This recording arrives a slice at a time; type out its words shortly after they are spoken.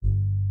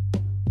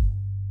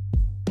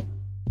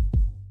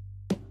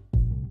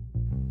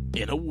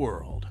In a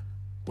world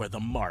where the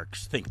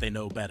marks think they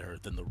know better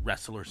than the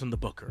wrestlers and the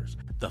bookers,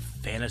 the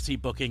Fantasy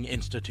Booking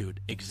Institute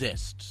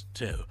exists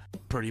to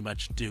pretty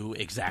much do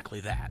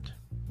exactly that.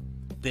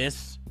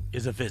 This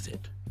is a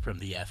visit from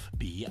the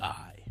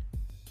FBI.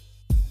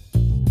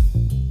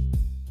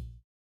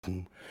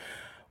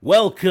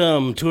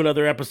 Welcome to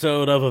another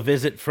episode of A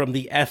Visit from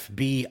the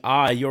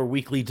FBI, your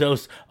weekly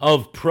dose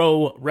of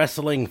pro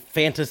wrestling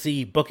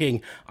fantasy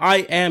booking. I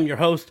am your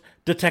host,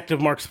 Detective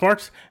Mark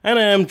Sparks, and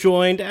I am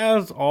joined,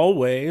 as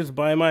always,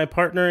 by my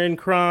partner in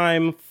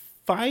crime,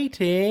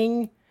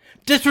 fighting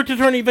District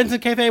Attorney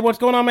Vincent Cafe. What's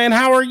going on, man?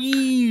 How are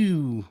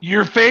you?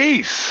 Your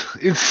face.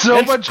 It's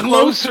so much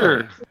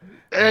closer.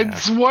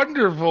 It's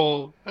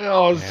wonderful.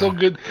 Oh, it's so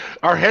good.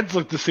 Our heads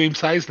look the same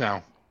size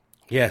now.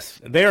 Yes,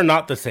 they are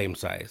not the same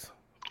size.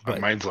 But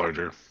mine's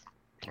larger.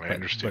 I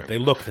understand. But they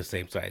look the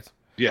same size.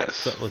 Yes.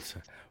 So let's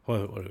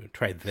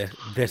try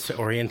this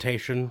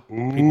orientation.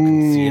 People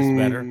can see us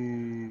better.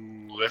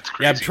 That's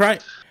crazy. Yeah, I'm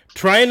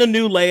trying a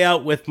new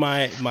layout with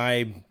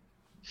my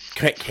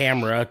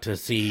camera to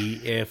see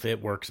if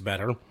it works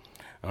better.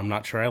 I'm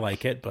not sure I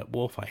like it, but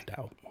we'll find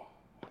out.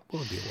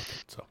 We'll deal with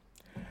it. So,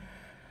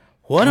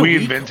 we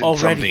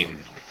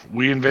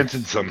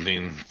invented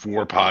something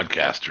for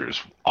podcasters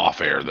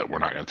off air that we're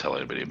not going to tell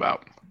anybody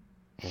about.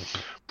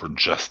 For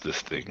just this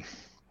thing.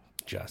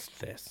 Just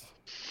this.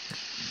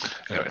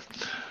 Anyway.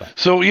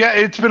 So, yeah,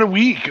 it's been a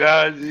week.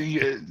 As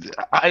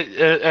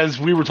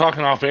we were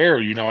talking off air,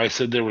 I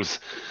said there was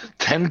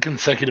 10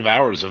 consecutive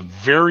hours of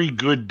very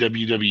good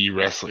WWE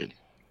wrestling.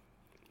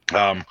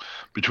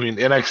 Between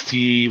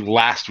NXT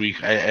last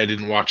week, I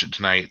didn't watch it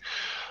tonight,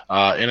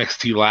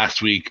 NXT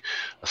last week,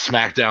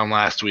 SmackDown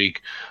last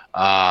week,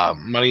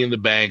 Money in the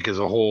Bank as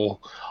a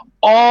whole,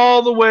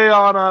 all the way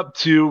on up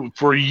to,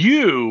 for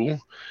you,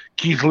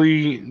 Keith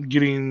Lee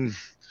getting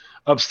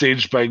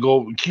upstaged by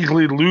Keith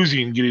Lee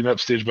losing, getting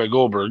upstaged by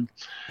Goldberg.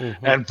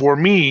 Mm-hmm. And for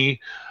me,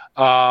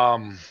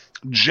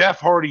 Jeff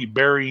Hardy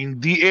burying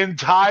the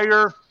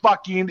entire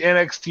fucking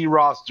NXT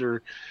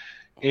roster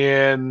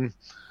in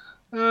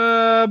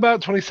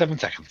about 27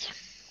 seconds.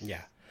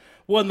 Yeah.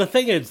 Well, and the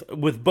thing is,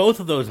 with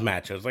both of those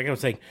matches, like I was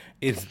saying,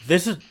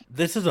 this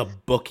is a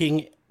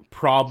booking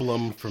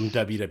problem from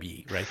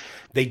WWE, right?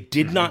 They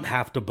did not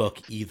have to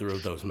book either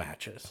of those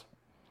matches.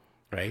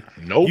 Right?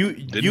 Nope.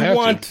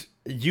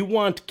 You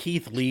want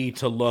Keith Lee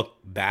to look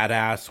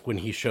badass when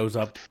he shows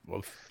up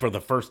for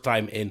the first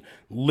time in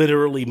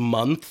literally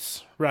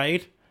months,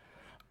 right?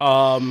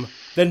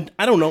 Then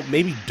I don't know,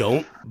 maybe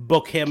don't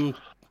book him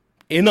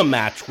in a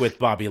match with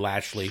Bobby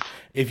Lashley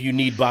if you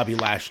need Bobby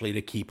Lashley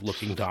to keep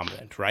looking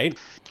dominant, right?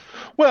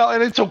 Well,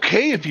 and it's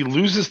okay if he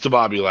loses to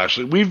Bobby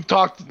Lashley. We've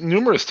talked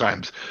numerous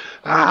times.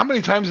 How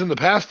many times in the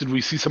past did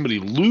we see somebody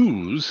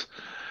lose?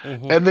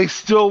 Mm-hmm. And they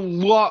still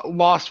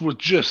lost with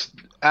just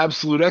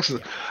absolute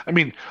excellence. I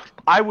mean,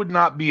 I would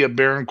not be a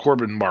Baron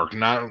Corbin mark.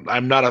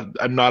 I'm not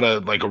a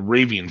like a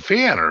raving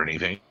fan or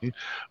anything,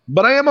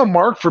 but I am a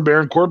mark for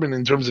Baron Corbin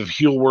in terms of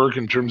heel work.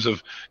 In terms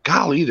of,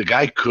 golly, the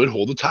guy could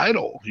hold a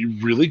title. He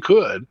really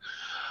could.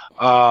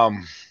 I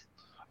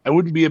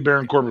wouldn't be a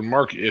Baron Corbin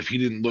mark if he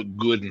didn't look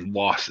good in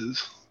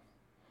losses.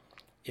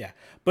 Yeah,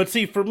 but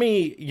see, for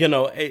me,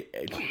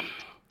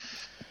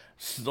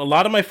 a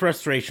lot of my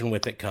frustration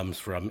with it comes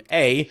from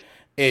it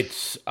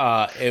was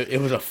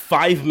a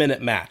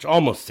 5-minute match,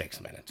 almost 6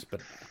 minutes,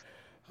 but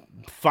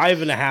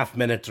 5.5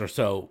 minutes or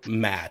so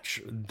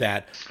match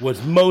that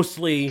was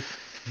mostly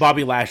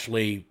Bobby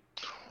Lashley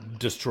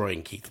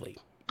destroying Keith Lee.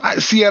 I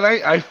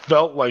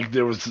felt like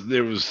there was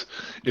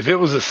if it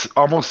was a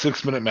almost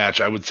 6-minute match,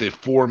 I would say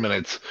 4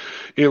 minutes.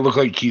 It looked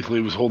like Keith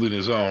Lee was holding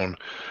his own,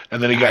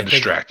 and then he got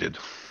distracted.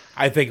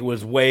 I think it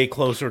was way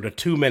closer to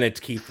 2 minutes.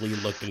 Keith Lee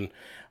looking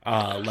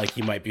like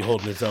he might be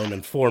holding his own,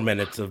 in 4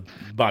 minutes of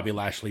Bobby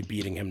Lashley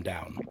beating him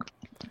down.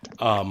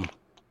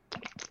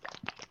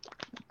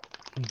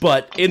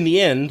 But in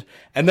the end,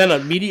 and then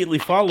immediately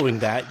following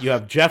that, you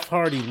have Jeff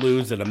Hardy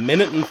lose in 1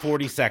 minute and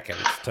 40 seconds.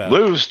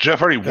 Jeff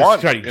Hardy won.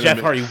 Jeff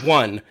Hardy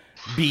won,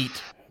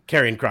 beat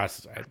Karrion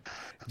Kross.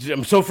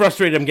 I'm so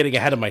frustrated I'm getting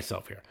ahead of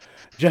myself here.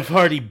 Jeff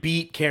Hardy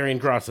beat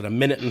Karrion Kross in 1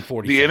 minute and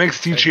 40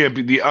 seconds. The NXT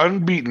champion, the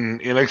unbeaten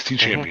NXT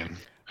champion.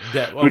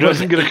 Who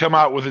doesn't get to come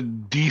out with a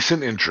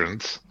decent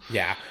entrance.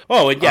 Yeah.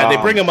 Oh, yeah, they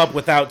bring him up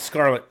without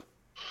Scarlett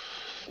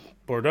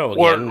Bordeaux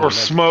again. Or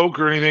smoke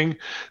or anything.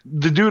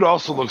 The dude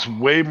also looks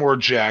way more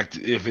jacked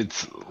if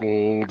it's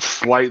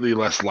slightly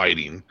less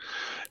lighting.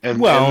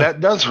 And that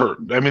does hurt.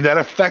 I mean, that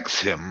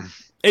affects him,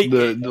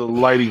 the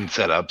lighting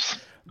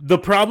setups. The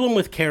problem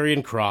with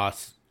Karrion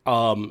Kross,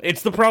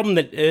 it's the problem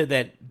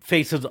that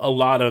faces a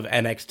lot of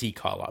NXT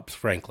call-ups,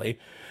 frankly,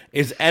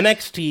 is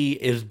NXT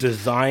is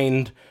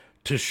designed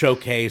to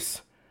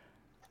showcase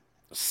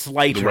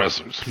slighter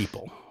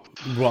people.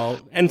 Well,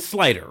 and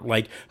slighter.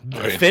 Like,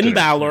 Finn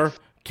Balor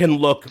can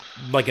look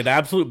like an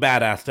absolute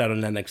badass down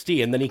in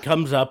NXT, and then he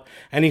comes up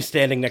and he's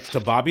standing next to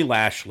Bobby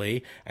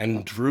Lashley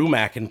and Drew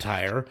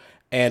McIntyre,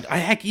 and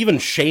heck, even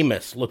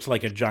Sheamus looks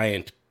like a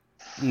giant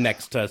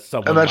next to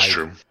someone. And that's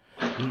true.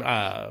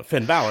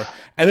 Finn Balor,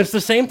 and it's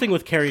the same thing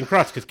with Karrion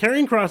Kross because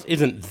Karrion Kross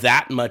isn't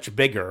that much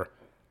bigger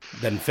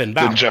than Finn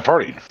Balor. Than Jeff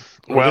Hardy.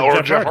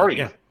 Or Jeff Hardy.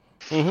 Yeah.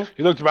 Mm-hmm.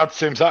 He looked about the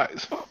same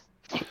size.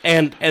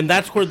 And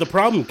that's where the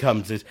problem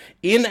comes is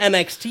in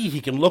NXT he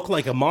can look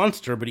like a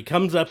monster, but he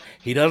comes up,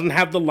 he doesn't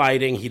have the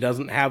lighting, he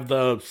doesn't have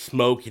the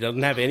smoke, he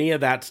doesn't have any of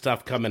that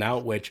stuff coming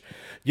out, which,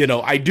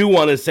 I do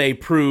want to say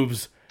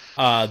proves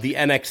the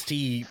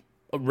NXT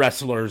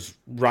wrestlers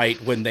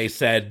right when they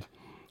said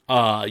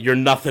you're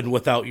nothing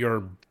without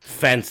your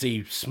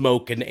fancy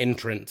smoke and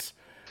entrance.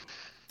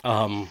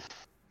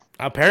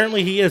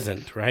 Apparently he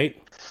isn't, right?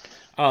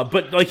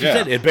 But like you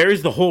said, it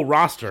buries the whole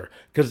roster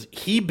because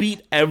he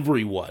beat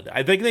everyone.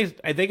 I think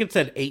it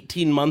said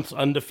 18 months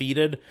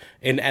undefeated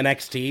in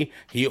NXT.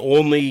 He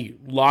only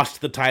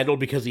lost the title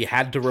because he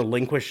had to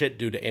relinquish it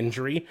due to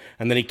injury,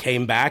 and then he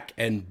came back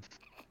and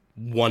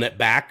won it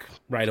back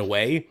right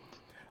away.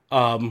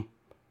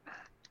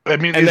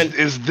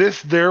 Is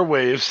this their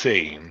way of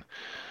saying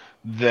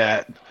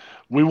that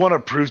we want to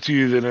prove to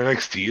you that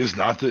NXT is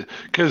not the...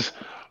 Because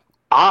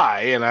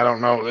I don't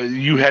know,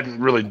 you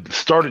hadn't really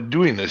started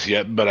doing this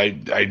yet, but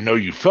I know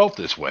you felt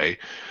this way,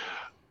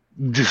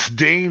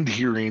 disdained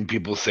hearing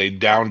people say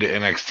down to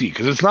NXT,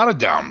 because it's not a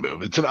down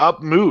move. It's an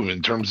up move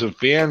in terms of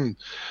the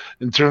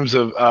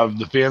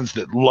fans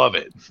that love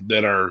it,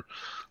 that are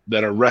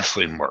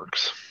wrestling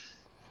marks.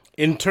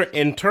 In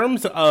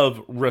terms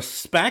of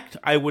respect,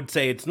 I would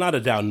say it's not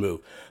a down move.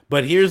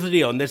 But here's the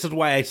deal, and this is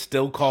why I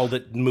still called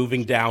it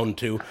moving down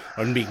to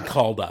and being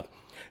called up.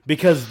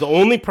 Because the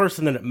only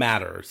person that it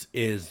matters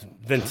is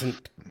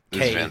Vincent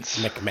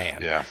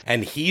McMahon. Yeah.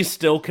 And he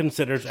still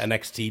considers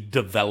NXT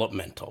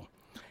developmental.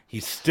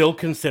 He still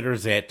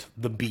considers it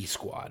the B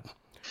squad.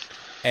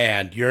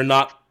 And you're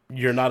not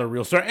a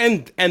real star.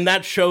 And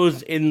that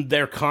shows in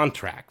their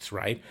contracts,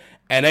 right?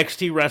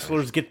 NXT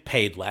wrestlers get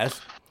paid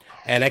less.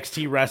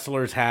 NXT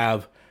wrestlers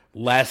have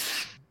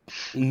less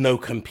no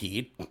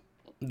compete.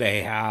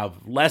 They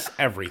have less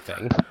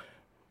everything.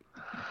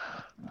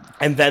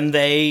 And then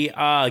they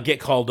get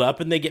called up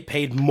and they get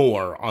paid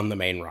more on the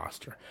main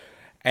roster.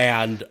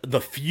 And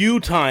the few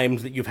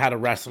times that you've had a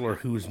wrestler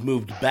who's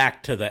moved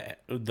back to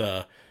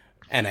the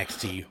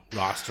NXT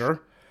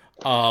roster,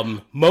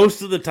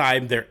 most of the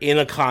time they're in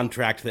a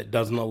contract that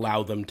doesn't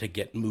allow them to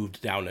get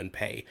moved down in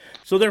pay.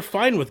 So they're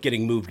fine with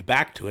getting moved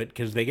back to it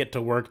because they get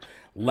to work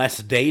less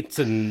dates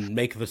and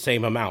make the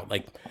same amount.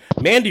 Like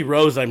Mandy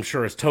Rose, I'm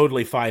sure, is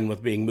totally fine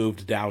with being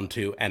moved down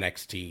to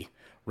NXT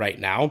right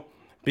now.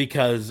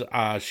 Because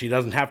she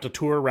doesn't have to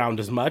tour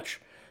around as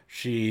much,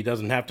 she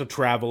doesn't have to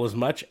travel as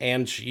much,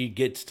 and she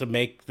gets to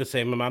make the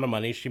same amount of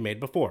money she made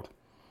before.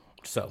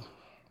 So,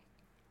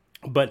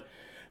 but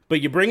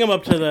you bring them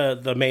up to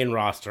the main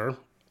roster,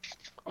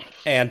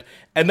 and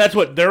that's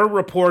what there are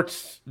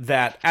reports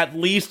that at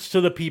least to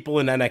the people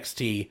in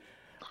NXT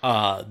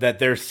that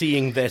they're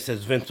seeing this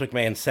as Vince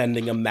McMahon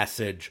sending a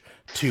message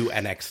to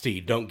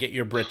NXT: don't get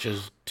your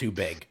britches too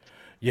big,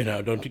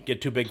 don't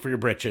get too big for your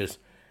britches.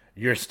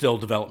 You're still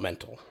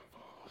developmental.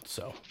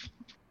 So,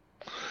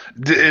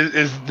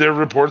 is there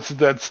reports that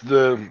that's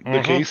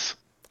the case?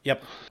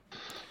 Yep.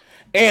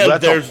 And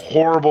that's a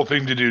horrible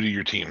thing to do to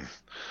your team.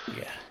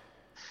 Yeah.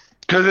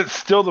 Because it's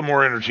still the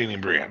more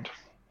entertaining brand.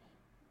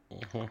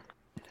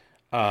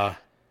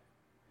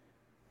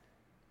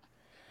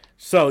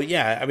 So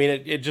yeah, I mean,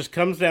 it just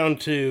comes down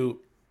to.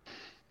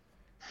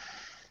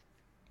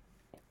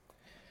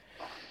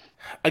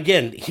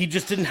 Again, he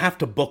just didn't have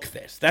to book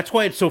this. That's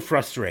why it's so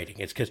frustrating.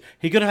 It's because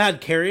he could have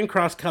had Karrion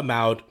Kross come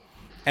out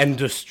and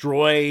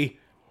destroy.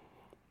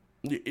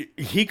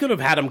 He could have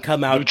had him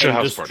come out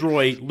and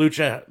destroy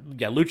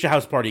Lucha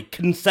House Party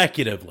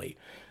consecutively.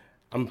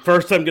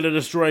 First, I'm going to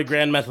destroy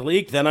Grand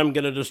Metalik. Then I'm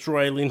going to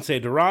destroy Lince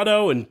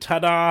Dorado. And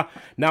ta-da!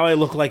 Now I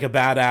look like a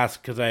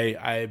badass because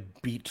I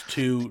beat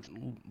 2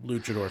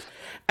 luchadors.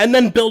 And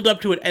then build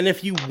up to it. And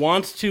if you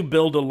want to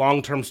build a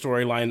long-term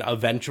storyline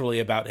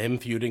eventually about him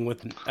feuding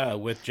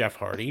with Jeff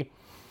Hardy,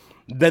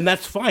 then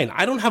that's fine.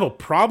 I don't have a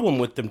problem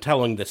with them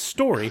telling this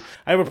story.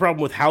 I have a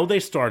problem with how they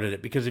started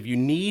it. Because if you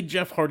need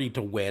Jeff Hardy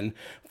to win,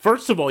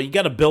 first of all, you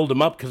got to build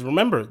him up. Because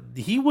remember,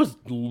 he was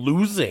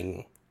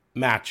losing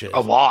matches a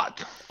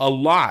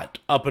lot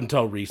up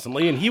until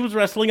recently, and he was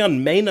wrestling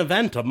on Main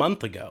Event a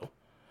month ago,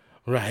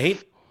 right?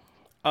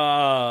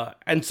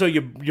 And so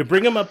you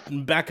bring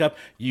him back up,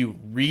 you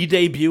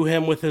re-debut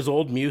him with his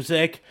old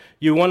music,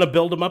 you want to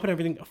build him up and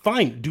everything.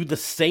 Fine, do the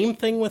same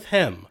thing with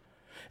him.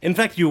 In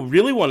fact, you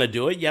really want to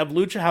do it. You have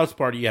Lucha House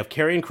Party, you have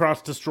Karrion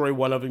Kross destroy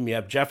one of them, you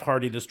have Jeff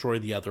Hardy destroy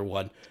the other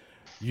one,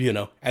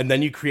 and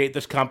then you create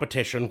this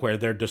competition where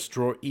they're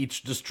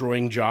each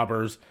destroying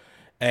jobbers.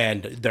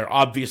 And they're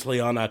obviously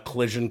on a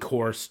collision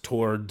course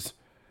towards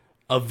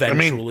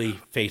eventually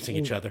facing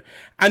each other.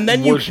 And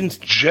then you can...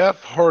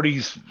 Jeff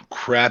Hardy's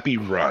crappy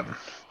run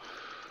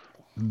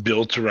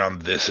built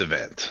around this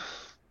event.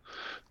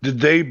 Did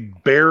they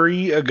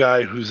bury a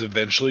guy who's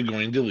eventually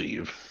going to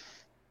leave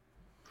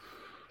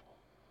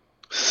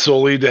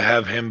solely to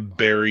have him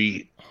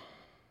bury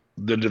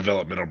the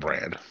developmental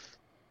brand?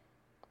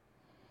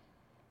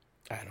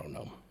 I don't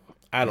know.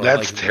 I don't know.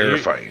 That's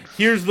terrifying.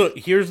 Here's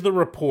the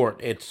report.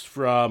 It's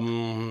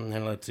from,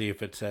 and let's see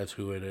if it says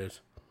who it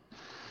is.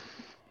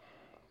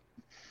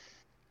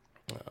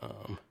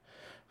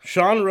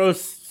 Sean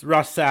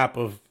Rossap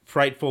of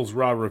Frightful's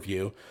Raw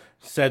Review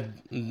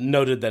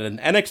noted that an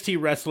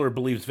NXT wrestler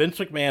believes Vince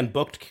McMahon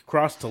booked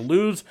Cross to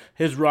lose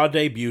his Raw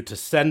debut to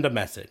send a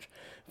message.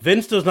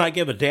 Vince does not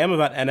give a damn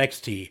about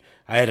NXT.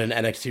 I had an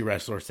NXT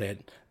wrestler say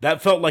it.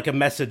 That felt like a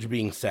message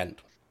being sent,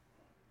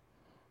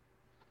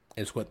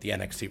 is what the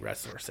NXT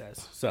wrestler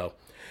says. So,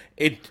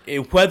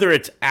 whether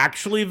it's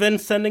actually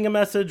Vince sending a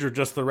message or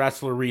just the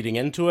wrestler reading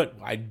into it,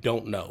 I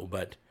don't know,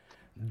 but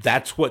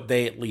that's what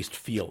they at least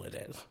feel it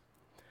is.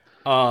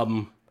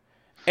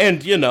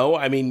 And, you know,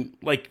 I mean,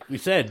 like we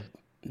said,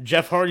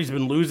 Jeff Hardy's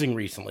been losing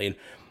recently, and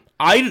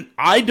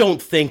I don't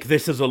think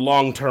this is a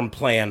long-term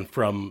plan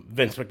from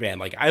Vince McMahon.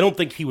 Like, I don't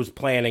think he was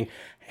planning,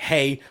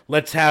 hey,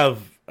 let's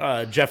have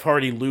Jeff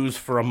Hardy lose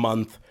for a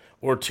month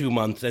or 2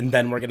 months, and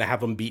then we're going to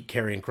have him beat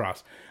Karrion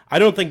Kross. I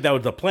don't think that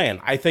was the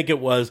plan. I think it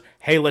was,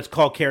 hey, let's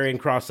call Karrion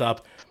Kross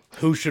up.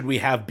 Who should we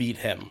have beat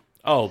him?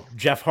 Oh,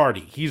 Jeff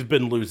Hardy. He's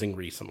been losing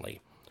recently.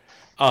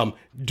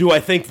 Do I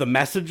think the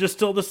message is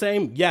still the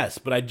same? Yes,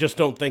 but I just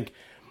don't think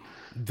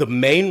the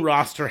main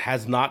roster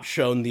has not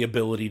shown the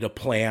ability to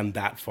plan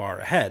that far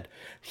ahead.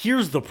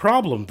 Here's the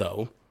problem,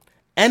 though.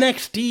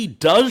 NXT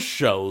does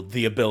show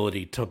the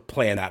ability to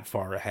plan that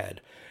far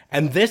ahead.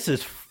 And this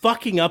is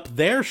fucking up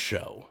their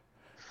show,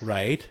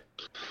 right?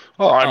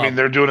 Well, I mean,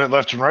 they're doing it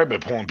left and right by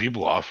pulling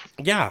people off.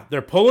 Yeah,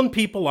 they're pulling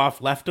people off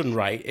left and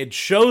right. It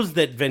shows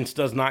that Vince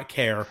does not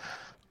care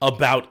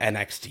about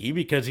NXT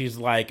because he's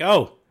like,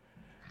 oh,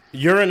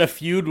 you're in a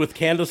feud with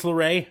Candice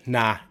LeRae?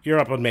 Nah, you're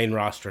up on main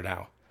roster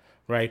now,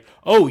 right?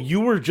 Oh,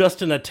 you were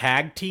just in a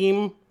tag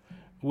team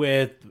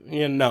with,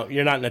 no,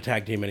 you're not in a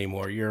tag team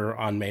anymore. You're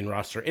on main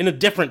roster in a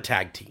different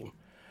tag team.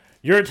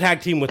 You're a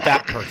tag team with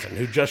that person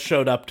who just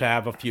showed up to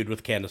have a feud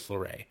with Candice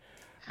LeRae,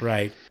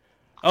 right?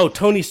 Oh,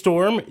 Tony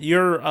Storm,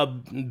 you're a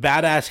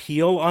badass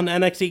heel on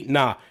NXT?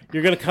 Nah,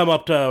 you're going to come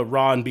up to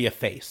Raw and be a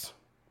face.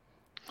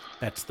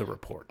 That's the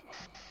report.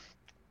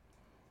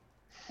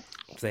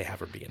 They have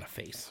her being a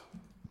face.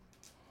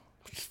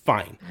 Which is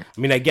fine. I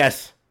mean, I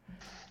guess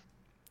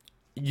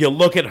you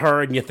look at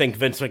her and you think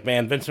Vince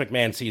McMahon. Vince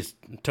McMahon sees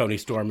Tony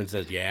Storm and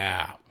says,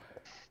 yeah,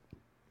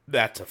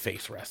 that's a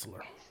face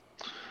wrestler.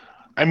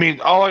 I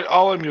mean, all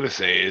I'm going to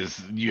say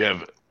is you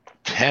have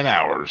 10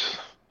 hours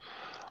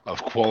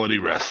of quality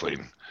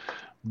wrestling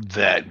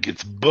that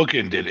gets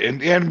bookended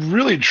and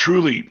really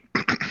truly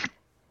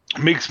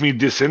makes me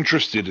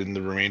disinterested in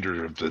the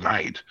remainder of the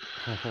night,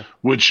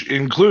 which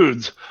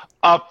includes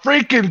a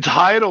freaking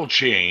title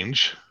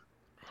change,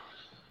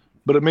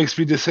 but it makes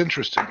me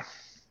disinterested.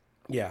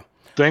 Yeah.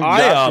 Thank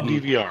God for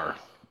DVR.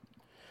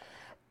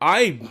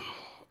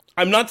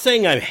 I'm not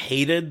saying I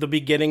hated the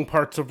beginning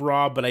parts of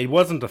Raw, but I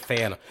wasn't a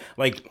fan.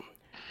 Like,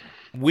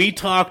 we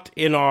talked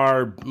in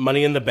our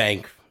Money in the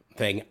Bank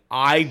thing.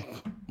 I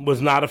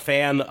was not a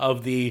fan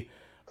of the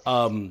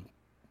Omos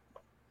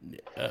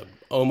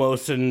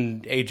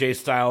and AJ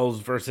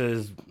Styles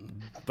versus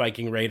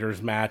Viking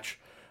Raiders match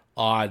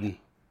on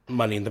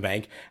Money in the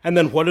Bank. And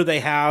then what do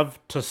they have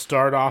to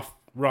start off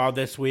Raw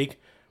this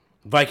week?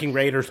 Viking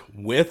Raiders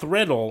with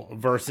Riddle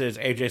versus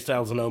AJ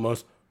Styles and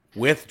Omos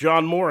with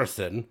John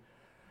Morrison.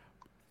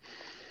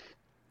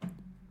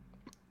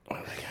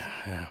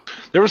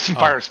 There were some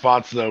fire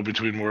spots, though,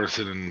 between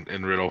Morrison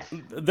and Riddle.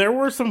 There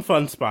were some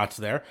fun spots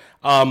there.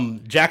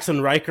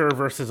 Jackson Riker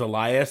versus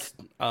Elias.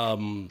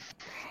 I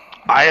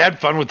had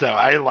fun with that.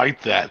 I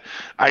liked that.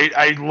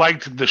 I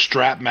liked the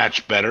strap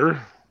match better.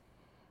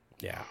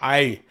 Yeah,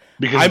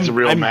 because it's a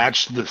real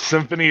match. The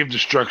Symphony of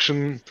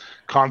Destruction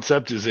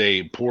concept is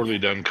a poorly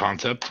done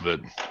concept, but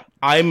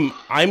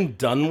I'm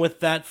done with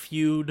that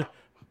feud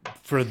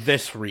for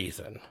this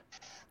reason.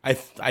 I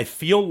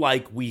feel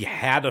like we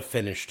had a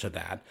finish to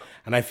that,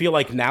 and I feel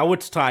like now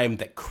it's time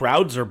that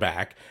crowds are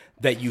back,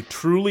 that you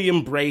truly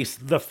embrace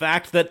the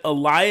fact that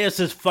Elias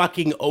is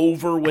fucking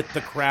over with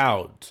the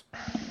crowds.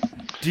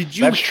 Did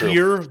you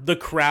hear the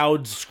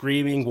crowds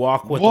screaming,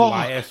 walk with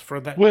Elias for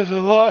that? With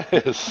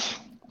Elias.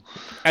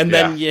 And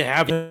then you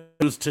have to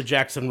lose to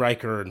Jackson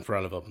Riker in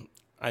front of him.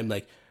 I'm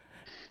like,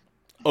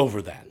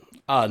 over that.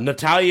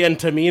 Natalya and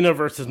Tamina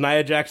versus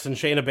Nia Jax and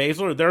Shayna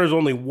Baszler. There is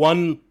only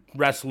one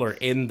wrestler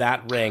in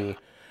that ring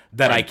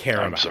that I care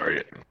about. I'm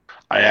sorry.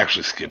 I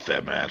actually skipped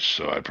that match,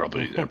 so I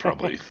probably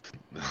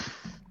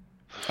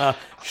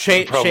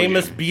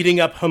Sheamus beating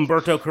up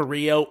Humberto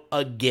Carrillo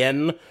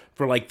again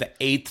for like the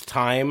 8th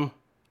time.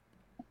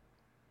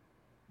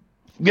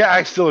 Yeah,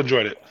 I still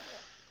enjoyed it.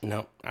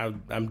 No,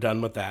 I'm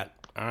done with that.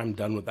 I'm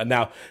done with that.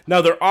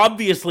 Now they're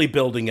obviously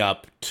building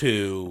up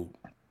to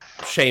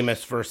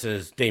Sheamus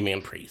versus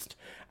Damian Priest,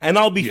 and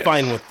I'll be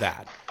fine with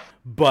that.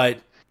 But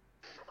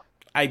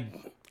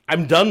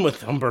I'm done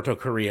with Humberto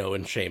Carrillo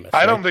and Sheamus.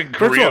 I don't think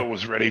Carrillo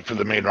was ready for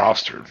the main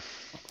roster.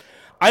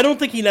 I don't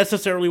think he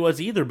necessarily was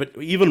either, but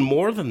even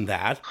more than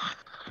that,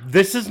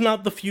 this is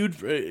not the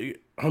feud.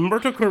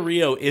 Humberto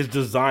Carrillo is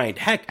designed.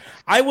 Heck,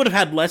 I would have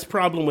had less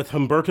problem with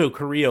Humberto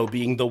Carrillo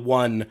being the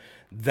one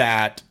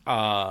that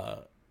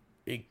Knocks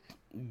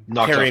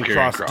Karrion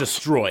off Kross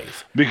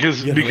destroys.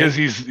 because You know what I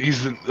mean?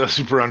 he's a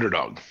super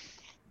underdog,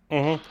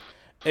 Or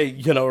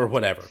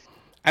whatever.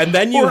 And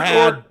then you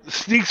had or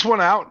sneaks one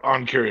out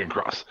on Karrion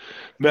Kross.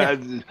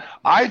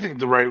 I think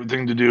the right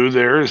thing to do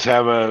there is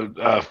have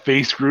a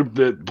face group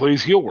that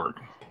plays heel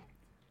work.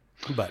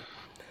 But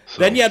So,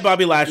 then you had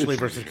Bobby Lashley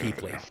versus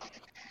Keith Lee,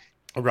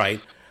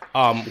 right?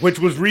 Which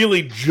was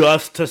really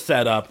just to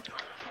set up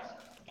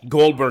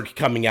Goldberg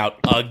coming out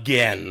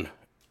again,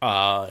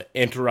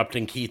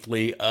 interrupting Keith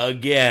Lee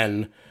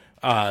again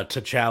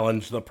to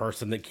challenge the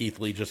person that Keith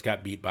Lee just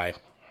got beat by.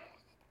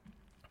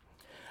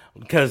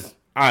 Because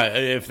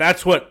if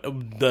that's what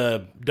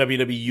the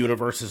WWE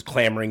Universe is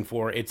clamoring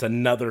for, it's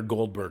another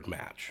Goldberg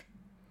match.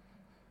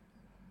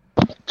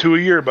 2 a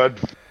year, bud.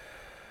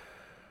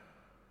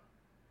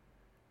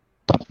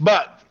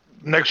 But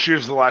next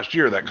year's the last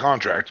year of that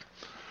contract.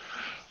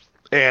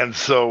 And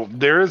so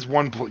there is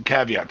one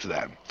caveat to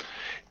that.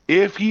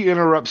 If he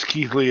interrupts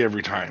Keith Lee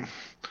every time,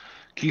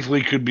 Keith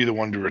Lee could be the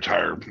one to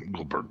retire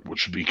Goldberg,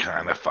 which would be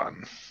kind of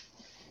fun.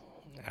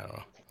 I don't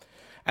know.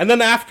 And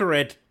then after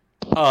it,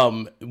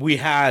 we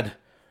had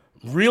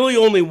really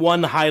only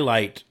one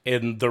highlight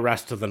in the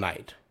rest of the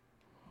night.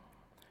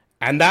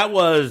 And that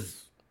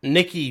was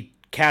Nikki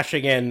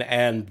cashing in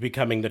and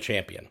becoming the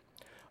champion.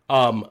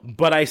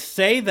 But I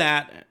say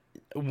that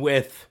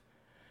with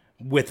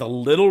a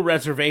little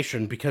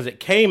reservation because it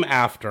came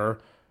after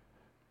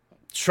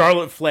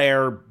Charlotte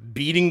Flair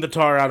beating the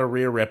tar out of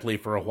Rhea Ripley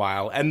for a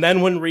while. And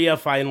then when Rhea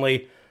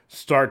finally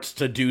starts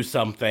to do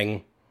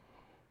something,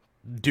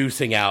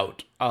 deucing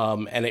out,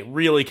 and it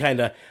really kind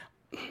of...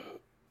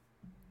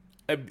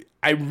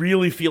 I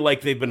really feel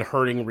like they've been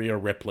hurting Rhea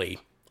Ripley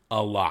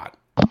a lot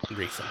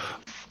recently.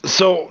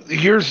 So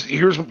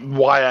here's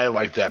why I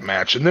like that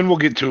match, and then we'll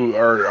get to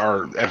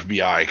our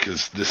FBI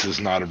because this is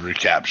not a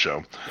recap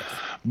show,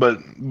 but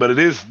it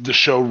is the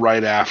show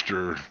right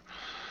after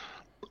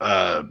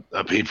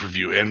a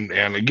pay-per-view,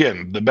 and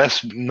again the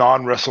best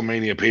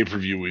non-WrestleMania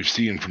pay-per-view we've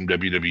seen from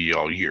WWE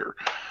all year.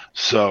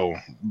 So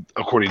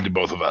according to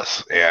both of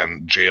us,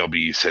 and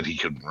JLB said he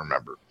couldn't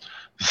remember.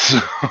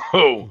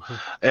 So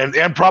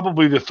and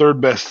probably the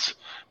third best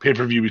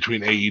pay-per-view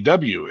between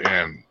AEW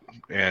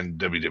and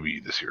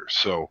WWE this year.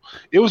 So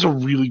it was a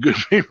really good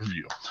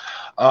pay-per-view.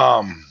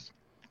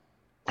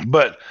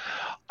 But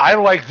I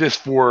like this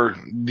for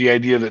the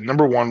idea that,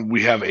 number one,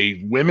 we have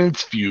a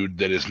women's feud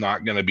that is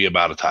not going to be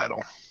about a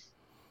title.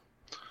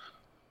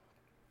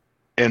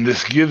 And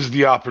this gives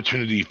the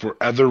opportunity for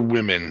other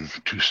women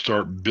to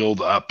start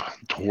build up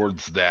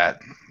towards that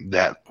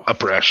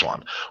upper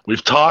echelon.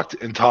 We've talked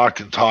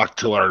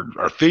till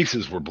our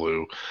faces were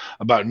blue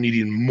about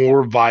needing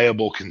more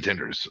viable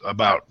contenders,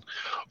 about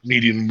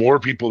needing more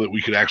people that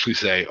we could actually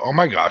say, oh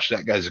my gosh,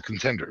 that guy's a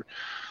contender.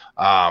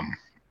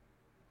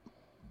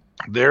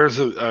 There's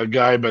a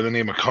guy by the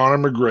name of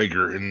Conor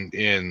McGregor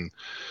in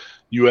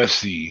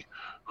UFC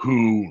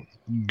who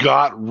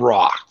got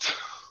rocked.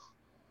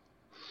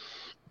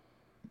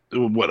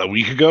 What, a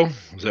week ago?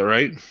 Is that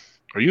right?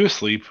 Are you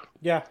asleep?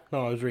 Yeah,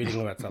 no, I was reading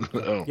about something.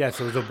 Oh.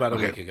 Yes, it was about a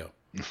week ago.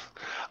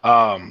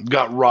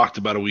 Got rocked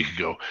about a week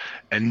ago,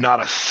 and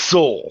not a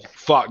soul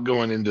thought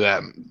going into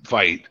that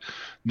fight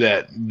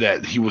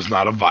that he was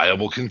not a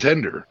viable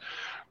contender.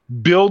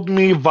 Build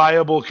me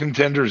viable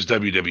contenders,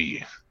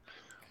 WWE.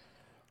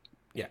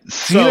 Yeah,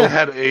 Cena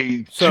had a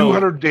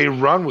 200-day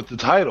run with the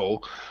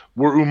title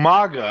where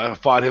Umaga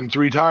fought him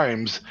 3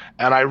 times,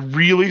 and I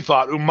really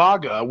thought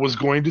Umaga was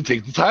going to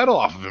take the title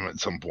off of him at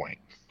some point.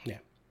 Yeah.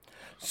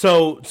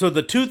 So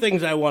the two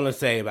things I want to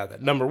say about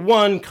that. Number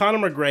one,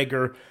 Conor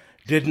McGregor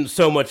didn't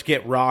so much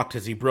get rocked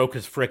as he broke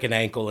his frickin'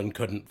 ankle and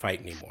couldn't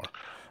fight anymore.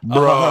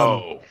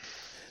 Bro.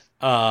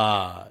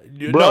 No,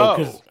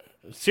 because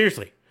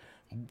seriously,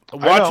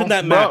 watching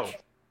that match,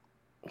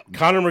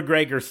 Conor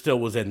McGregor still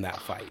was in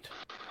that fight.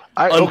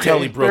 Until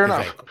he broke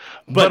his ankle.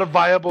 But a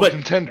viable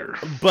contender.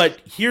 But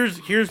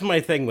here's my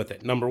thing with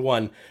it. Number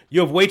one, you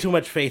have way too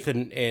much faith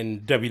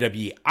in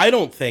WWE. I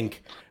don't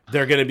think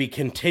they're going to be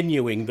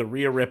continuing the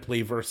Rhea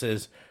Ripley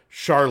versus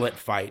Charlotte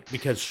fight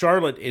because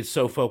Charlotte is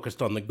so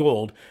focused on the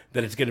gold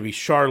that it's going to be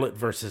Charlotte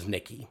versus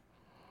Nikki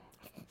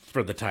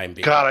for the time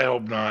being. God, I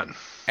hope not.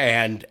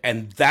 And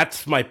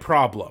that's my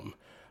problem.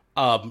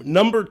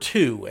 Number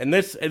two, and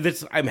this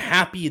I'm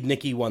happy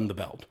Nikki won the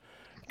belt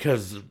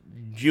because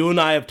you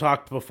and I have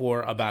talked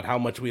before about how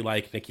much we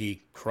like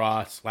Nikki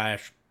Cross /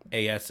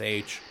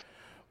 ASH,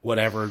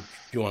 whatever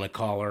you want to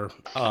call her.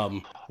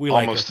 We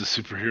almost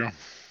like her. A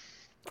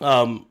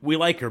superhero. We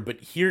like her, but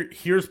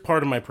here's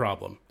part of my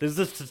problem. This is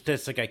a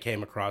statistic I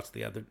came across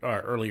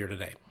earlier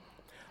today.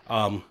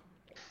 Out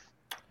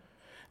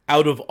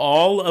of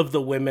all of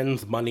the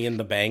women's Money in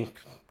the Bank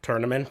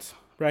tournaments,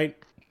 right?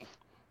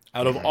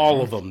 Out of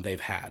all of them they've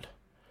had,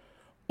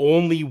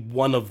 only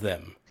one of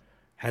them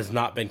has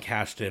not been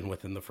cashed in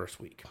within the first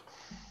week.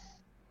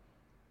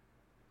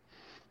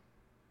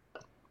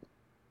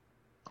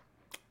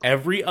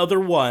 Every other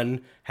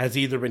one has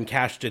either been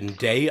cashed in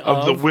day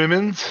Of the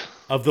women's?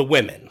 of the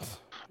women's.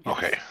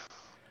 Okay.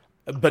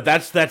 But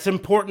that's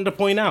important to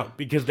point out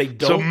because they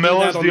don't. So do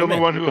Melo's that on the only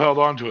men. one who held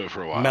on to it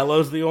for a while.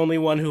 Melo's the only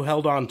one who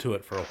held on to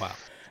it for a while.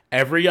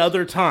 Every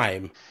other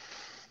time,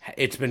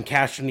 it's been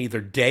cashed in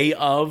either day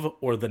of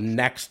or the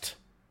next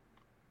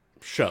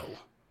show.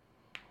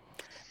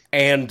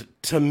 And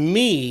to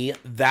me,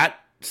 that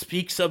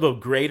speaks of a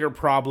greater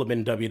problem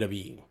in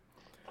WWE.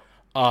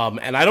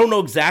 And I don't know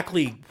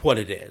exactly what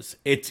it is.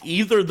 It's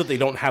either that they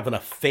don't have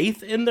enough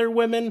faith in their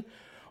women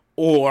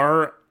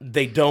or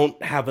they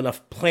don't have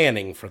enough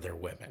planning for their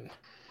women.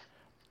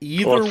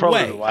 Either Well, it's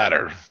probably way. the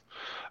latter.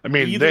 I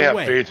mean, Either they have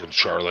way. faith in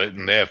Charlotte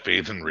and they have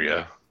faith in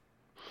Rhea.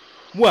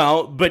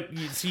 Well, but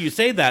you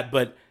say that,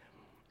 but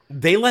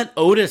they let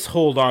Otis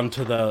hold on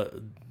to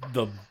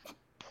the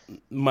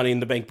Money in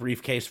the Bank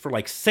briefcase for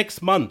like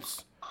 6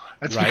 months.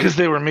 That's Right. because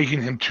they were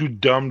making him too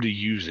dumb to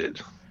use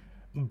it.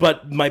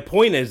 But my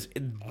point is,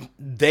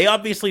 they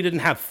obviously didn't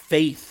have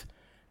faith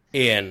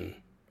in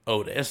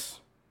Otis,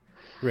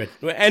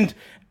 and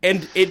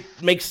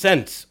it makes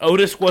sense.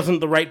 Otis wasn't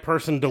the right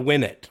person to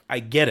win it. I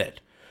get it,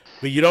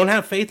 but you don't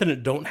have faith in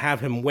it. Don't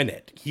have him win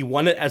it. He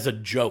won it as a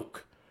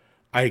joke.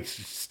 I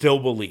still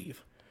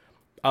believe.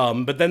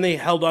 But then they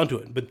held on to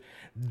it. But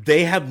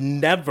they have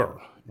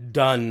never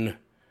done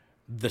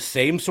the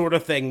same sort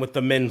of thing with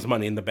the men's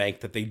Money in the Bank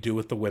that they do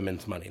with the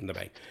women's Money in the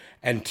Bank.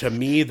 And to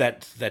me,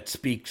 that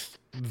speaks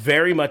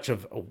very much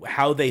of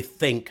how they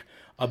think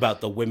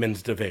about the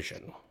women's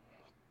division.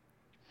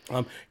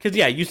 Because,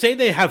 yeah, you say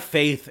they have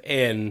faith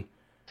in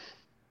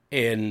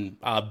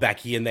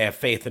Becky and they have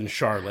faith in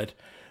Charlotte.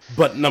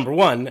 But number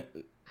one,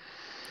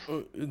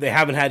 they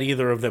haven't had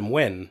either of them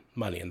win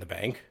Money in the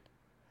Bank.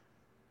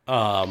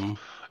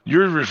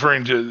 You're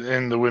referring to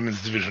in the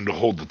women's division to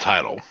hold the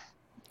title.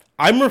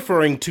 I'm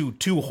referring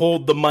to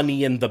hold the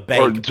Money in the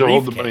Bank Or to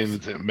hold the briefcase.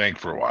 money in the bank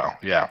for a while.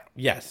 Yeah.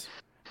 Yes.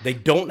 They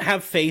don't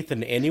have faith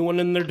in anyone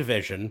in their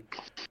division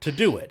to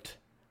do it,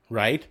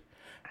 right?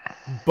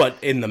 But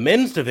in the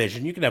men's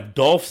division, you can have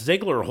Dolph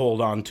Ziggler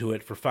hold on to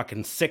it for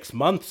fucking 6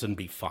 months and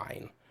be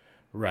fine,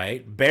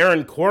 right?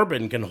 Baron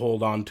Corbin can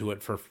hold on to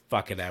it for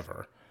fucking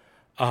ever.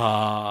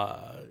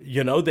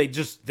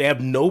 They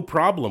have no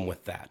problem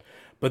with that.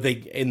 But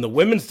in the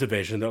women's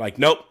division, they're like,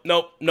 nope.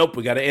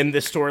 We got to end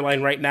this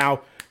storyline right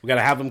now. We got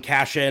to have them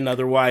cash in,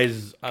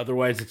 otherwise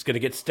it's going to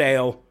get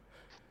stale.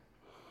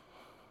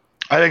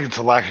 I think it's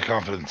a lack of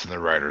confidence in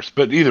their writers.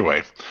 But either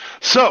way.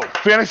 So,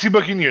 fantasy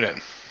booking unit.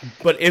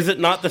 But is it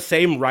not the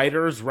same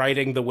writers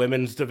writing the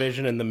women's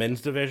division and the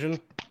men's division?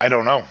 I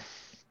don't know.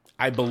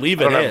 I believe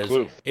I it don't have a is.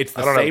 clue. It's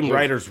I the don't have a same clue.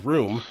 writer's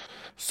room.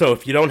 So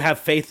if you don't have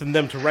faith in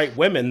them to write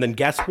women, then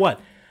guess what?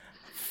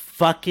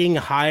 Fucking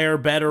hire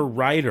better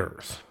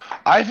writers.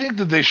 I think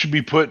that they should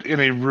be put in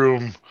a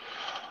room,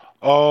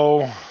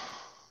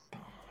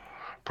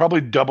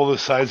 probably double the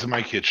size of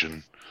my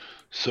kitchen.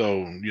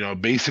 So,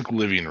 basic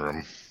living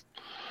room.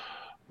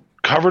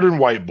 Covered in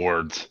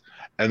whiteboards.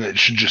 And it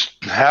should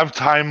just have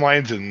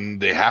timelines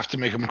and they have to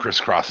make them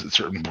crisscross at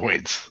certain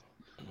points.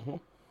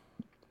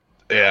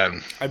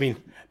 And I mean,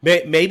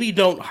 maybe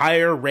don't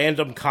hire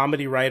random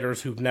comedy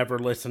writers who've never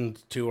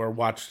listened to or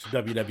watched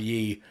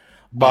WWE.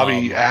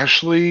 Bobby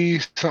Ashley,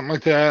 something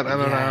like that. I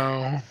don't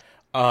know.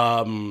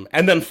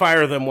 And then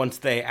fire them once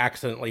they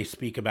accidentally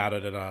speak about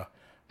it in an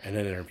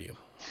interview.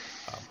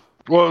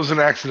 Well, it was an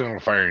accidental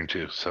firing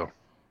too, so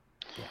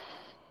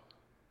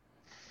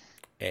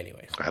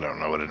Anyways. I don't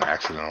know what an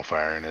accidental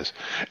firing is.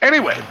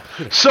 Anyway,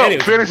 so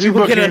Anyways, Fantasy we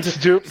will Booking get into-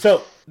 Institute.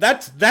 So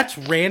that's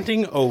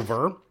ranting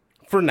over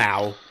for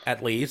now,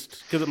 at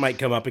least, because it might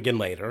come up again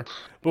later.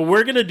 But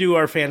we're gonna do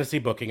our fantasy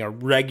booking, our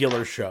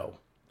regular show,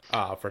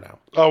 for now.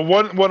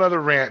 One other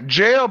rant.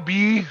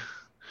 JLB,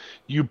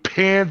 you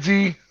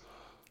pansy.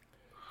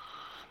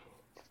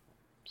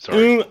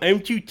 Sorry.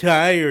 I'm too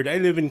tired. I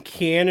live in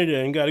Canada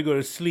and gotta go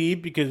to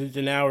sleep because it's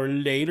an hour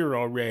later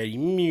already.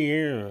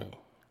 Meow.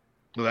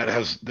 Well,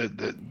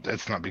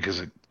 that's not because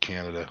of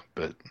Canada,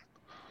 but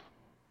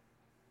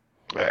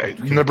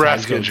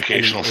Nebraska time zones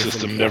educational isn't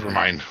system. Canada. Never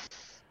mind.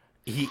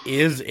 He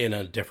is in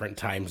a different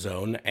time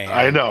zone, and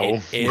I know.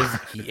 he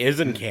is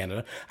in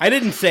Canada. I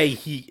didn't say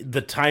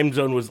the time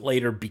zone was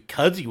later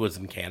because he was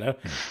in Canada.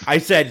 I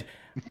said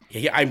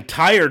I'm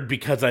tired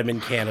because I'm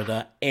in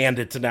Canada, and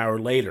it's an hour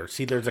later.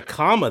 See, there's a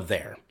comma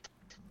there.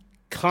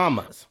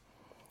 Commas.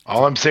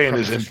 All I'm saying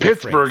is in Prepositional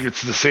Pittsburgh, phrase.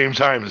 it's the same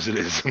time as it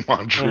is in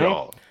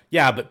Montreal.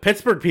 Yeah, but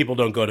Pittsburgh people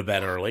don't go to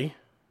bed early.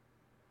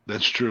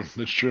 That's true.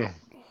 That's true.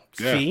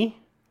 Yeah. See?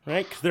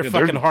 Right? Because they're Yeah,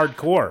 fucking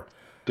hardcore.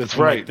 That's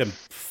Unlike right. them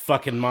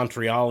fucking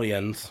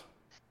Montrealians.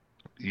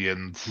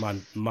 Ian's.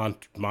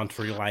 Montrealites.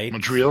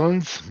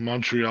 Montrealans?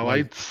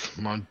 Montrealites?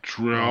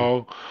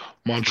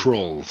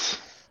 Montreals.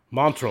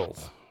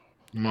 Montrels.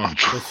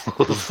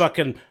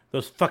 Montreals.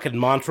 Those fucking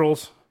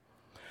Montrels.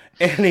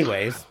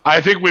 Anyways, I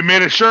think we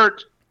made a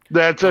shirt.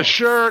 That's a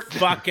shirt.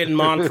 fucking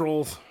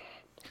Montrels.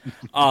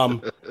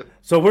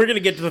 So we're going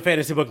to get to the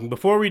fantasy booking.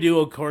 Before we do,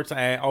 of course,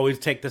 I always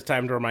take this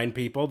time to remind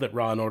people that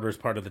Raw and Order is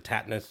part of the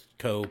Tatnus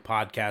Co.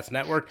 podcast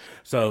network.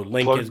 So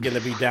link is going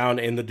to be down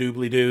in the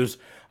doobly-doos.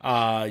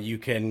 You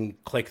can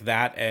click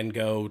that and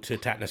go to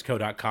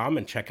tatnusco.com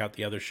and check out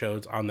the other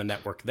shows on the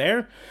network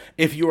there.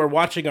 If you are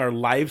watching our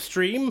live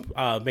stream,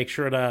 make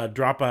sure to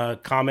drop a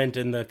comment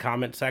in the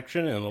comment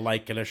section and a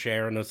like and a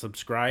share and a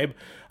subscribe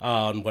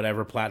on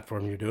whatever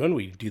platform you're doing.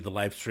 We do the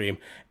live stream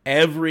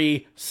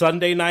every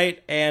Sunday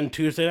night and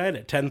Tuesday night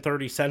at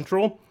 10:30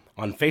 Central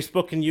on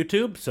Facebook and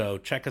YouTube, so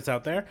check us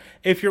out there.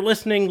 If you're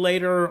listening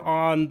later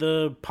on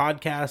the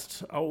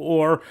podcast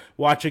or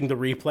watching the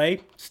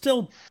replay,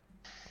 still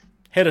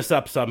hit us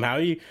up somehow.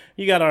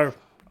 You got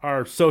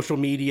our social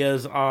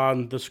medias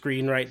on the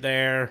screen right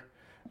there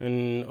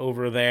and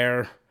over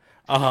there,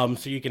 so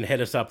you can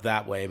hit us up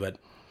that way. But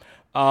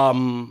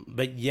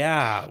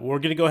yeah, we're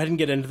gonna go ahead and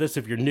get into this.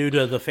 If you're new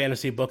to the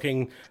fantasy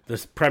booking,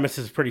 this premise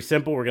is pretty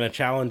simple. We're gonna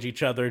challenge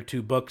each other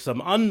to book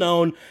some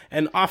unknown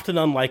and often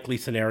unlikely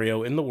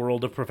scenario in the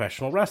world of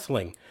professional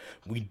wrestling.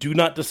 We do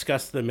not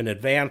discuss them in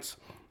advance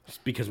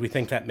because we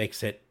think that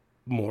makes it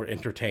more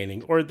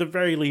entertaining, or at the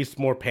very least,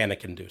 more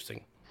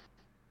panic-inducing.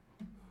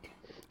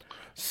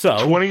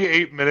 So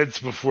 28 minutes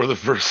before the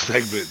first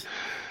segment.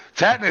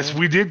 Tatnus,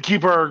 we did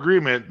keep our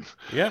agreement.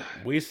 Yep,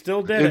 we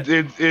still did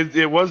it.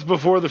 It was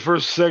before the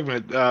first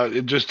segment.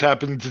 It just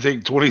happened to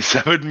take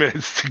 27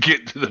 minutes to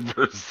get to the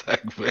first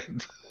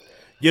segment.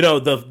 You know,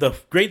 the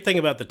great thing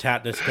about the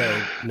Tatnus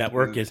Co.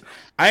 network is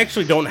I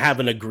actually don't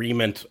have an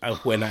agreement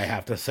of when I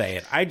have to say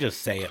it. I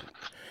just say it.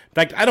 In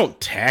fact, I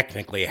don't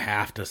technically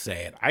have to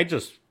say it. I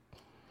just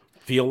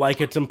feel like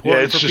it's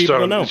important for people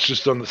to know. It's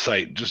just on the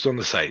site.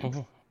 Mm-hmm.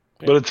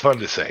 But it's fun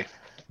to say.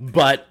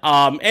 But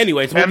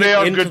anyways, and they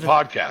are good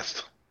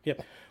podcasts.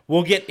 Yep.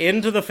 We'll get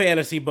into the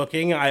fantasy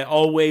booking. I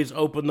always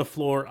open the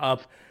floor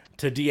up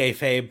to D.A.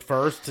 Fabe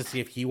first to see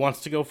if he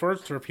wants to go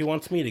first or if he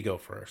wants me to go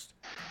first.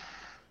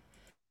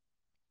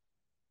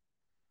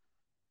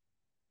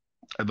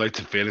 I'd like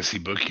to fantasy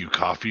book you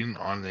coughing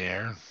on the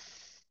air.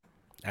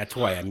 That's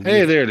why I'm...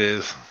 Hey, there it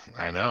is.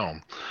 I know.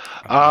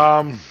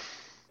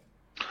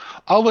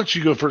 I'll let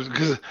you go first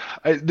because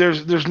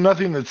there's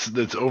nothing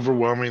that's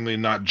overwhelmingly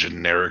not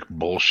generic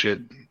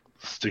bullshit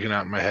sticking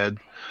out in my head.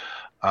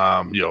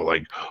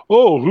 Like,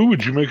 oh, who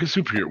would you make a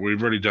superhero?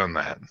 We've already done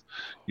that.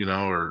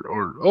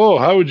 Or oh,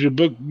 how would you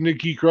book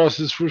Nikki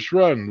Cross's first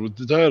run with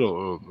the title?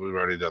 Oh, we've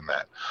already done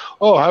that.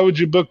 Oh, how would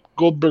you book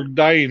Goldberg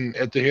dying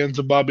at the hands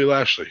of Bobby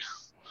Lashley?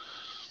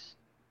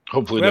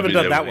 Hopefully, we haven't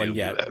done that one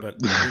yet. But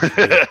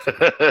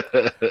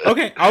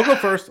okay, I'll go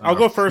first. I'll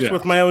go first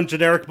with my own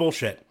generic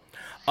bullshit.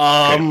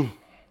 Okay.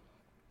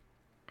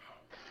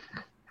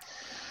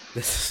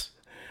 This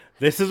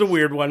is a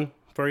weird one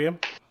for you.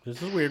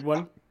 This is a weird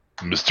one.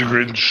 Mr.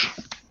 Grinch.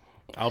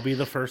 I'll be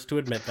the first to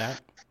admit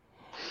that.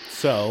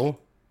 So,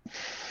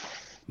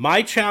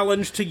 my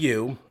challenge to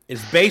you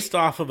is based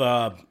off of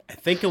I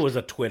think it was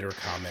a Twitter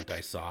comment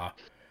I saw.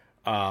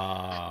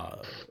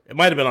 It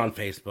might have been on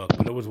Facebook,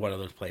 but it was one of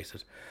those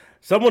places.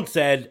 Someone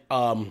said,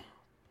 Vince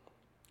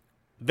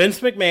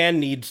McMahon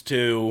needs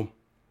to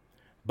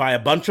buy a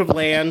bunch of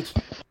land,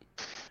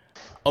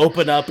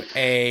 open up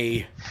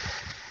a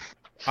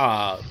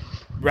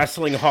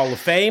Wrestling Hall of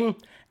Fame,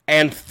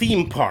 and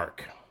theme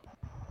park.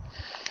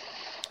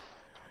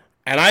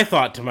 And I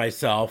thought to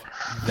myself,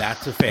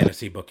 that's a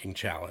fantasy booking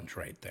challenge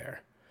right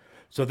there.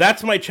 So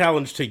that's my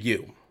challenge to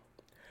you.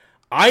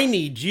 I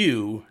need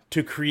you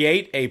to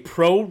create a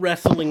pro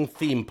wrestling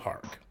theme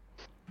park.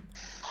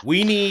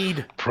 We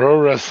need... Pro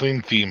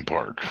wrestling theme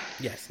park.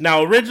 Yes.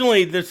 Now,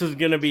 originally, this is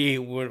going to be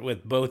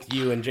with both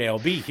you and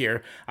JLB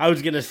here. I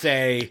was going to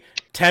say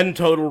 10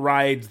 total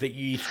rides that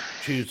you each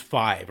choose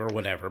 5 or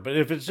whatever. But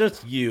if it's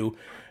just you,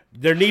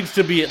 there needs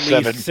to be at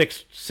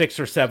least six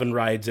or 7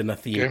 rides in a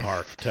theme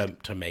park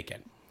to make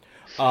it.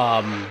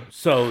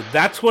 So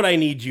that's what I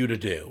need you to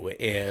do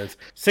is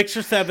 6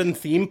 or 7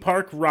 theme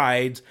park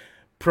rides,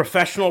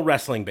 professional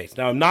wrestling based.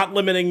 Now, I'm not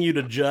limiting you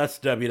to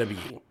just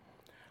WWE.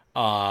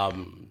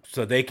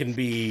 So they can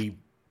be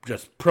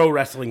just pro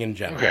wrestling in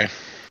general. Okay.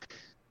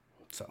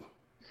 So,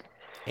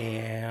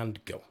 and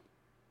go.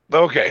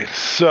 Okay,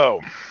 so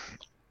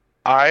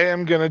I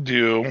am going to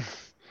do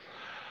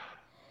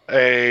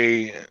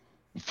a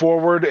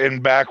forward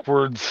and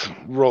backwards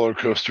roller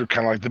coaster,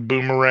 kind of like the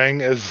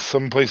boomerang, as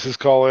some places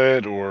call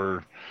it,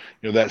 or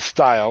that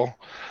style.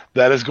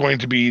 That is going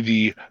to be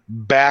the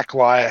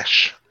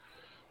Backlash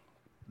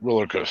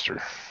roller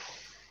coaster.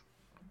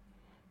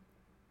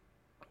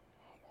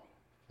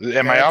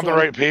 Am I on the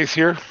right pace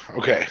here?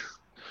 Okay.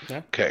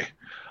 Yeah. Okay.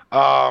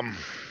 I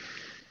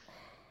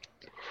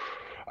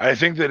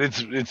think that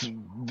it's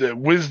the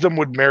wisdom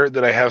would merit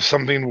that I have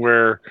something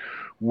where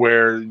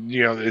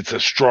it's a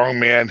strong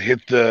man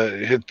hit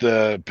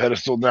the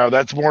pedestal. Now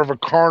that's more of a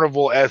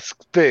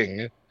carnival-esque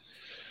thing,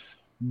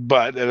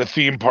 but at a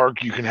theme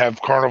park you can have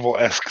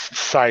carnival-esque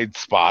side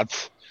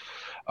spots.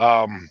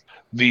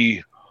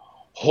 The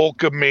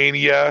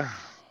Hulkamania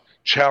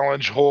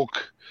Challenge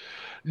Hulk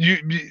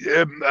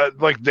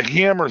like the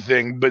hammer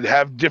thing, but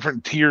have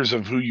different tiers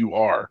of who you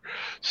are.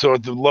 So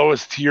at the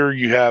lowest tier,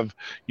 you have,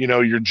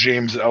 your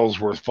James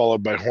Ellsworth,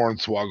 followed by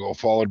Hornswoggle,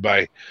 followed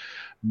by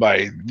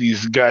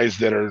these guys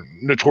that are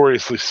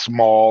notoriously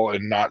small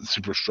and not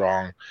super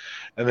strong,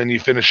 and then you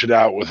finish it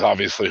out with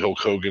obviously Hulk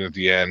Hogan at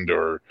the end,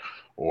 or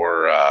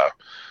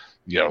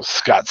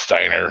Scott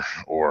Steiner,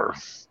 or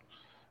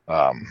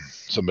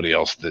somebody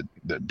else that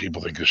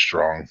people think is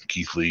strong,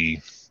 Keith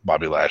Lee,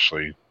 Bobby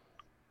Lashley.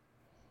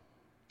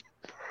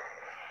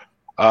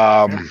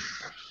 I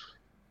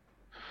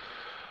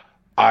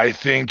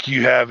think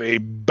you have a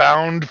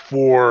Bound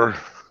for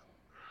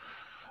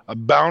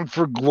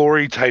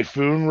Glory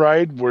Typhoon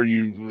ride where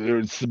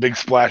it's the big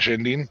splash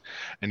ending,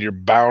 and you're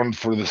bound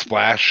for the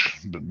splash,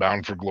 but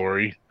bound for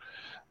glory,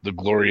 the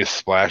glorious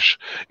splash.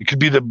 It could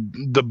be the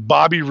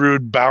Bobby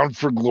Roode Bound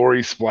for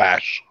Glory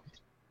splash.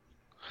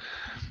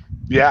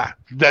 Yeah,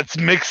 that's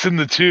mixing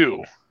the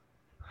two.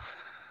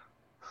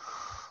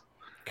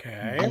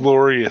 Okay.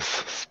 Glorious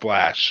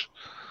splash.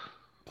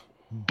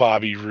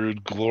 Bobby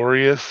Roode,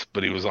 glorious,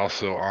 but he was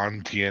also on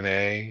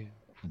TNA,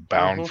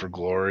 Bound for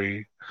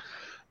Glory.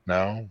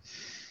 No.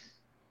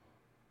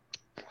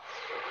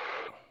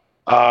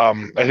 I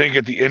think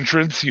at the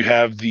entrance you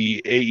have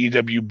the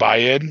AEW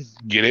buy-in.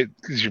 Get it?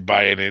 Because you're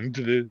buying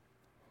into the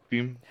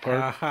theme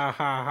park.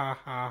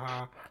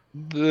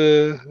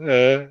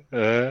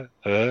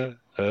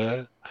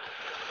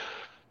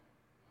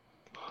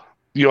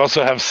 You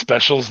also have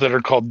specials that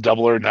are called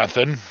Double or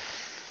Nothing.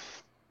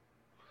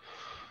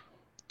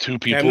 Two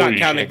people. I'm not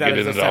counting that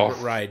as a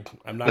separate ride.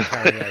 I'm not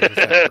counting that as a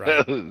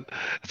separate ride.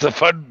 It's a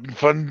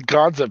fun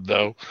concept,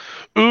 though.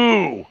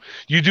 Ooh,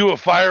 you do a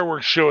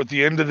fireworks show at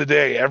the end of the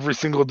day, every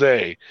single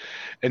day,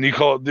 and you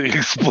call it the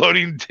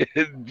Exploding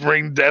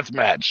Ring Death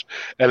Match,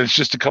 and it's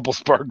just a couple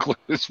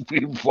sparklers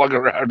being flung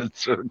around in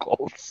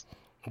circles.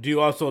 Do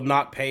you also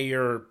not pay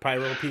your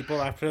pyro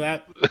people after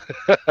that?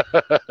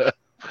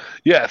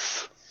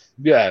 Yes.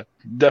 Yeah,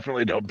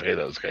 definitely don't pay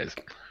those guys.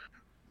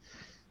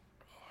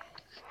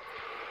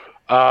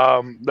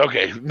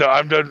 Okay, no,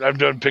 I'm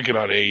done picking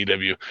on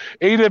AEW.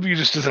 AEW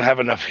just doesn't have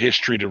enough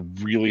history to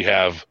really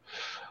have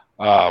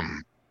a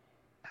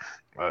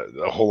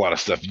whole lot of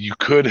stuff. You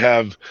could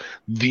have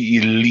the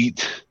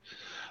Elite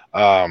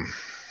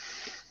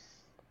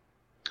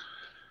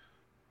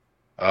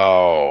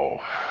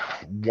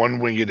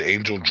One-Winged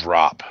Angel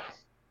drop.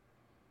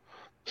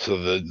 So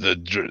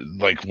the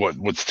like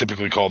what's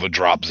typically called the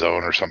drop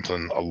zone or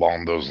something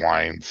along those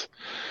lines.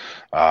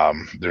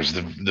 There's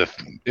the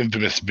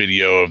infamous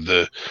video of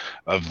the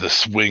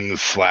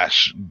swings /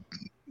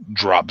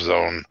 drop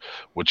zone,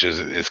 which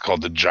is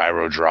called the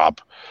gyro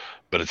drop,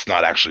 but it's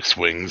not actually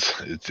swings.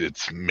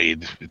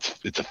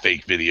 It's a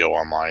fake video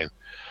online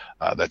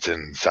that's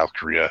in South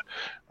Korea.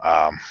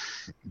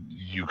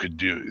 You could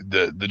do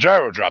the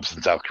gyro drops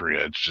in South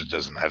Korea. It just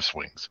doesn't have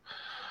swings.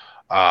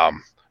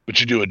 But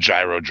you do a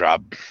gyro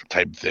drop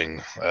type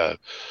thing,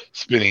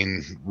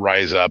 spinning,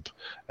 rise up,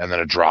 and then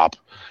a drop.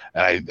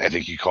 And I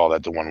think you call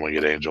that the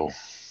One-Winged Angel.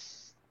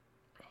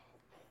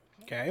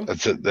 Okay.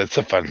 That's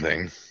a fun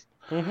thing.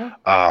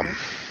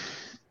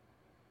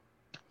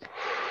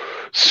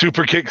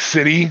 Super Kick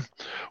City,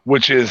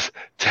 which is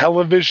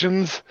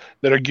televisions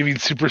that are giving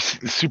super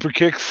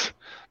kicks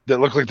that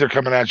look like they're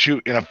coming at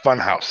you in a fun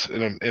house,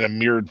 in a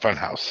mirrored fun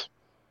house.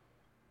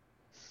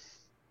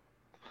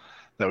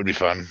 That would be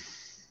fun.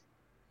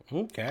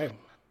 Okay.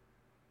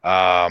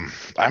 I'm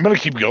gonna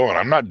keep going.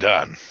 I'm not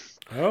done.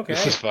 Okay.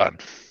 This is fun.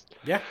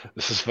 Yeah.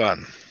 This is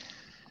fun.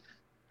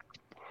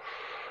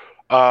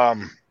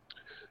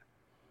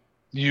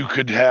 You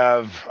could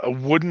have a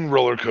wooden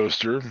roller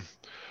coaster,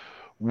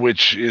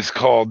 which is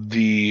called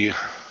the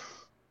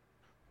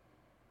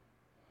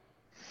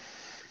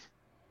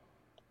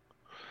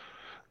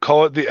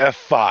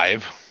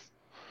F5.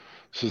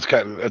 So it's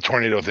kind of a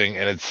tornado thing,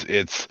 and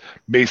it's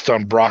based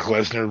on Brock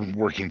Lesnar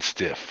working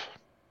stiff.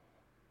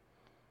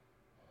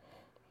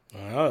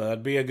 Oh,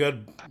 that'd be a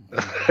good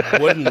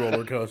wooden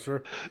roller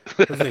coaster.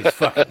 Those things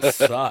fucking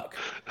suck.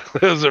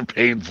 Those are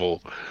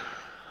painful.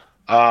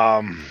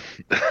 They're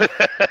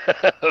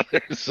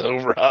so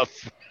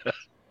rough.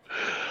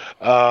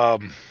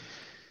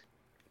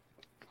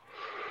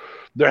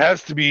 There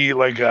has to be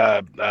like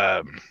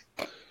either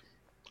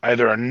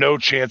a No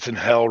Chance in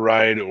Hell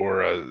ride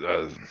or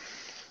a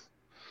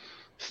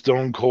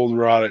Stone Cold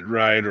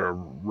ride or a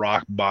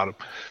Rock Bottom.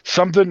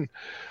 Something.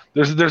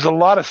 There's a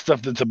lot of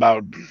stuff that's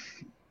about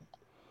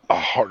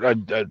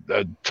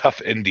a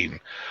tough ending,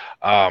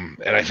 and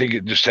I think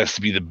it just has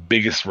to be the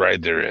biggest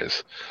ride there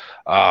is,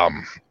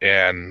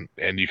 and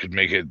you could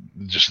make it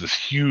just this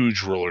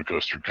huge roller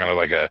coaster, kind of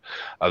like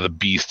the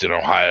Beast in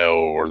Ohio,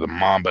 or the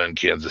Mamba in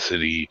Kansas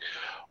City,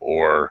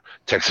 or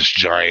Texas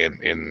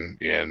Giant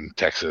in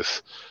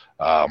Texas.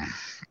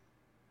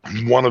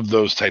 One of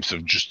those types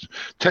of just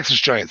Texas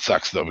Giant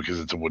sucks though because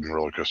it's a wooden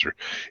roller coaster.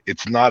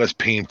 It's not as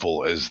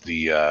painful as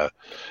the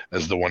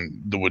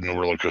wooden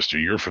roller coaster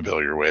you're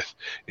familiar with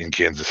in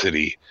Kansas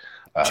City,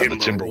 the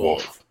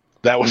Timberwolf.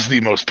 That was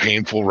the most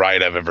painful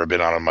ride I've ever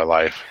been on in my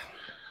life.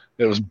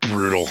 It was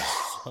brutal.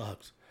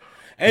 Sucks.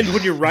 And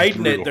when you're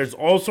riding it, Brutal. there's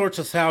all sorts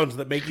of sounds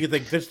that make you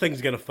think this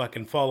thing's gonna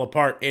fucking fall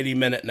apart any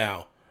minute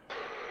now.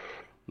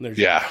 And there's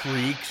Yeah.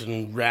 creaks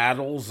and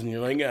rattles, and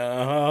you're like,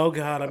 oh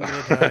god, I'm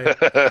gonna die.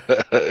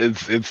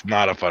 It's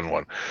not a fun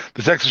one.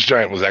 The Texas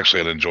Giant was actually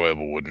an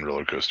enjoyable wooden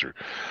roller coaster,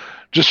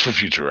 just for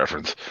future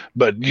reference.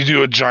 But you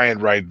do a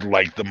giant ride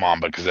like the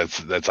Mamba, because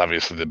that's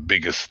obviously the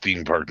biggest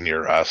theme park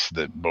near us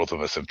that both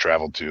of us have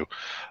traveled to.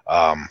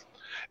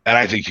 And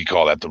I think you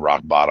call that the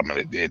rock bottom,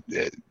 and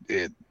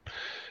it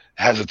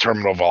has a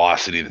terminal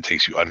velocity that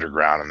takes you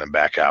underground and then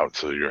back out,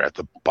 so you're at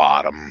the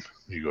bottom,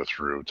 you go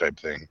through type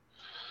thing.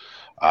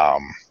 I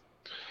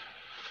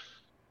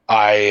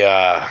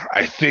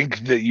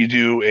think that you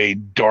do a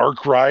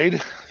dark ride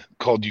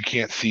called You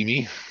Can't See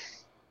Me.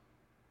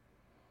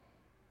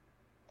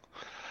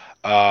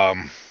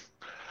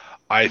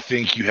 I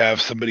think you have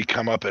somebody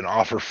come up and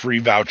offer free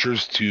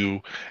vouchers to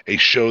a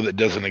show that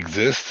doesn't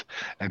exist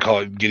and call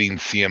it Getting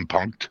CM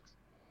Punked.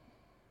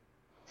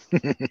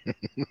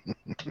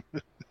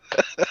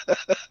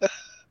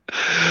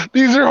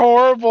 These are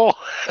horrible.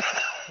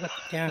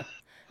 Yeah.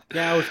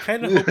 Yeah, I was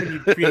kind of hoping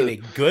you'd create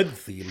a good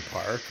theme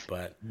park,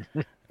 but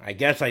I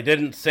guess I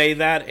didn't say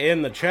that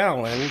in the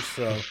challenge,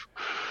 so.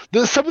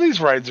 Some of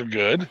these rides are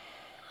good.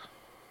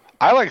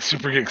 I like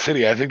Super Kick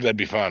City. I think that'd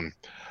be fun.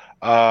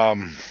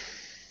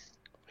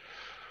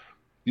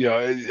 You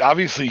know,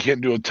 obviously you can't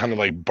do a ton of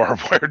like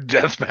barbed wire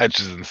death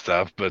matches and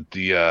stuff, but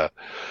you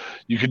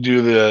could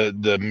do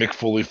the Mick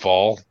Foley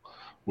fall,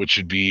 which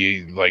would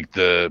be like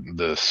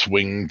the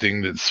swing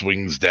thing that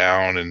swings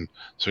down and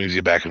swings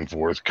you back and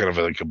forth, kind of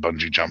like a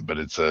bungee jump, but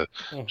it's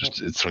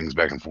just it swings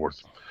back and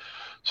forth.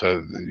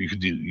 So you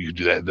could do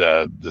that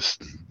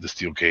the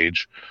steel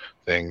cage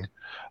thing.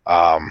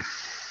 Did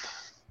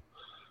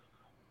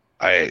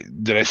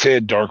I say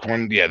a dark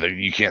one? Yeah,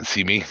 You Can't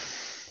See Me.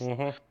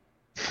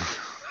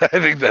 I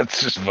think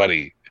that's just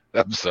funny.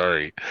 I'm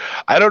sorry.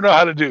 I don't know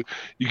how to do.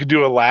 You could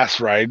do a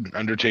last ride,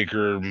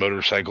 Undertaker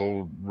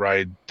motorcycle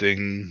ride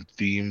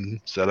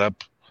theme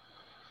setup,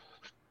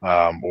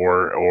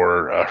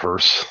 or a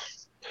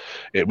hearse.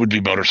 It would be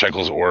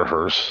motorcycles or a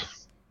hearse,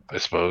 I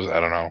suppose. I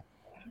don't know.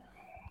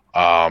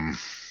 I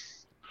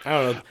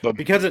don't know. But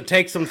because it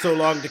takes them so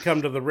long to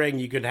come to the ring,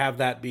 you could have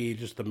that be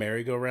just the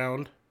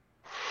merry-go-round.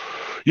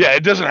 Yeah,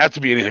 it doesn't have to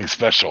be anything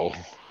special.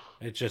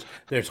 It's just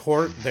there's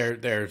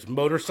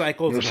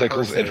motorcycles and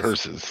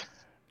hearses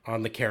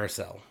on the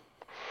carousel.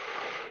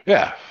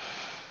 Yeah.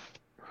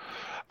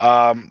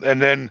 And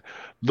then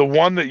the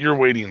one that you're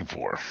waiting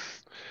for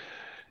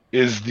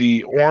is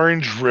the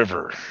Orange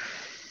River,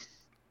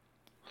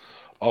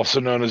 also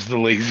known as the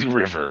Lazy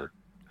River.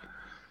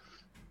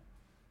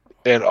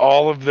 And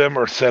all of them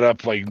are set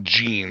up like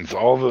jeans.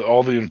 All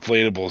the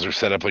inflatables are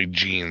set up like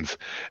jeans,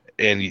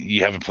 and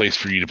you have a place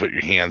for you to put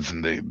your hands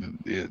in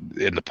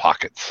the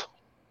pockets.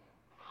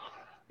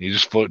 You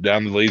just float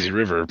down the Lazy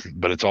River,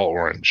 but it's all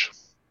orange.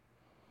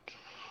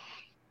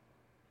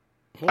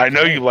 Okay. I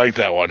know you like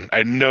that one.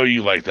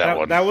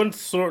 One. That one's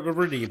sort of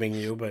redeeming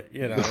you, but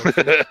you know.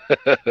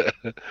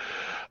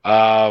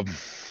 I'm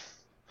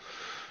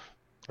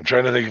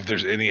trying to think if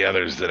there's any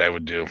others that I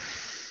would do.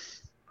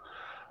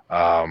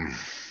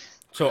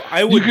 So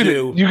I would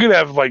You could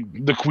have like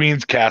the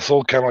Queen's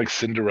Castle, kind of like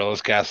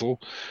Cinderella's castle.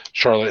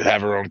 Charlotte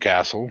have her own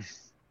castle.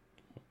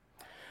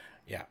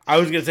 Yeah, I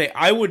was going to say,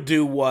 I would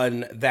do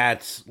one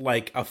that's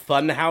like a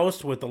fun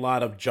house with a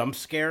lot of jump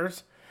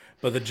scares,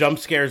 but the jump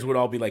scares would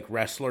all be like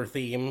wrestler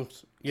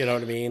themes, you know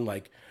what I mean?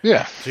 Like,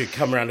 yeah. So you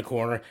come around the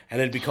corner, and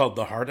it'd be called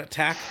the Heart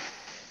Attack.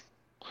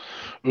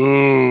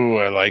 Ooh,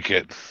 I like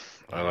it.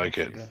 See what I'm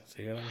saying?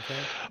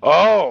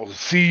 Oh,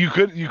 see, you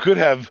could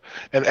have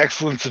an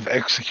Excellence of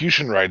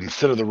Execution ride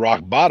instead of the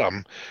rock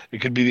bottom. It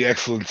could be the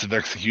Excellence of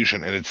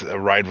Execution, and it's a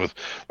ride with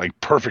like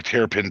perfect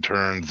hairpin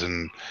turns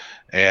and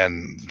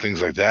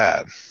things like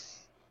that.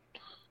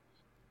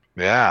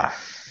 Yeah.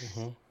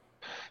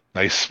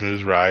 Nice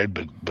smooth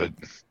ride, but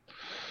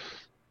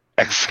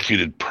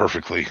executed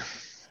perfectly.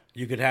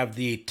 You could have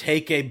the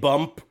Take a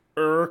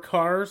Bumper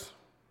cars.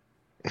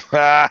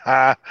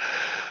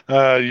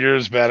 You're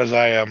as bad as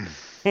I am.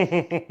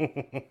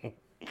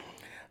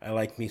 I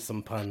like me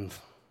some puns.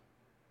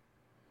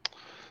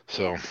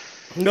 So,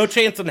 no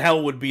chance in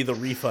hell would be the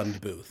refund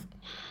booth.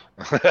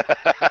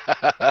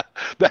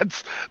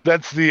 that's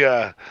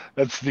the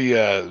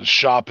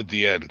shop at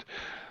the end.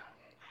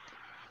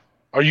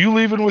 Are you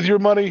leaving with your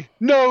money?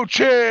 No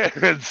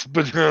chance.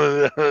 But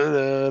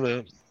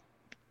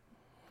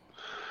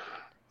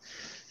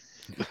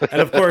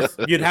and of course,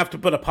 you'd have to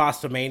put a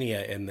Pasta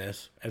Mania in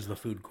this as the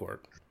food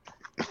court.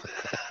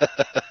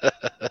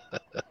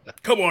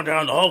 Come on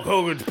down to Hulk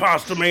Hogan's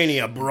Pasta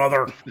Mania,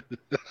 brother.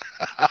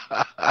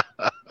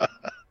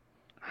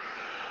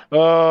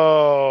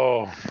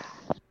 Oh.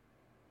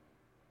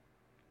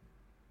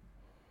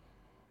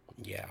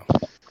 Yeah.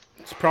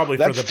 It's probably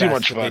That's for the too best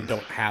much that fun. they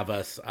don't have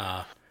us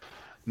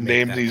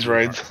name these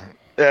rides.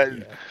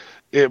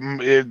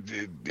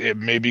 It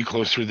may be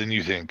closer than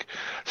you think.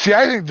 See,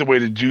 I think the way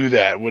to do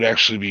that would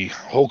actually be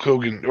Hulk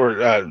Hogan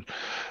or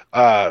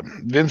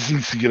Vince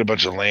needs to get a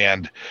bunch of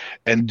land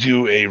and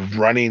do a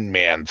Running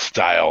Man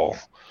style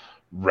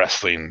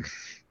wrestling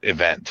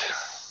event.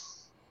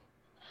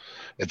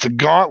 It's a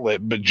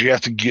gauntlet, but you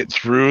have to get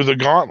through the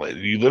gauntlet.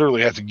 You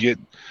literally have to get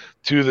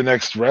to the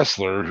next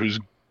wrestler who's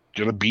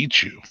gonna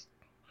beat you.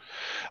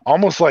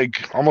 Almost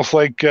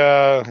like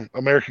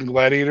American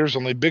Gladiators,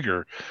 only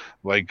bigger,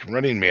 like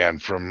Running Man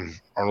from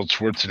Arnold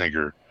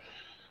Schwarzenegger.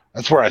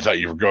 That's where I thought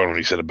you were going when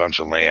you said a bunch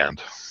of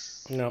land.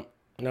 No,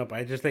 nope.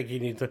 I just think he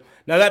needs to.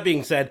 Now that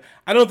being said,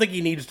 I don't think he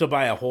needs to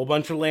buy a whole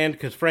bunch of land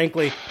because,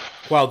 frankly,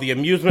 while the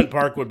amusement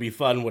park would be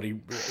fun, what he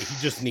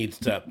just needs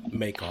to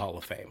make a Hall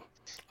of Fame,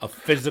 a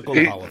physical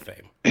Hall of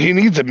Fame. He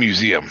needs a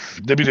museum,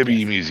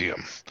 WWE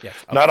museum. Yes,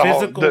 not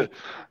physical... a Hall.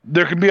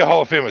 There can be a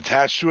Hall of Fame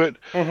attached to it,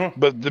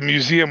 but the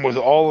museum with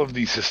all of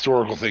these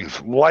historical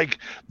things, like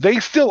they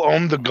still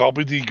own the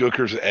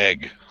Gobbledygooker's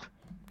egg.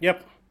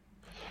 Yep.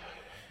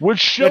 Which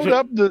showed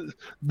up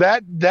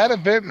that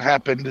event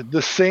happened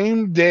the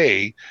same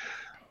day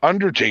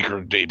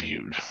Undertaker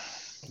debuted.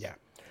 Yeah.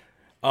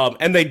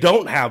 And they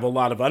don't have a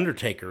lot of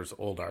Undertaker's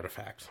old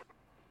artifacts.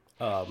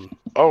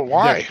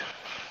 Why?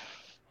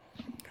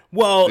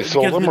 Well, they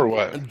sold them or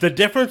what? The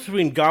difference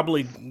between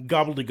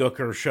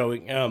Gobbledygooker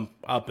showing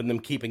up and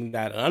them keeping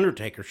that and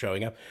Undertaker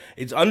showing up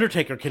is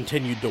Undertaker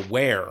continued to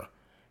wear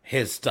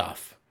his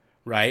stuff,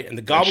 right? And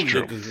the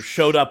Gobbledygooker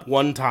showed up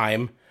one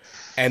time,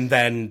 and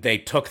then they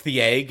took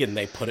the egg and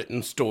they put it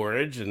in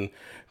storage, and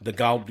the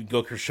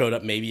Gobbledygooker showed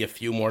up maybe a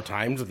few more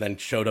times and then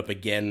showed up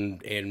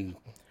again in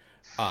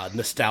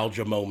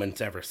nostalgia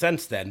moments ever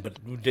since then,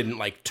 but didn't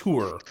like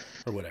tour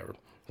or whatever.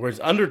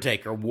 Whereas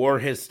Undertaker wore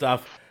his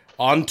stuff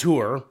on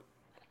tour,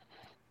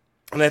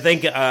 and I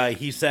think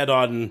he said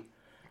on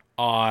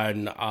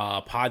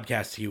a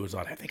podcast he was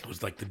on, I think it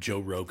was like the Joe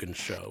Rogan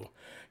show,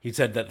 he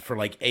said that for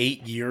like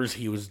 8 years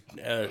he was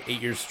 8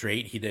 years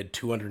straight he did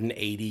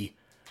 280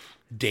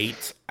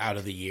 dates out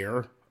of the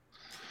year,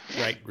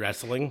 right,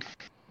 wrestling.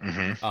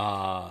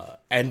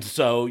 And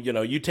so,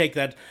 you take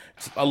that,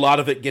 a lot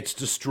of it gets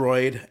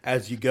destroyed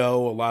as you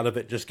go, a lot of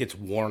it just gets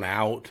worn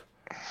out,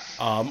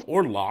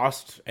 or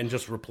lost and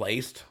just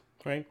replaced,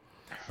 right?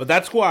 But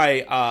that's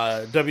why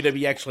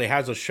WWE actually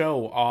has a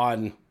show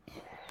on,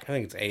 I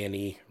think it's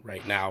A&E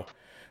right now,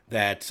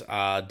 that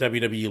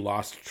WWE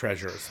Lost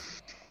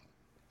Treasures.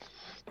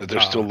 That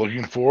they're still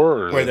looking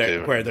for? Or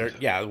where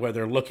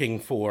they're looking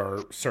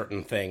for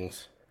certain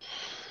things.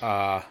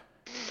 And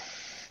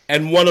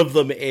one of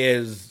them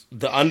is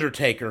The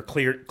Undertaker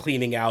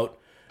cleaning out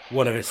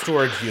one of his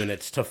storage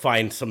units to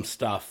find some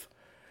stuff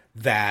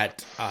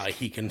that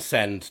he can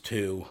send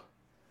to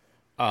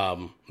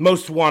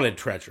Most Wanted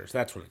Treasures.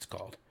 That's what it's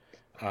called.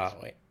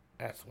 Wait,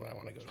 that's what I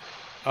want to go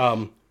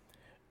to.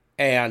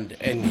 And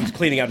he's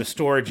cleaning out his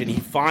storage, and he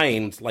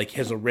finds like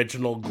his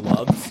original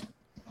gloves,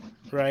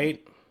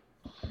 right?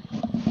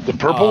 The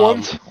purple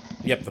ones?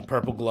 Yep, the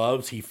purple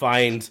gloves. He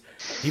finds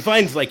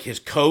like his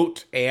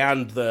coat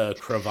and the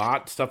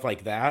cravat, stuff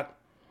like that.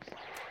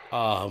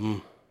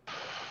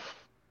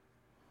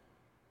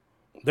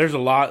 There's a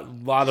lot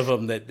of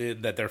them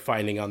that they're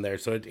finding on there.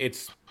 So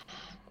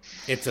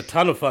it's a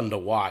ton of fun to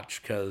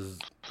watch because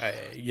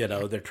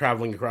they're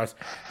traveling across.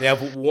 They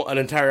have an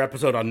entire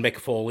episode on Mick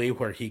Foley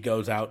where he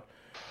goes out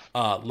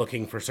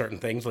looking for certain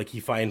things. Like he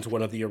finds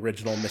one of the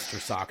original Mr.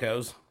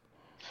 Saccos.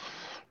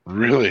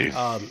 Really?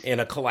 In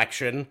a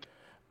collection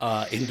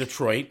in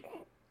Detroit,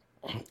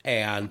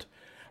 and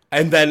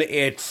then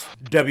it's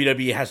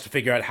WWE has to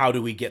figure out how do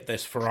we get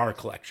this for our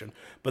collection.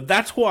 But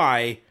that's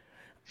why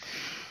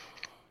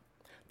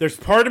there's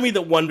part of me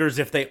that wonders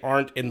if they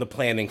aren't in the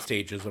planning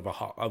stages of a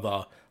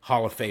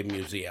Hall of Fame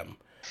museum,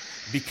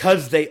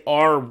 because they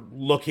are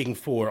looking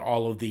for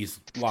all of these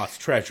lost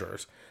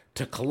treasures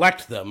to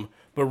collect them.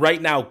 But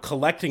right now,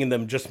 collecting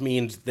them just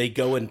means they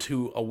go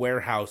into a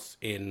warehouse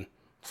in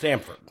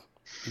Stamford.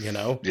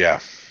 Yeah.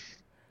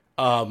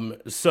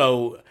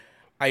 So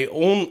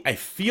I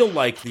feel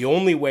like the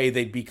only way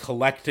they'd be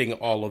collecting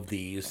all of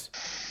these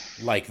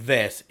like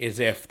this is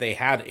if they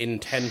had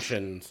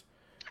intentions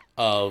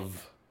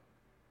of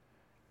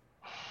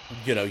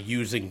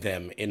using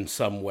them in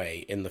some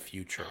way in the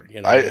future.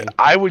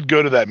 I would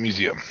go to that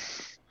museum.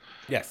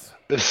 Yes.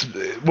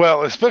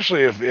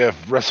 Especially if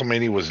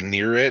WrestleMania was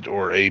near it,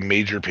 or a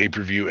major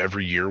pay-per-view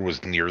every year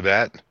was near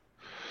that.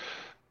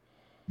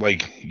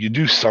 Like, you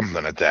do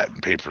something at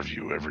that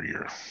pay-per-view every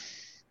year.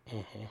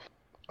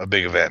 A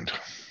big event.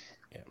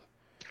 Yeah.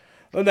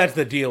 Well, that's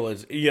the deal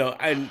is,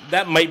 and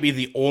that might be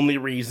the only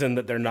reason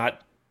that they're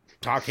not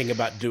talking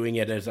about doing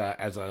it as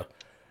a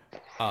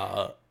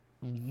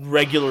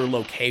regular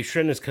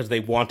location, is because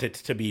they want it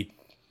to be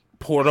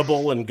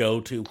portable and go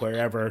to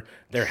wherever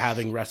they're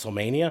having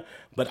WrestleMania.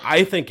 But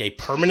I think a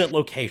permanent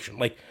location,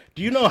 like,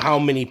 do you know how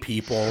many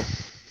people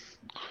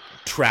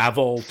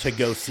travel to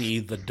go see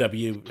the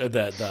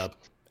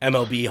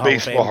MLB Hall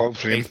of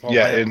Fame?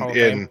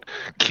 In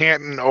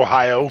Canton,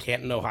 Ohio.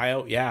 Canton,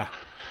 Ohio, yeah.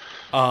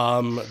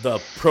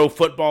 The Pro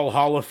Football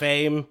Hall of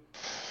Fame,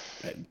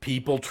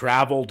 people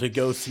travel to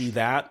go see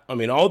that. I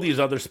mean, all these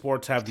other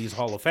sports have these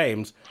Hall of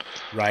Fames,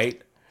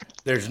 right?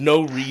 There's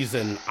no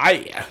reason.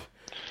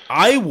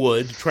 I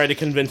would try to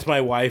convince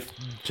my wife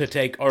to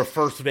take our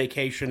first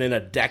vacation in a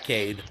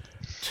decade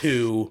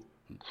to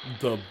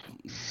the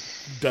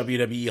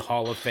WWE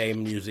Hall of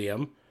Fame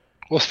Museum.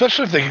 Well,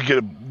 especially if they could get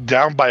it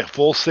down by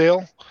Full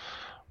Sail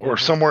or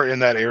somewhere in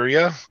that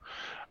area.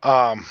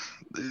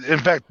 In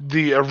fact,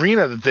 the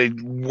arena that they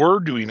were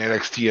doing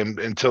NXT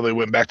until they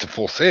went back to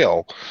Full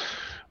Sail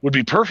would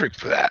be perfect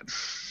for that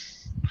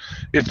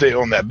if they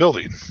own that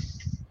building.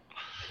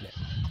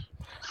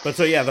 But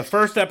so yeah, the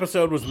first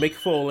episode was Mick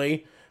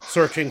Foley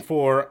searching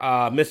for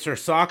Mr.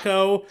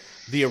 Sacco,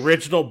 the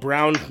original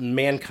brown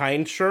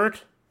Mankind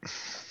shirt,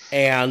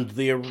 and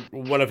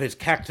one of his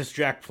Cactus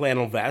Jack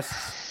flannel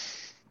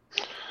vests.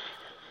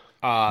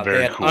 They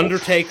had cool.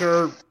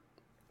 Undertaker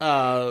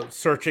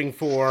searching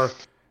for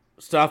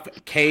stuff,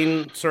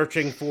 Kane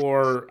searching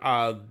for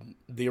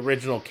the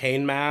original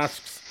Kane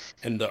masks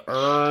and the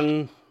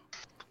urn.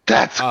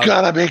 That's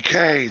gotta be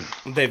Kane.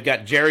 They've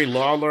got Jerry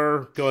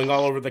Lawler going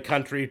all over the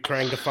country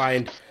trying to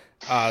find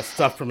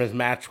stuff from his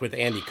match with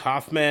Andy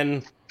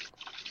Kaufman,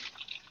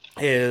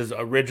 his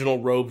original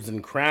robes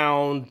and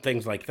crown,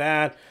 things like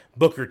that.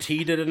 Booker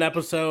T did an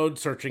episode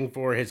searching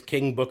for his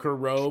King Booker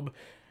robe,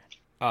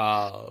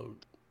 and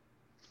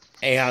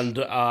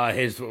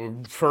his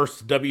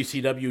first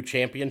WCW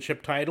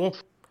championship title,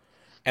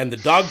 and the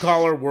dog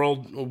collar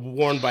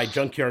worn by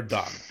Junkyard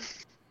Dog.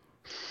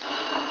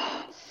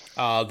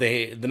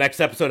 The next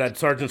episode had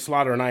Sergeant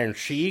Slaughter and Iron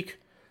Sheik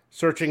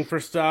searching for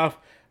stuff.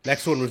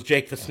 Next one was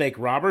Jake the Snake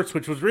Roberts,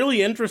 which was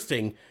really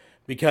interesting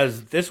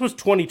because this was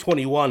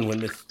 2021 when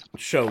this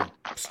show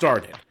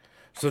started.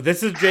 So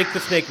this is Jake the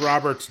Snake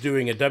Roberts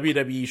doing a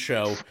WWE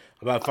show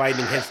about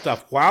finding his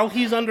stuff while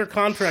he's under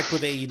contract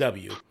with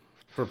AEW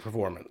for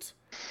performance.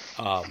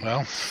 So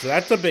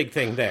that's a big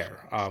thing there.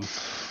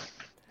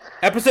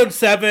 Episode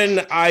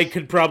 7, I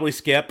could probably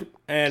skip,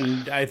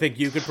 and I think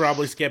you could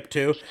probably skip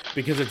too,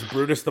 because it's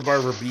Brutus the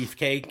Barber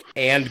Beefcake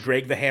and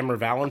Greg the Hammer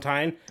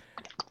Valentine.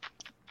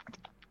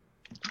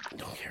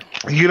 Don't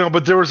care.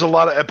 But there was a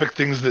lot of epic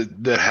things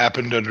that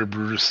happened under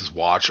Brutus's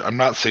watch. I'm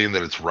not saying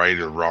that it's right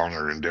or wrong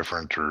or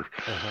indifferent or...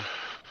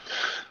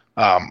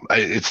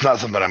 it's not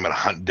something I'm going to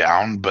hunt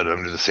down, but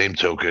under the same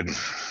token...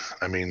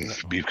 I mean,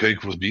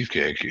 Beefcake was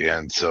Beefcake,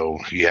 and so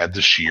he had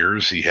the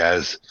shears. He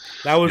has...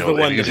 That was the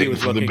one that he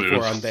was looking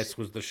for on this,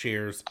 was the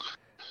shears.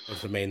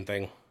 Was the main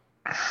thing.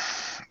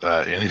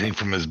 Anything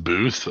from his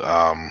booth.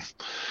 Under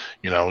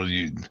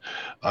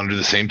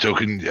the same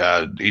token,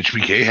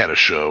 HBK had a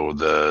show.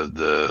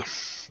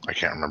 I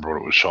can't remember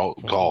what it was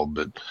called,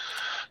 but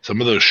some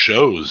of those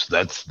shows,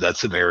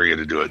 that's an area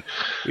to do it.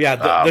 Yeah,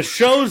 the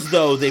shows,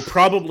 though, they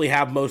probably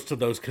have most of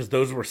those because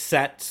those were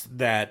sets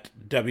that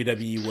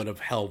WWE would have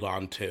held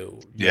on to,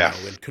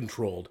 and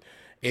controlled.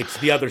 It's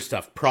the other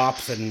stuff,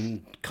 props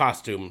and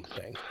costume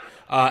things.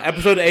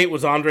 Episode 8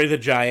 was Andre the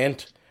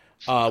Giant,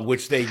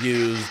 which they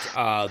used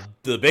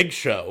the Big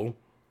Show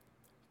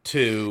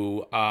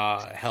to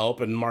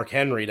help and Mark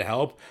Henry to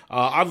help.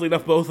 Oddly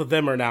enough, both of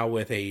them are now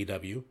with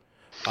AEW.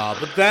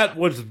 But that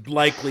was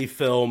likely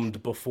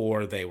filmed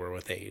before they were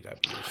with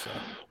AEW. So.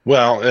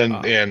 Well,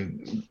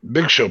 and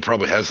Big Show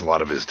probably has a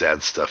lot of his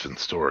dad's stuff in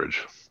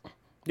storage.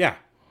 Yeah,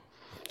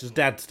 just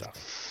dad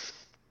stuff.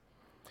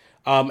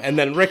 And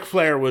then Ric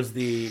Flair was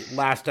the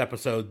last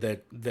episode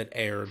that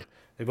aired.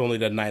 They've only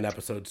done 9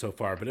 episodes so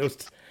far, but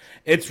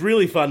it's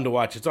really fun to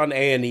watch. It's on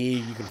A&E.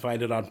 You can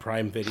find it on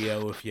Prime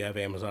Video if you have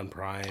Amazon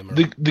Prime.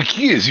 The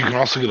key is you can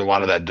also get a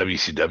lot of that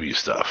WCW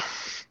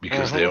stuff.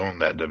 Because they own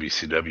that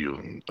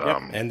WCW.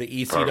 And the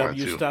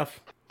ECW stuff.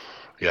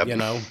 Yep.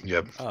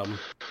 Yep.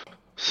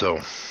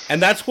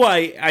 And that's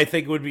why I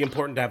think it would be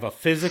important to have a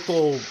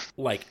physical,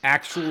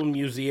 actual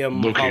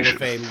museum location. Hall of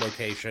Fame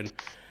location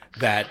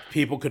that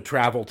people could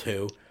travel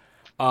to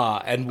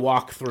and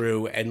walk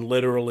through and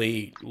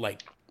literally,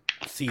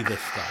 see this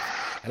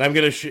stuff. And I'm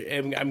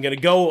gonna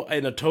go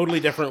in a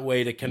totally different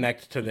way to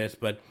connect to this,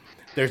 but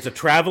there's a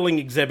traveling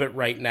exhibit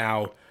right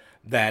now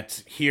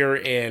that's here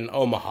in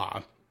Omaha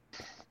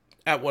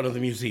at one of the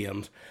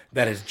museums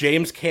that is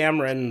James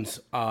Cameron's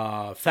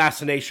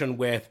fascination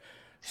with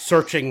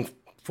searching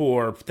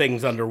for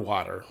things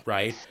underwater,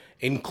 right?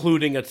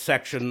 Including a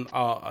section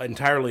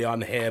entirely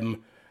on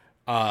him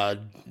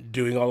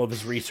doing all of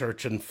his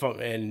research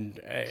and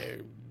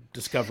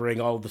discovering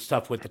all the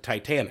stuff with the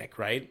Titanic,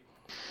 right?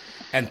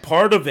 And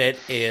part of it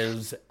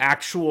is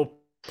actual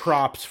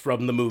props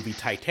from the movie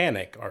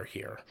Titanic are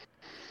here.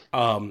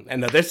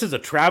 And now this is a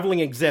traveling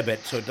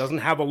exhibit, so it doesn't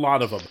have a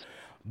lot of them.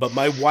 But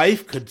my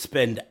wife could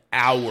spend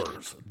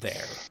hours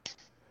there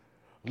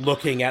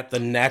looking at the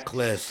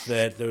necklace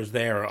that was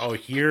there. Oh,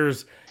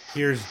 here's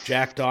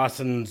Jack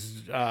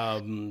Dawson's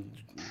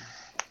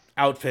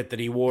outfit that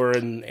he wore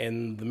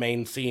in the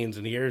main scenes,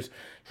 and here's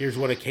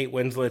one of Kate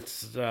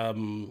Winslet's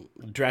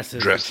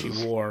dresses that she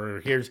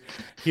wore.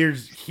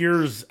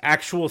 Here's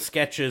actual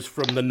sketches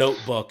from the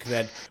notebook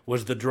that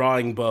was the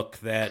drawing book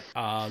that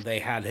they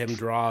had him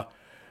draw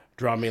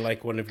me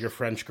like one of your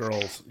French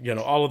girls,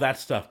 all of that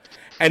stuff.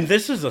 And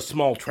this is a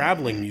small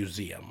traveling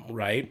museum,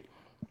 right?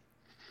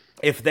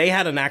 if they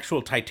had an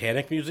actual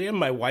Titanic museum,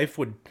 my wife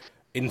would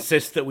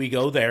insist that we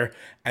go there,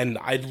 and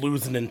I'd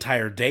lose an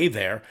entire day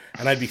there.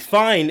 And I'd be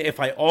fine if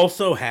I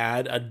also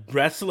had a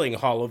wrestling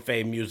Hall of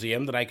Fame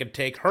museum that I could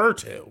take her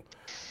to.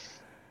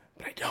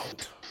 But I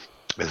don't.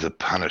 As a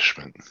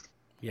punishment.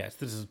 Yes,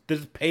 this is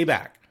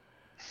payback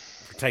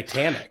for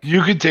Titanic.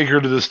 You could take her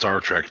to the Star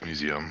Trek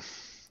Museum.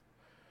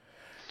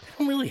 I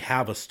don't really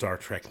have a Star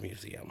Trek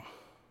museum.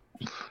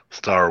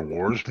 Star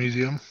Wars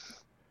Museum?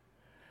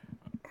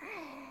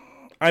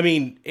 I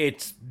mean,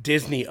 it's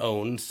Disney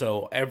owned,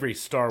 so every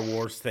Star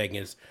Wars thing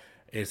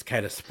is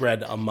kind of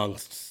spread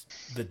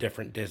amongst the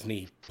different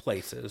Disney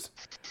places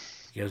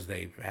because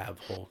they have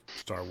whole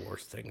Star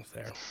Wars things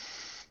there.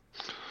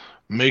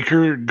 Make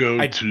her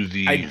go to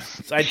the I'd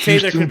say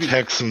there Houston could be,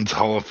 Texans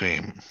Hall of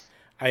Fame.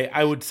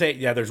 I would say,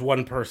 yeah, there's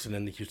one person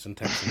in the Houston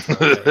Texans Hall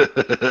of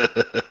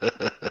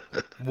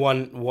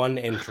Fame. One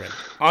entrant.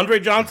 Andre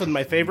Johnson,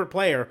 my favorite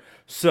player,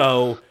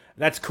 so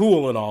that's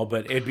cool and all,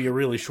 but it'd be a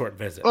really short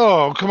visit.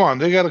 Oh, come on.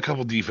 They got a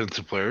couple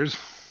defensive players.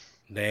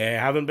 They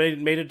haven't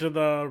made it to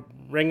the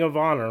Ring of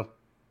Honor.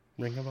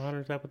 Ring of Honor,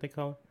 is that what they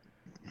call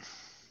it?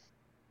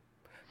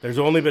 There's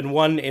only been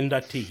one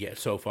inductee yet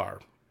so far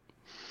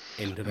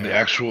into the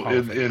actual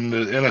in the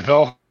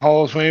NFL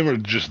Hall of Fame, or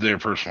just their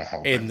personal Hall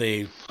of Fame? In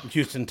the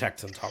Houston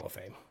Texans Hall of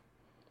Fame.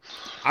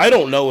 I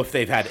don't know if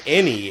they've had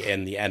any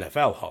in the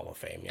NFL Hall of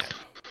Fame yet.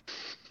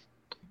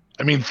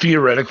 I mean,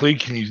 theoretically,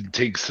 can you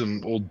take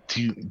some old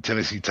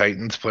Tennessee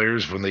Titans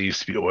players when they used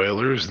to be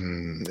Oilers,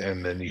 and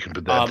then you can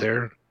put that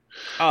there?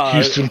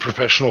 Houston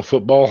Professional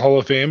Football Hall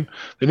of Fame.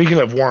 Then you can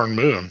have Warren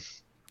Moon.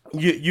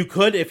 You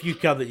could if you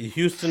call the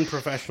Houston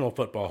Professional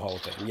Football Hall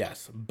of Fame,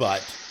 yes,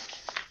 but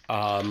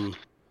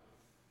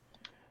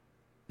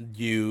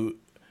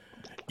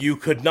you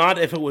could not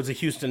if it was a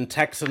Houston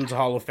Texans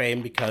Hall of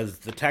Fame, because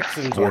the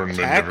Texans are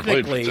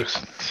technically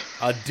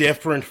a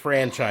different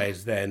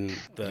franchise than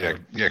the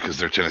because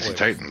they're Tennessee Oilers.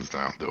 Titans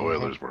now. The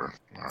Oilers were.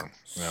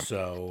 Yeah.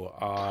 So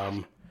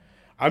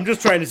I'm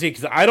just trying to see,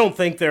 because I don't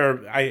think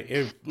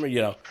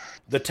the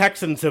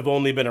Texans have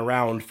only been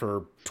around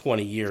for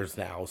 20 years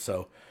now,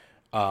 so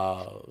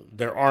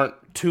there aren't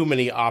too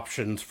many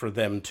options for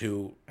them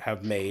to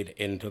have made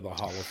into the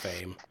Hall of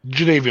Fame.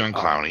 Jadeveon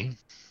Clowney.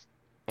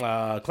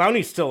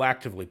 Clowney's still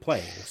actively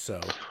playing,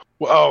 so.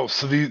 Well,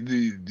 so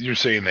you're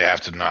saying they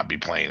have to not be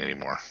playing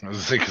anymore? I was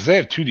gonna say, because they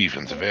have two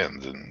defensive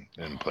ends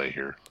in play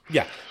here.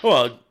 Yeah,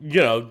 well,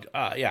 J.J.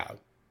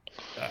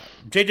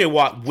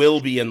 Watt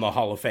will be in the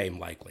Hall of Fame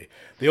likely.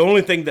 The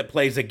only thing that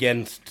plays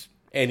against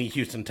any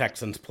Houston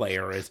Texans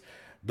player is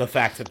the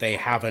fact that they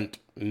haven't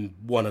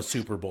won a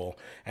Super Bowl,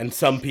 and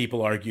some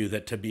people argue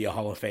that to be a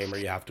Hall of Famer,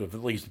 you have to have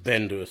at least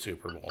been to a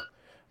Super Bowl.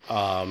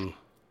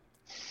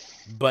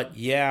 But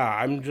yeah,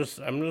 I'm just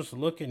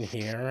looking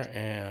here,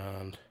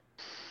 and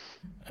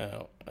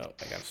I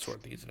gotta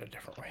sort these in a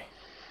different way.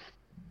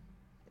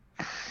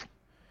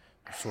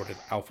 Sorted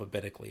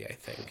alphabetically, I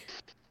think.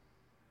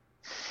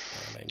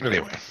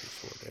 Anyway,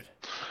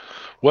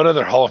 what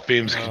other Hall of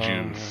Fames could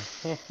you?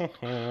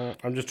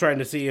 I'm just trying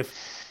to see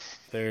if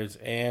there's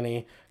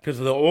any, because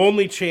the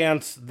only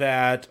chance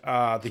that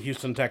the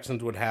Houston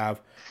Texans would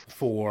have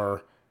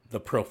for the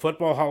Pro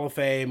Football Hall of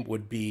Fame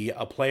would be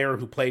a player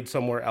who played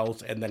somewhere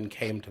else and then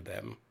came to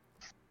them.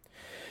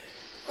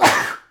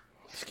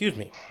 Excuse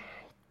me.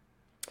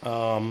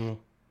 But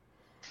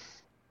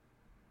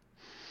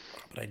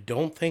I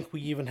don't think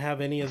we even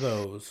have any of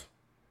those.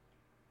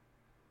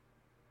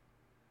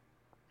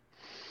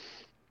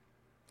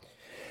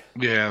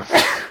 Yeah,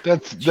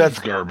 that's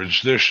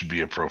garbage. There should be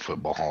a Pro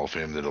Football Hall of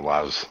Fame that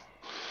allows.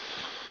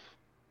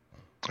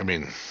 I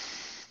mean,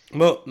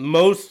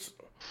 most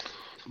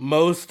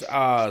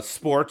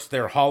sports,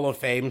 their Hall of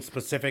Fame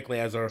specifically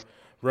as a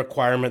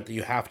requirement that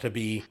you have to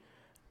be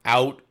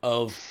out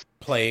of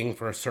playing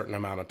for a certain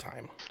amount of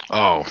time.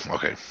 Oh,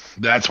 okay.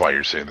 That's why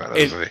you're saying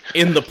that.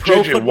 In the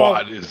Pro J.J. Football,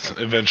 Watt is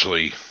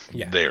eventually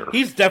there.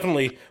 He's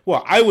definitely,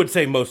 well, I would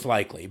say most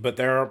likely, but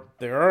there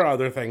are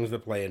other things that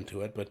play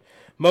into it, but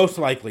most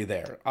likely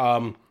there.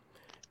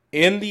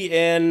 In the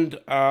end,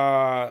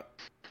 I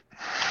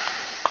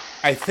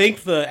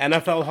think the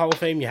NFL Hall of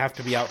Fame, you have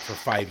to be out for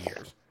 5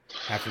 years.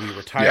 Have to be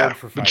retired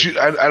for 5 years.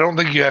 I don't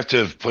think you have to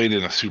have played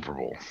in a Super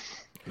Bowl,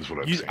 is what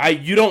I'm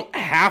saying. You don't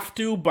have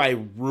to by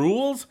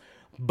rules,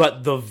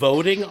 but the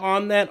voting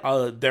on that,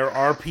 there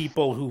are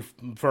people who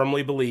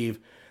firmly believe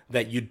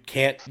that you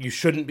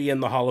shouldn't be in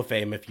the Hall of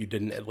Fame if you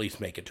didn't at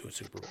least make it to a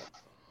Super Bowl.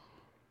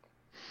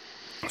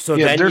 So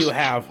then you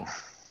have.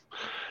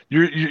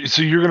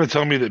 So you're going to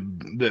tell me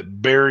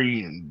that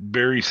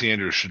Barry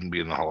Sanders shouldn't be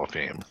in the Hall of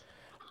Fame?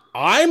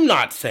 I'm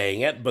not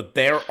saying it, but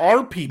there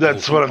are people.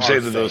 That's what I'm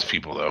saying to those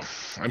people, though.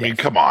 I mean,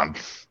 come on.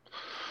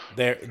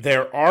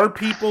 There are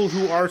people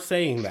who are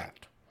saying that.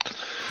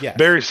 Yes.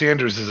 Barry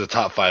Sanders is a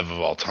top 5 of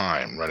all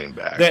time running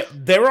back.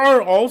 There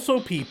are also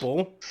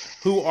people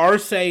who are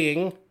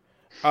saying,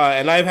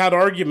 and I've had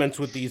arguments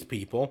with these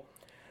people,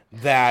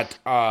 that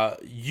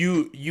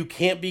you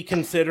can't be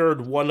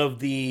considered one of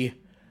the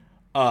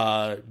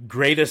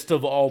greatest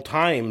of all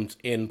times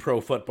in pro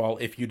football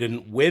if you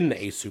didn't win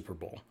a Super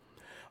Bowl.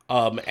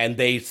 and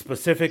they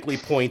specifically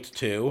point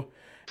to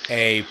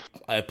a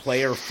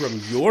player from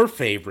your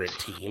favorite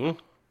team,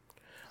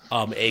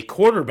 a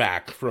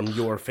quarterback from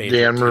your favorite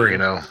Dan team,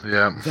 Marino.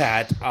 Yeah.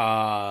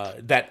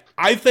 that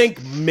I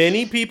think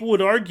many people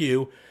would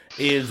argue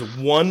is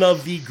one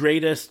of the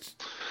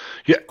greatest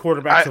Yeah.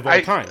 quarterbacks of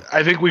all time.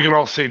 I think we can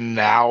all say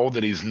now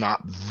that he's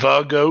not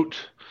the GOAT.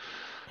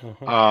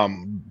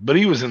 But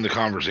he was in the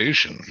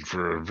conversation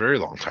for a very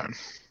long time.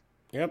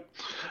 Yep.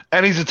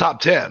 And he's a top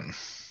 10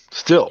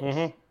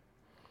 still.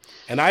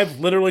 And I've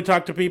literally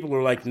talked to people who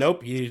are like,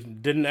 nope, he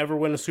didn't ever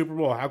win a Super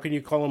Bowl. How can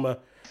you call him a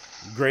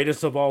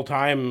greatest of all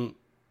time,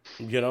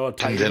 even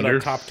a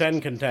top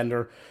 10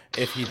 contender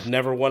if he's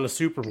never won a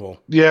Super Bowl?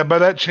 Yeah, by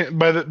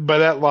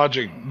that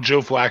logic,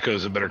 Joe Flacco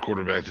is a better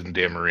quarterback than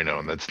Dan Marino,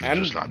 and that's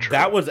just not true.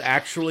 That was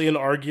actually an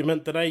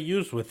argument that I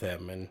used with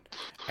him,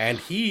 and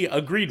he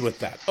agreed with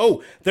that.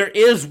 Oh, there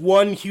is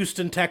one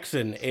Houston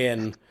Texan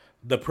in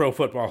the Pro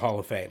Football Hall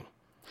of Fame.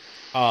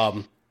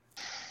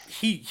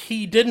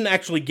 He didn't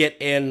actually get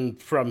in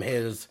from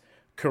his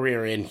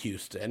career in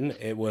Houston.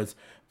 It was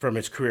from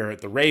his career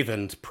at the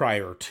Ravens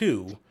prior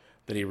to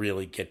that he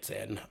really gets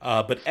in.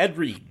 But Ed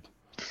Reed.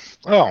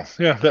 Oh,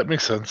 yeah, that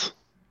makes sense.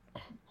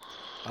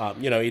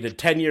 He did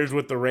 10 years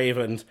with the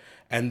Ravens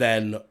and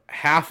then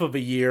half of a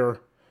year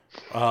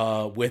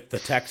with the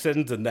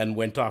Texans and then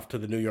went off to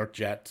the New York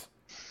Jets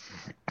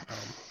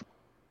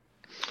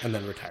and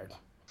then retired.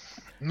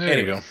 There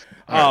you go.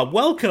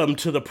 Welcome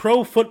to the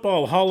Pro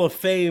Football Hall of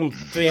Fame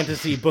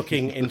Fantasy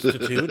Booking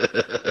Institute.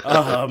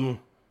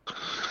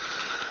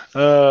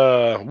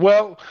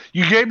 Well,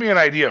 you gave me an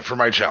idea for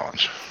my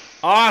challenge.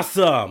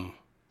 Awesome.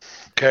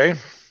 Okay.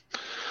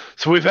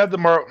 So we've had the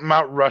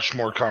Mount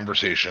Rushmore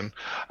conversation.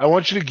 I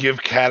want you to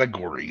give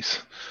categories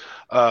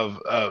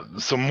of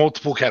some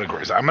multiple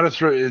categories. I'm going to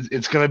throw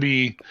it's going to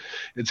be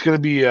what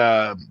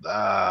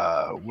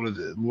is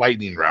it?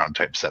 Lightning round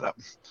type setup.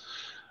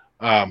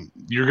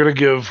 You're going to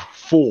give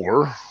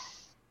 4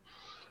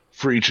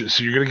 for each.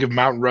 So you're going to give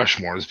Mount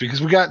Rushmores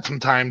because we got some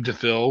time to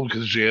fill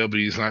because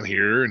JLB's not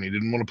here and he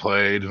didn't want to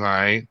play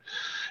tonight.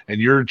 And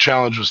your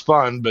challenge was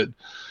fun, but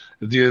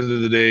at the end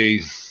of the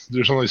day,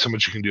 there's only so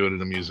much you can do at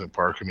an amusement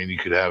park. I mean, you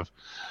could have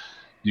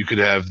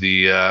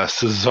the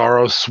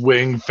Cesaro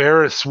Swing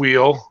Ferris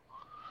wheel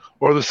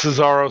or the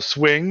Cesaro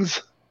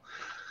Swings.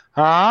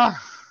 Huh?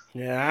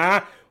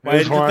 Yeah. Why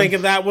didn't you think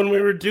of that when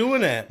we were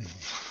doing it?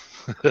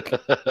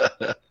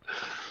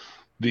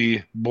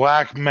 The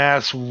Black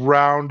Mass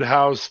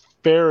Roundhouse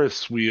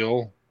Ferris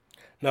wheel.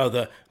 No,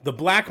 the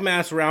Black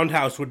Mass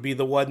Roundhouse would be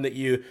the one that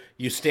you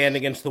stand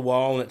against the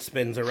wall and it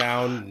spins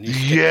around. And you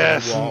stick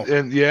yes, to the wall.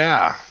 And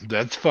yeah,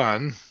 that's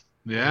fun.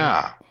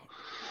 Yeah.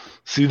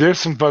 See, there's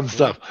some fun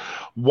stuff.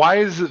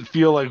 Why does it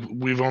feel like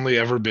we've only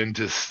ever been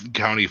to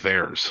county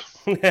fairs?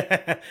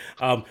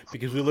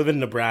 Because we live in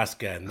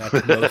Nebraska, and that's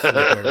mostly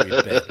where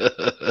we've been.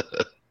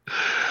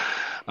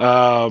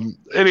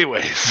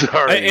 Anyway,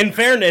 sorry. In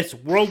fairness,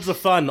 Worlds of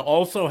Fun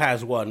also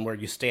has one where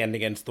you stand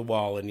against the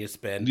wall and you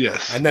spin.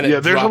 Yes. And then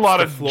there's a lot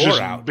of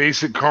just out.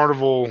 basic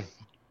carnival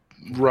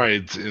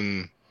rides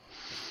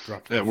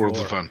at Worlds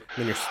of Fun.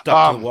 And you're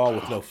stuck to the wall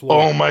with no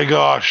floor. Oh my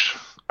gosh.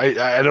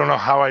 I don't know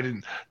how I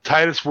didn't.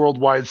 Titus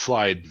Worldwide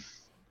Slide.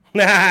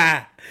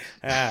 But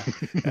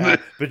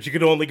you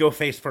can only go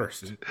face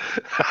first.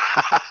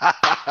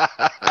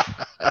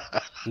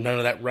 None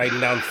of that riding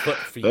down foot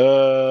feet.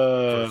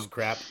 First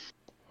crap.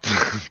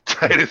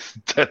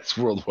 Titus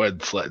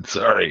Worldwide Slide.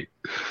 Sorry.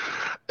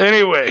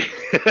 Anyway,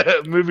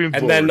 moving forward.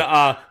 And then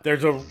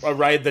there's a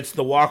ride that's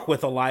the Walk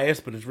with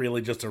Elias, but it's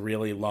really just a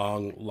really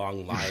long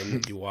line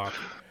that you walk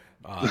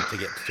to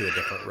get to a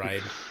different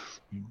ride.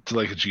 It's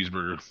like a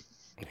cheeseburger.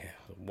 Yeah,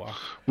 walk.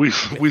 We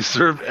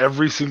serve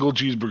every single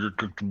cheeseburger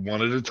cooked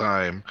one at a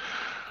time,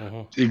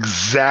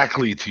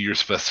 exactly to your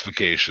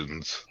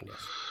specifications. Yes.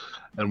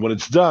 And when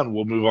it's done,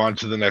 we'll move on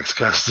to the next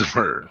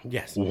customer.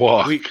 Yes.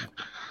 Walk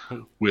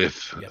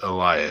with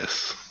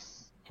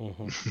Elias.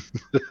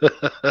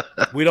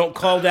 We don't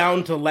call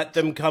down to let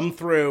them come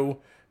through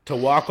to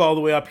walk all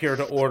the way up here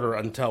to order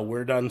until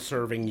we're done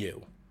serving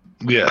you.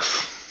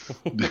 Yes.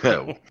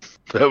 Yeah,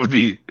 that would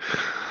be...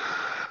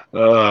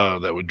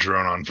 that would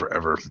drone on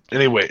forever.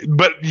 Anyway,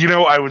 but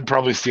I would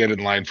probably stand in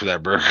line for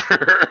that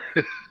burger.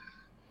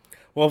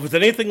 Well, if it's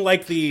anything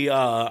like the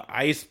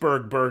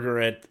iceberg burger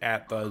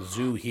at the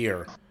zoo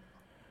here,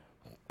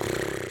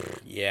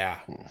 yeah,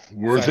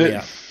 worth it.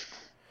 Yeah.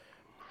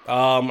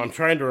 I'm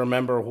trying to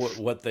remember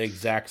what the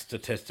exact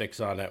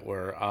statistics on it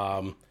were.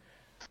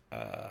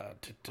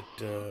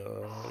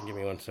 Give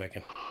me 1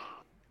 second.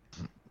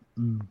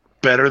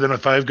 Better than a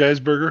Five Guys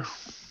burger?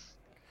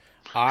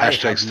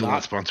 Hashtag still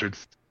not sponsored.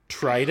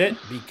 Tried it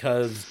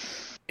because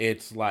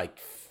it's like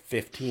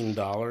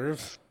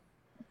 $15.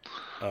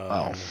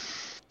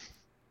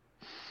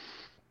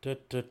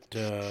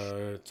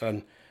 It's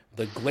on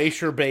the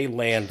Glacier Bay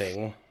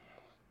Landing,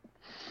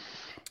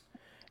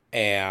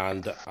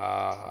 and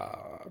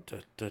I'm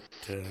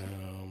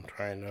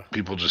trying to.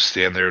 People just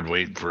stand there and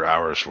wait for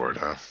hours for it,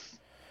 huh?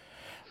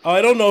 Oh,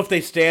 I don't know if they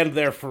stand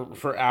there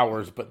for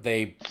hours, but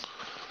they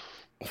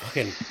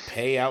fucking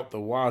pay out the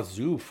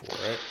wazoo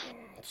for it.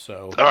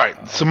 So, All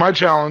right. So my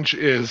challenge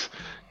is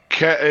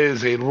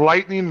a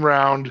lightning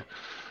round.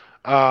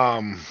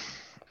 Um,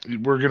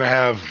 we're gonna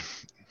have,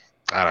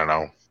 I don't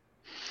know.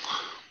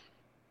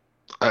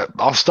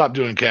 I'll stop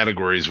doing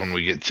categories when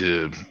we get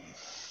to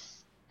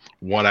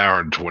 1 hour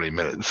and 20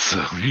 minutes.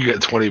 So you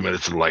got 20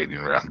 minutes of lightning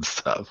round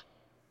stuff.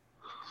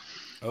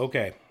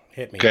 okay,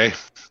 hit me. Okay,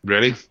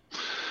 ready?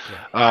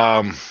 Yeah.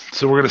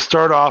 So we're gonna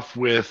start off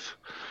with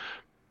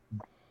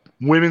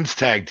women's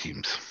tag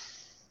teams.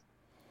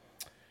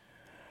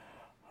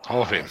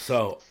 Hall of Fame.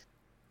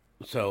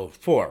 So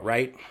 4,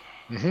 right?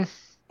 Mm-hmm.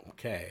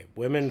 Okay,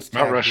 women's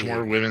Mount tag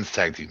Rushmore team. women's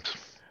tag teams.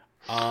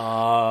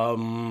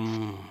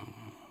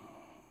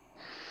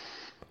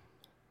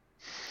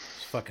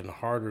 It's fucking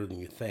harder than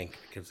you think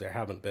because there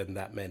haven't been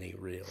that many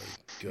really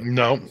good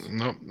No, ones.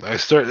 no. I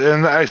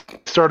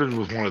started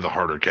with one of the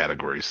harder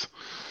categories.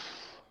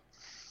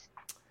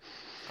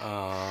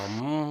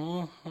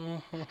 Um,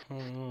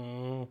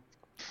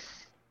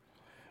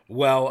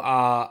 well,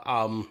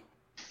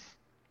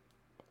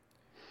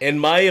 in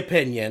my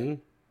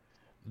opinion,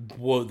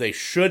 well, they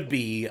should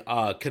be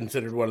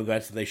considered one of the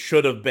best. They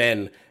should have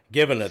been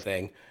given a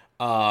thing.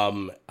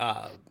 Um,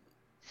 uh,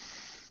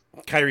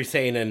 Kairi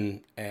Sane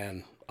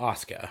and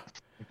Asuka,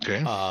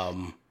 Okay.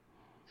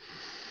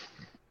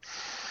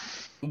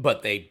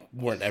 but they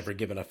weren't ever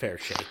given a fair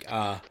shake.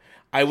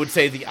 I would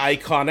say the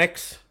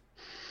Iconics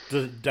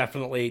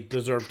definitely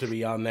deserve to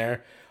be on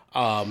there,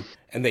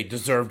 and they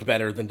deserved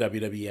better than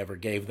WWE ever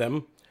gave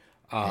them.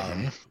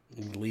 Mm-hmm.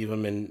 Leave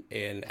them in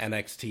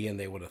NXT, and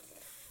they would have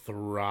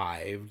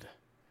thrived.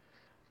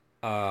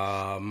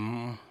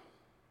 Um,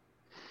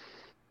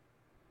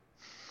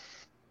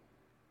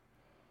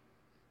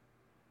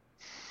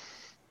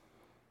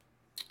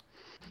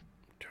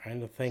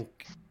 Trying to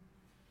think.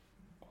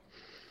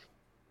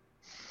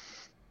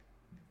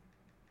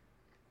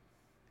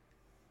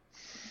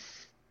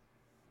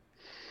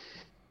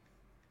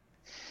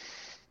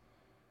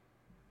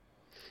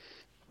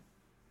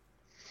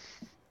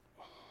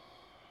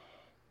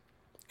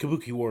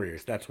 Kabuki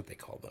Warriors, that's what they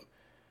called them.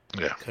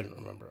 Yeah. Couldn't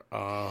remember.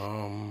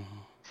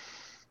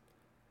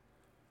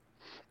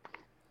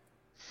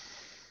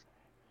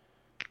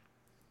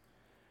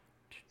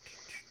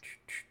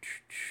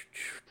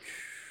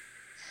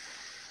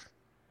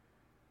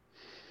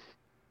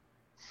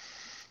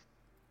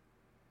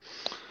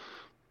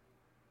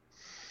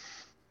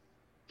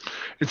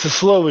 It's a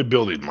slowly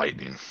building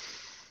lightning.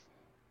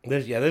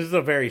 This is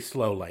a very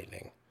slow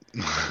lightning.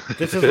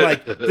 This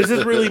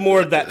is really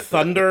more of that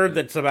thunder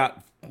that's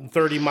about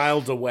 30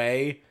 miles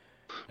away.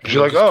 And You're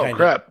you like, just oh kind of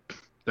crap,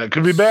 that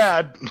could be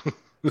bad.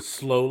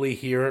 slowly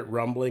hear it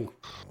rumbling.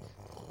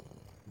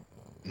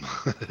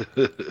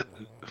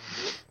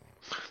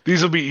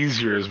 These will be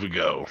easier as we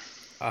go.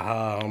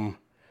 Um,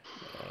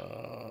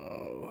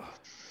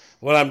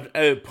 well,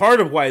 I'm part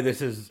of why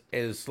this is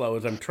slow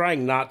is I'm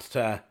trying not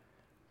to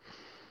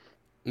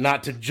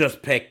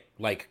just pick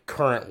like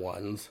current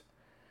ones.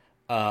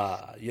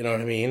 You know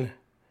what I mean?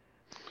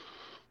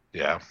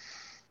 Yeah.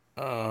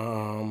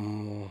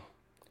 Um,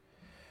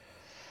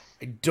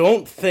 I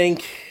don't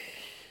think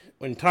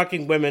when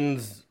talking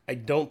women's, I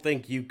don't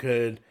think you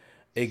could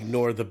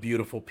ignore the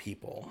beautiful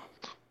people.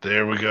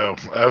 There we go.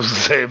 I was gonna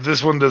say if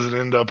this one doesn't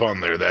end up on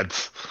there,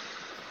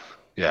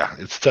 yeah,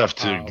 it's tough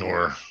to Um,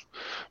 ignore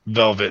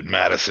Velvet,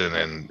 Madison,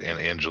 and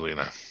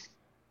Angelina.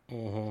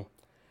 mhm.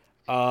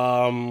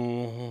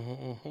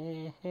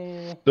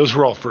 Those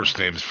were all first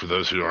names for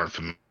those who aren't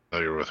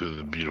familiar with who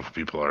the beautiful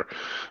people are.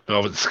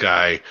 Velvet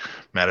Sky,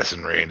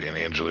 Madison Rain, and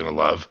Angelina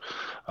Love.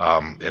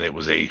 And it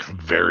was a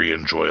very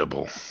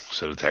enjoyable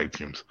set of tag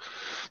teams.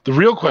 The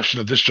real question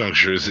at this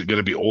juncture is it going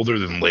to be older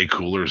than Lay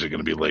Cool or is it going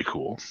to be Lay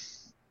Cool?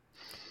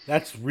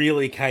 That's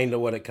really kind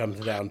of what it comes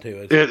down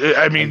to.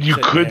 I mean, I'm you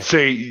sitting could here.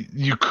 say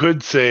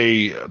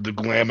the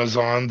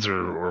Glamazons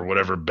or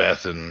whatever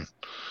Beth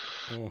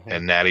Mhm.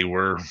 and Natty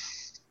were,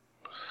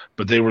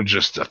 but they were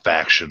just a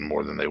faction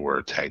more than they were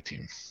a tag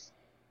team.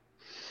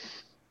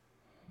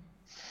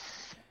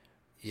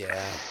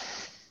 Yeah.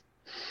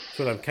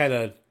 So I'm kind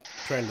of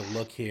trying to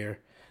look here.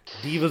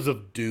 Divas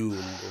of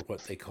Doom were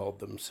what they called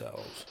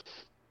themselves.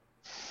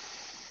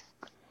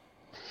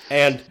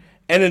 And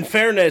in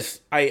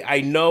fairness,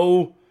 I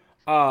know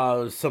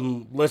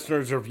some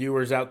listeners or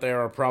viewers out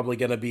there are probably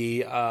going to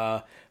be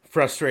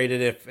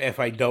frustrated if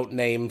I don't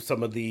name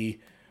some of the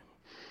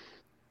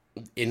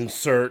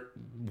insert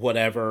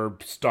whatever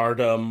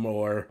Stardom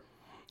or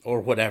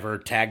whatever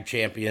tag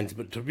champions.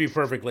 But to be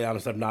perfectly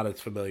honest, I'm not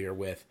as familiar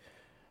with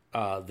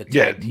the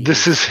Yeah, tag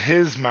this teams. is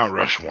his Mount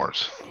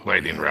Rushmore's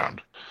lightning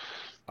round.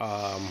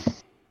 Um,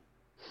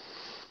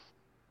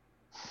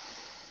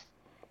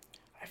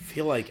 I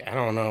feel like I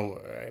don't know.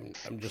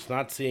 I'm just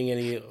not seeing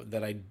any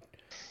that I.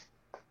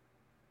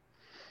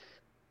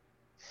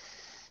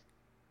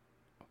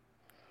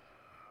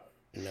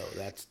 No,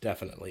 that's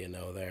definitely a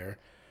no there.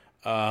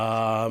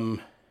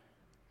 Um,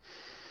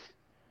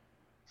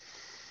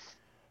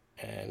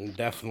 and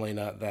definitely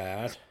not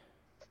that.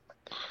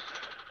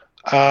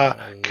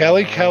 And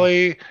Kelly no.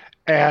 Kelly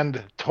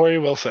and Tori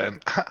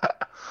Wilson.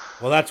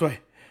 Well, that's why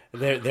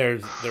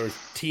there's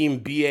Team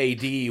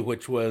BAD,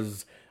 which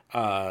was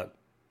uh,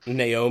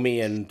 Naomi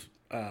and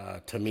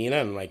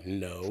Tamina, and like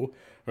no.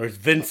 There's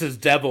Vince's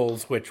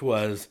Devils, which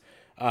was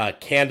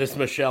Candice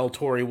Michelle,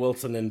 Tori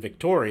Wilson, and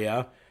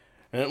Victoria.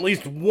 And at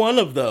least one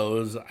of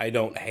those I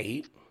don't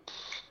hate.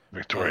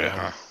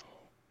 Victoria,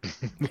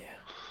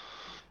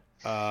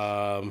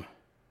 Um,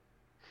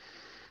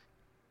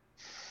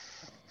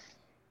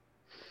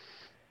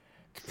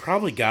 it's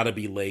probably got to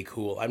be Lay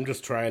Cool. I'm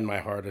just trying my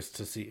hardest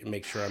to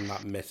make sure I'm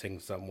not missing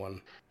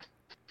someone.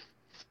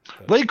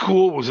 Lay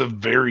Cool was a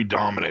very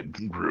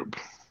dominant group,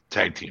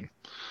 tag team,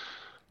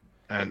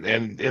 and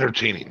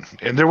entertaining.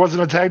 And there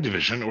wasn't a tag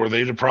division, or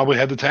they'd have probably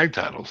had the tag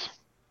titles.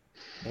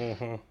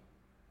 Mm-hmm.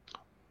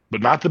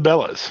 But not the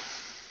Bellas.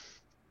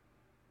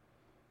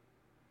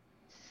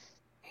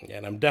 Yeah,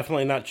 and I'm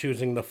definitely not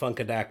choosing the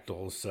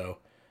Funkadactyls, so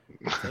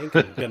I think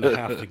I'm gonna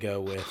have to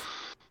go with.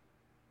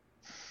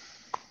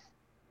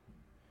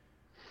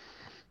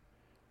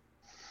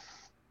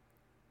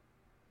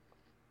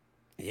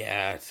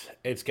 Yeah,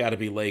 it's got to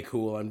be Lay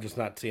Cool. I'm just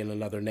not seeing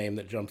another name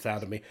that jumps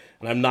out at me,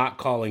 and I'm not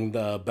calling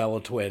the Bella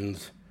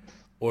Twins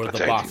or A the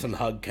tag Boston team.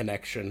 Hug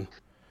connection.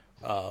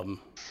 On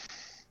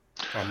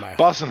my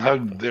Boston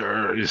Hug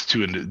there is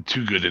too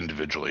good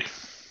individually.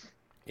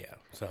 yeah,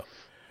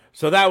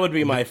 so that would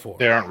be my four.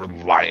 They aren't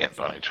reliant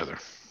on each other.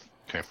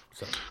 Okay,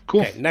 So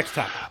cool. okay, next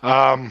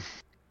topic.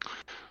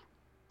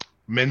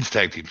 Men's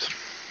tag teams.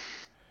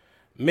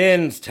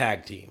 Men's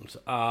tag teams.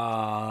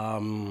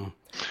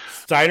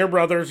 Steiner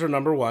Brothers are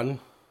number one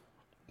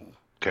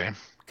Okay,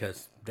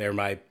 because they're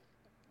my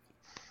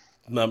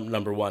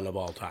number one of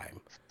all time.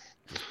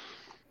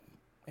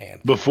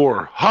 And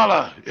before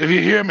holla if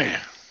you hear me.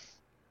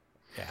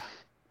 yeah,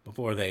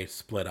 before they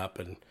split up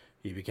and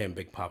he became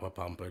Big Papa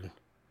Pump. And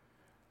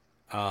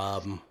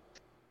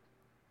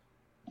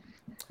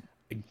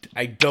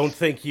I don't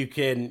think you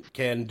can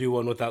do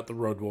one without the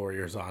Road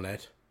Warriors on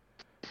it.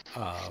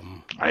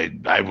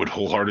 I would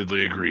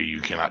wholeheartedly agree.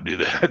 You cannot do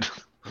that.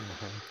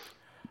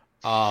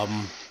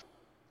 Um,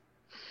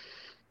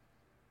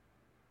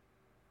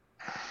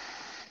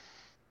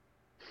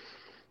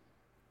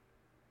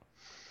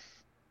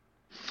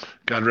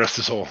 God rest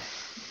his soul.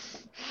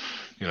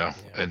 You know,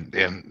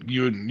 and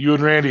you and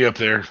Randy up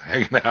there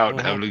hanging out,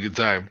 having a good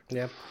time.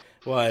 yeah.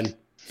 Well, and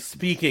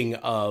speaking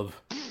of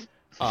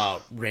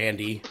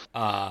Randy,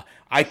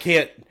 I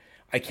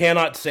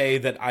cannot say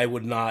that I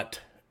would not.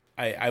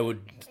 I would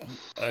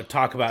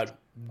talk about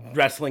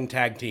wrestling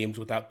tag teams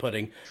without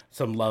putting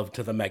some love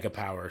to the Mega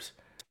Powers,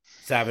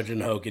 Savage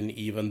and Hogan.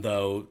 Even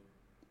though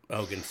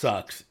Hogan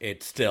sucks,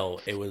 it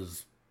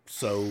was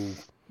so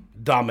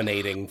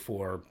dominating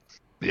for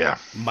Yeah.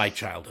 my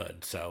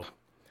childhood. So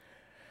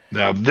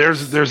Now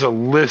there's a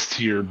list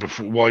here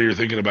before while you're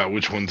thinking about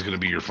which one's going to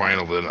be your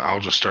final. Then I'll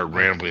just start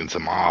rambling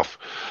some off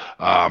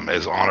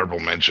as honorable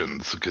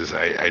mentions because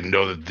I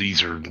know that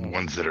these are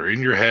ones that are in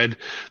your head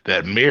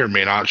that may or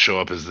may not show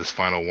up as this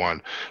final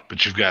one.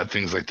 But you've got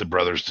things like the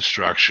Brothers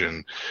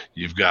Destruction,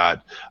 you've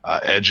got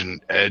Edge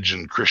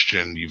and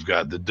Christian, you've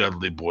got the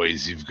Dudley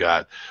Boys, you've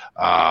got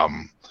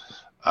the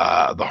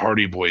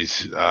Hardy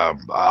Boys.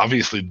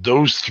 Obviously,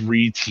 those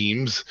three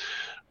teams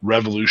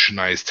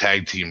revolutionized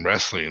tag team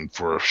wrestling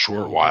for a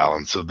short while,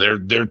 and so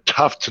they're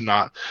tough to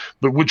not.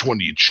 But which one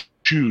do you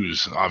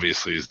choose?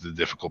 Obviously, is the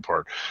difficult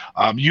part.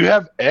 You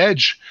have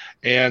Edge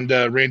and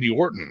Randy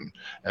Orton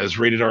as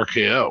Rated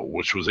RKO,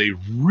 which was a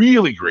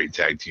really great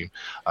tag team.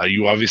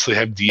 You obviously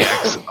have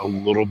DX a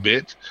little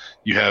bit.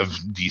 You have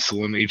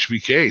Diesel and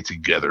HBK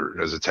together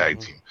as a tag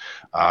team.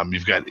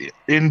 You've got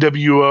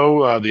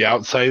NWO, the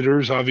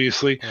Outsiders,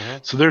 obviously.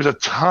 So there's a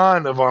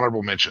ton of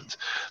honorable mentions.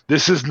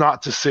 This is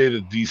not to say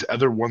that these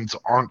other ones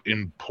aren't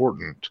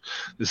important.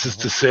 This is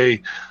to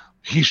say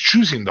he's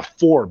choosing the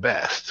four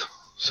best.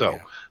 So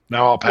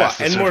now I'll pass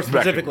this. And more back.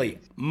 specifically,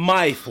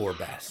 my four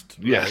best.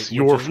 Yes, right?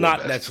 your Which is four not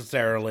best.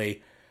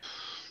 necessarily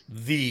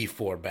the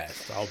four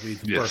best. I'll be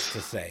the first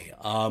to say.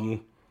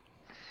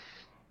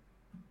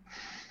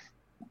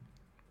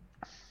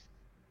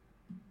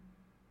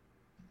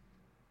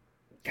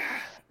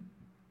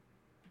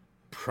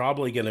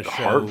 Probably gonna show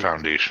Hart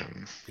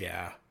Foundation.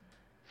 Yeah,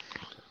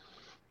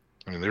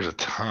 I mean, there's a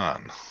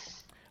ton.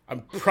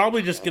 I'm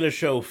probably just gonna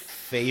show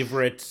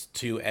favorites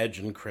to Edge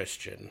and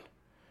Christian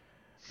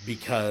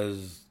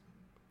because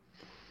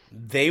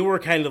they were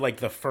kind of like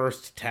the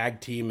first tag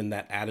team in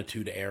that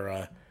Attitude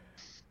Era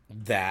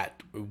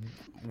that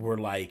were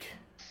like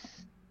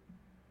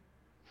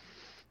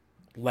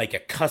a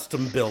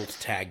custom built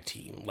tag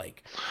team.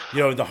 Like,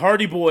 the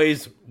Hardy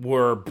Boys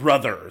were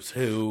brothers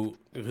who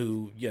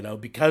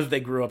because they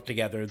grew up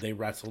together, they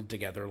wrestled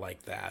together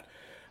like that.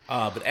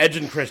 But Edge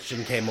and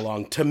Christian came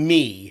along to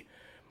me,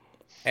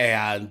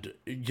 and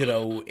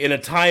in a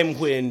time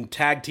when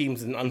tag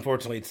teams, and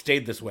unfortunately it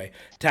stayed this way,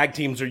 tag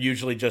teams are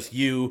usually just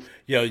you're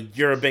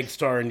a big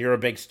star and you're a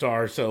big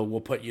star, so we'll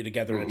put you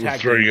together in a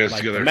tag throw team you guys like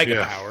together, the Mega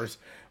yeah. Powers,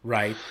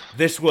 right?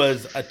 This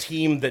was a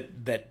team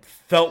that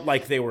felt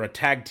like they were a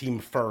tag team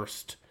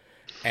first,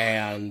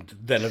 and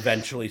then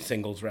eventually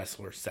singles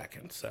wrestler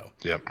second. So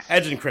Yep.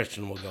 Edge and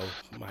Christian will go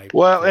my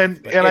Well,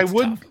 fourth, but and it's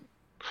tough.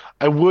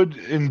 I would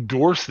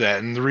endorse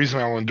that, and the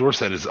reason I'll endorse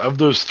that is of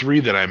those three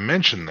that I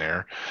mentioned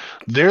there,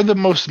 they're the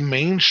most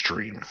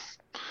mainstream.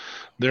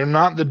 They're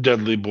not the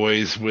Dudley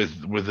Boys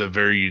with a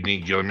very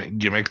unique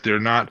gimmick. They're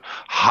not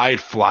high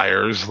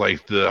flyers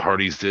like the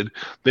Hardys did.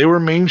 They were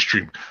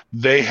mainstream.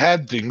 They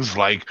had things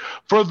like,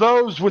 for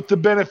those with the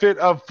benefit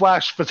of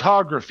flash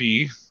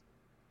photography.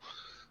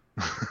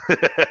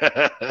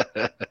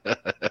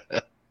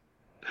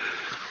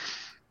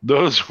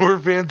 Those were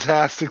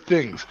fantastic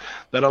things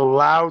that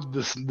allowed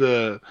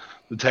the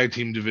tag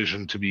team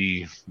division to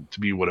be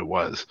what it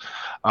was.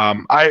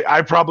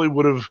 I probably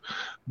would have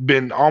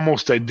been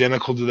almost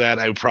identical to that.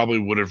 I probably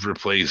would have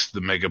replaced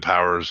the Mega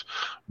Powers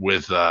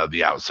with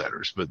the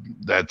Outsiders, but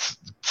that's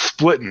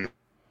splitting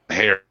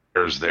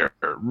hairs there.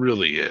 It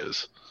really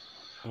is.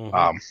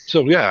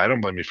 So yeah, I don't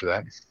blame you for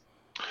that.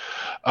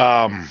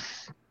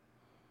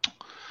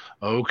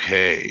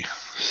 Okay,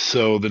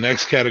 so the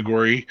next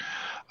category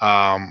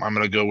I'm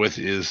going to go with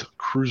is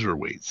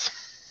cruiserweights.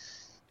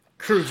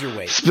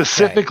 Cruiserweight.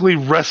 Specifically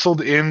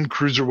wrestled in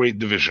cruiserweight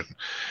division.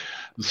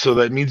 So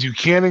that means you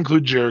can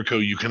include Jericho.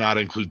 You cannot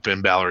include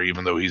Finn Balor,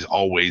 even though he's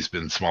always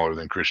been smaller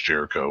than Chris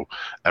Jericho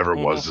ever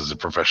was as a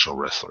professional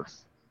wrestler.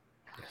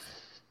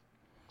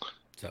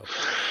 So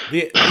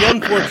the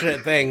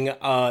unfortunate thing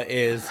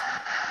is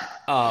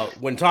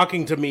when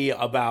talking to me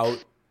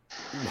about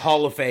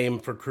Hall of Fame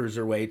for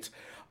cruiserweights,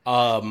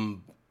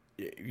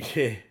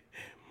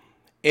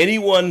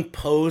 anyone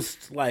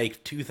post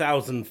like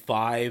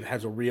 2005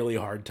 has a really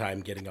hard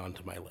time getting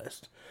onto my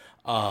list.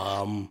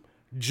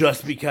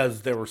 Just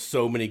because there were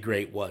so many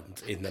great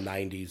ones in the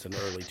 90s and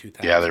early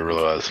 2000s. Yeah, there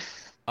really was.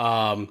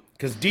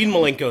 Because Dean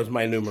Malenko is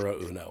my numero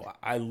uno.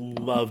 I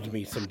loved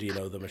me some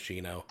Dino the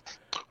Machino.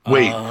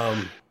 Wait,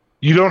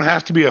 you don't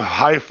have to be a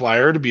high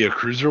flyer to be a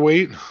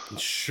cruiserweight?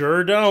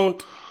 Sure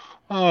don't.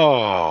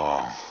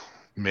 Oh,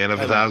 man of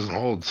a thousand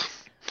holds.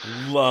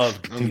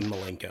 Loved Dean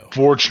Malenko.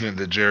 Fortunate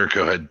that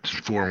Jericho had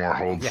 4 more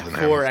holds than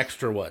him. 4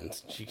 extra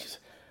ones. Jeez.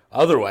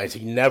 Otherwise,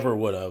 he never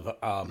would have.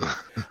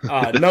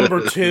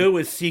 Number 2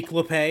 is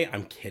Cyclope.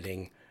 I'm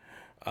kidding.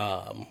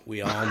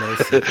 We all know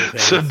Cyclope.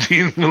 So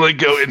Dean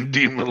Malenko and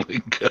Dean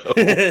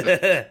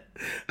Malenko.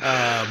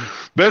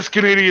 Best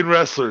Canadian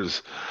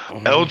wrestlers.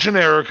 El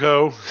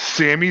Generico,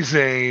 Sami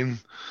Zayn.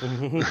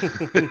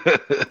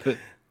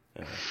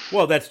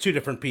 Well, that's 2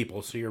 different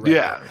people, so you're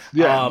right.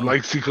 Yeah,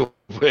 like Cyclope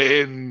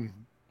and...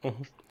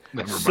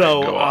 Never mind,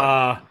 go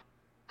on.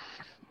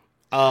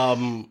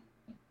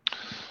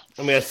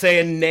 I'm going to say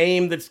a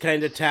name that's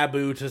kind of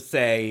taboo to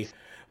say,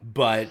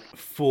 but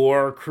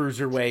for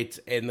cruiserweights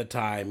in the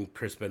time,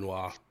 Chris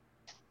Benoit.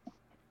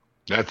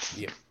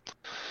 It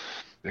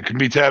can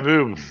be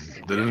taboo.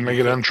 That doesn't make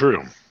it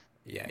untrue.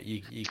 Yeah,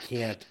 you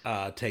can't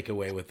take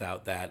away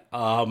without that.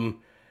 And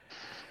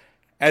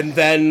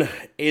then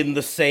in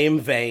the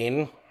same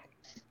vein,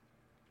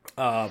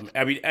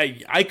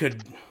 I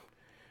could...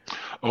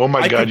 Oh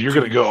my God, you're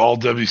going to go all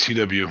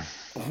WCW.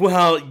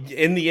 Well,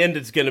 in the end,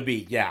 it's going to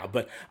be,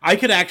 but I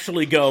could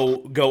actually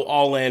go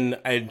all in.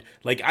 I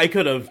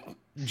could have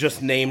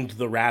just named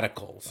the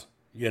Radicals.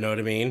 You know what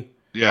I mean?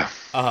 Yeah.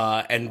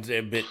 And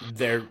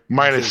they're...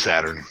 Minus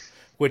Saturn.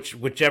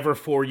 Whichever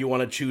 4 you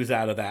want to choose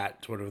out of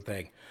that sort of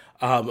thing.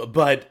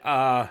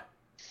 So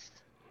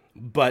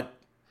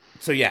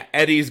yeah,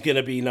 Eddie's going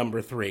to be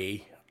number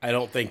 3. I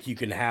don't think you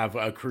can have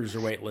a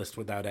cruiserweight list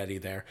without Eddie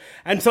there.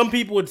 And some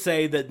people would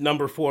say that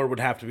number 4 would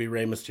have to be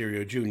Rey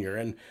Mysterio Jr.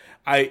 And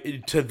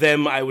to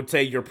them, I would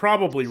say you're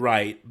probably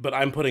right, but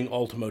I'm putting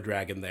Ultimo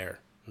Dragon there,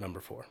 number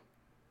 4.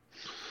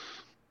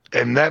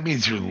 And that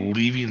means you're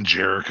leaving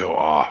Jericho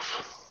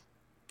off.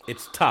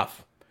 It's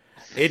tough.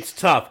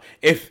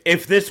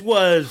 If this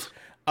was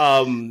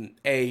a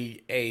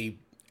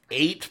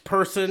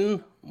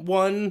 8-person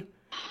one,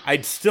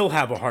 I'd still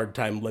have a hard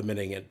time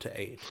limiting it to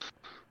 8.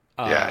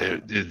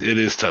 It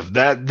is tough.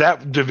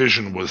 That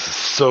division was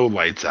so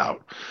lights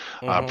out.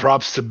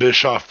 Props to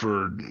Bischoff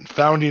for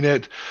founding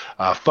it.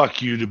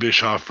 Fuck you to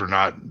Bischoff for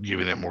not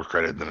giving it more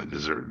credit than it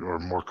deserved, or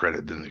more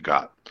credit than it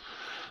got.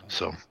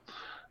 So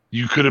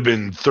you could have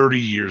been 30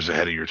 years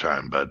ahead of your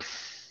time, bud,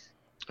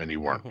 and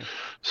you weren't.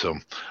 So,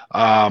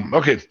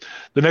 okay.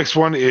 The next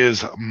one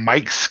is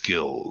mic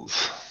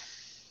skills.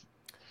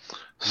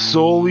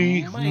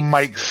 Solely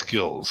mic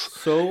skills.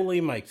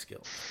 Solely mic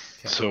skills.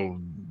 Okay. So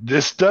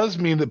this does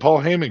mean that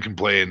Paul Heyman can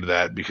play into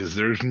that because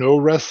there's no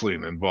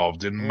wrestling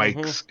involved in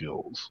mic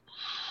skills,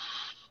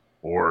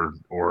 or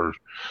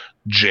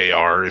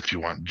JR if you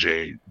want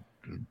JR.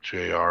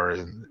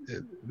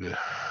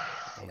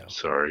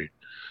 Sorry.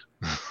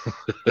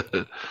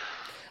 I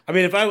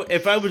mean,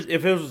 if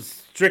it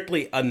was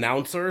strictly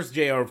announcers,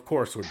 JR of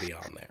course would be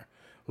on there,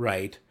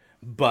 right?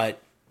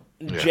 But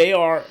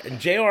JR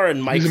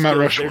and mic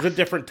skills, there's a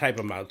different type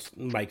of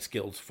mic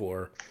skills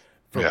for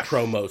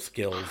promo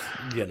skills,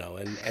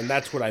 and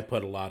that's what I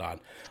put a lot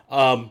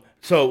on.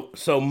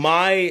 So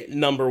my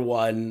number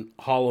 1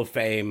 Hall of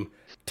Fame,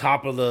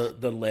 top of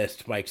the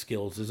list, mic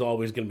skills is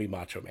always going to be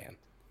Macho Man.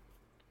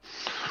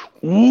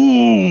 Bar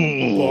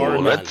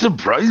Ooh, that none.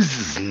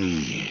 surprises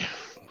me.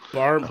 I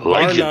Bar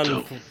like it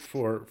none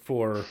though.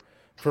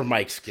 for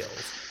Mike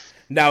skills.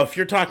 Now, if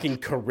you're talking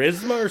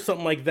charisma or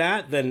something like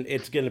that, then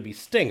it's going to be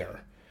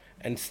Stinger,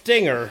 and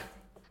Stinger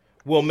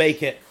will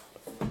make it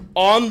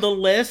on the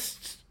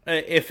list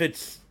if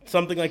it's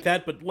something like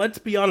that. But let's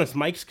be honest,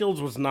 Mike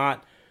skills was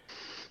not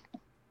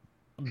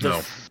the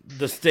No.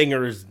 the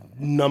Stinger's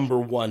number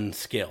one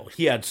skill.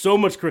 He had so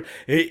much.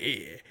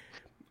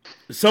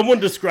 Someone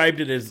described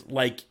it as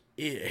like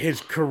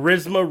his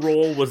charisma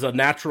roll was a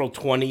natural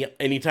 20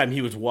 anytime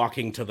he was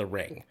walking to the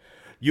ring.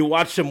 You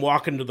watched him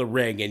walk into the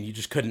ring and you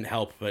just couldn't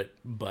help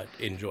but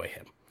enjoy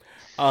him.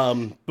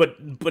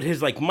 But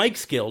his like mic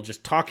skill,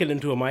 just talking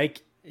into a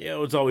mic, it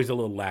was always a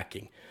little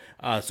lacking.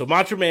 So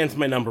Macho Man's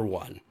my number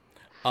one.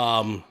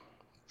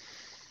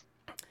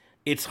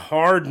 It's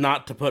hard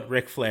not to put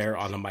Ric Flair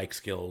on a mic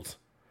skills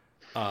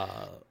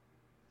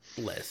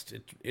list.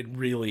 It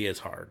really is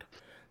hard.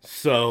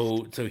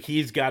 So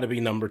he's got to be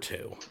number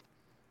two.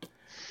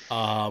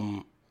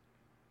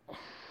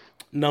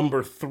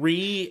 Number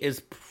three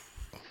is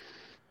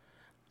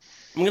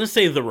I'm gonna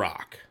say The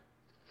Rock.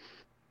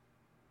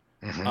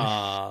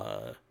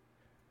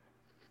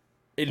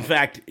 In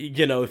fact,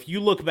 if you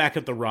look back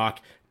at The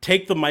Rock,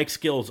 take the mic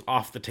skills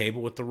off the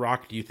table with The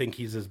Rock. Do you think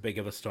he's as big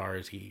of a star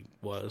as he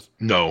was?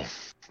 No.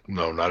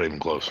 No, not even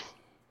close.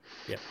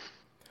 Yeah.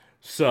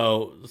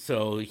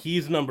 So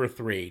he's number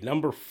three.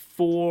 Number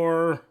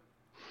four.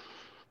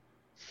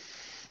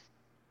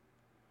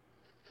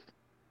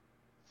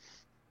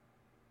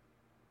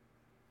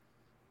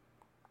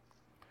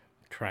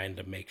 Trying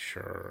to make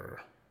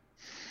sure.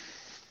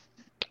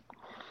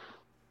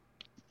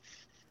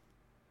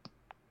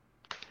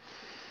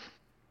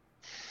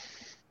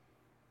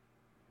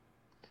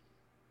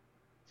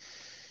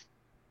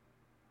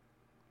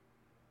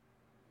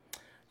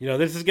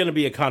 This is going to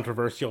be a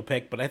controversial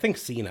pick, but I think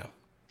Cena.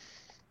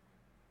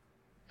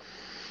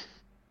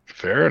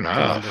 Fair Number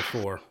enough.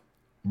 four.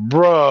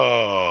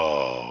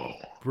 Bro.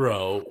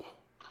 Bro.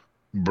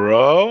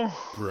 Bro.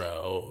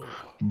 Bro.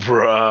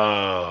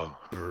 Bro.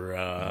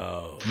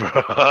 Bro. Bro.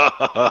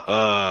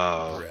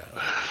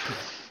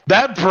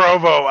 That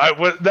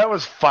promo, that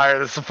was fire.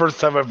 That's the first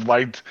time I've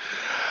liked.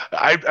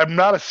 I'm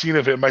not a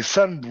Cena fan. My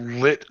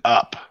son lit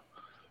up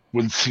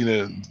when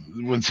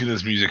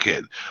Cena's music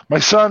hit. My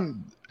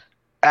son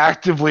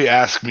actively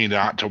asked me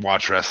not to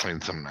watch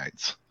wrestling some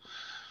nights,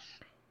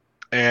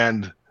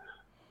 and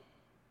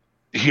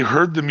he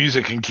heard the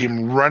music and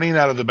came running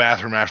out of the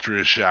bathroom after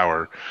his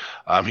shower.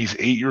 He's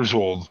 8 years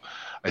old.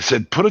 I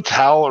said, "Put a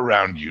towel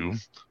around you."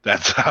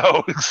 That's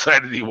how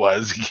excited he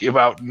was. He came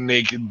out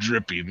naked,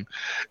 dripping.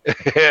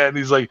 And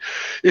he's like,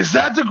 "Is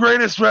that the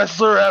greatest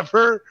wrestler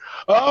ever?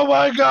 Oh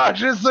my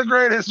gosh, it's the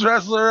greatest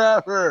wrestler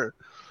ever."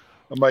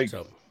 I'm like,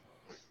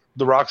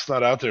 The Rock's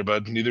not out there,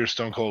 bud. Neither is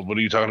Stone Cold. What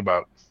are you talking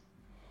about?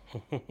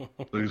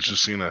 It's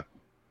just Cena.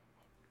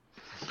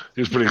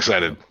 He was pretty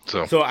excited.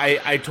 So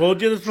I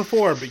told you this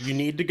before, but you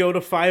need to go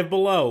to Five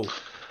Below.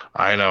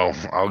 I know.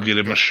 I'll get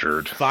him a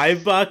shirt.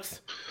 $5.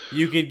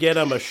 You could get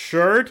him a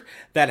shirt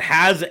that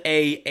has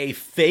a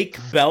fake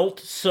belt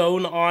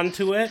sewn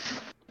onto it.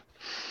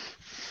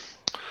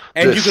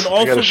 And you can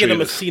also get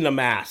him a Cena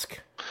mask.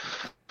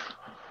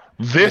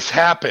 This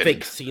happened.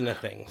 Fake Cena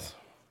things.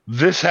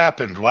 This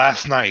happened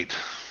last night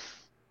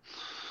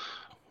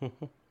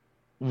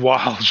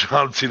while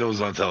John Cena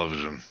was on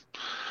television.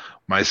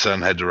 My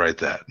son had to write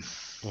that.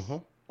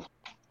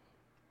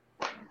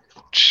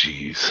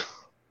 Jeez.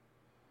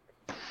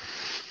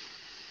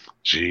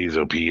 Jeez,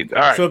 oh Pete. All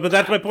right. So, but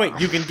that's my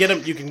point. You can get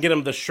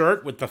him the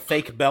shirt with the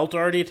fake belt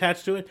already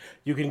attached to it.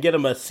 You can get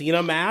him a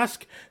Cena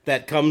mask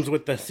that comes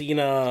with the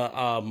Cena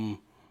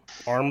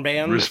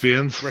armband,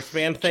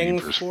 wristband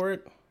things Jeepers. for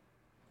it.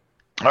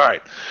 All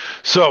right.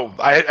 So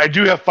I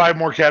do have 5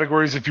 more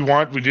categories if you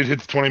want. We did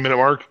hit the 20-minute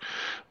mark,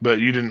 but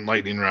you didn't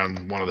lightning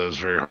round one of those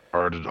very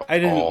hard at all. I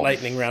didn't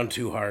lightning round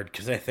too hard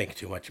because I think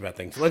too much about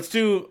things. We'll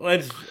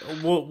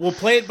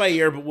play it by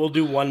ear, but we'll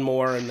do one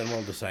more and then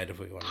we'll decide if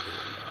we want to do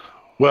one more.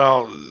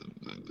 Well,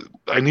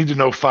 I need to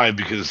know 5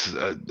 because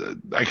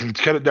I can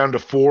cut it down to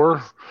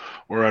 4,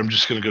 or I'm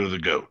just going to go to the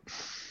GOAT.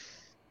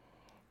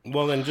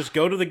 Well, then just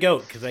go to the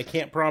GOAT because I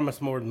can't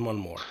promise more than one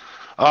more.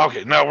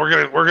 Okay, no, we're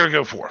gonna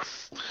go 4.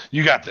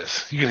 You got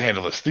this. You can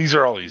handle this. These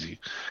are all easy.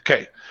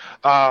 Okay,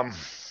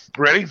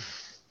 ready?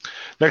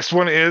 Next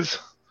one is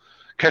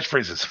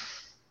catchphrases.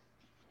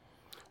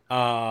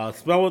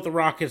 Smell what the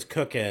Rock is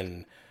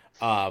cooking.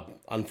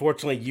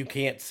 Unfortunately, you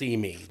can't see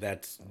me.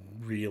 That's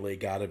really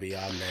got to be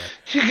on there.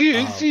 You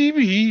can't see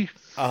me.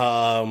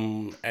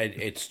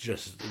 It's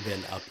just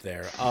been up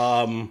there.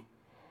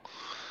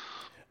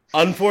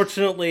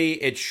 Unfortunately,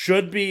 it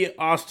should be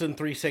Austin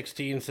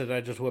 316 said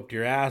I just whooped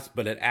your ass,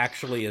 but it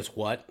actually is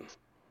what?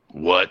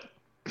 What?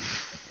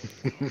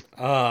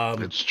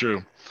 It's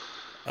true.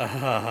 And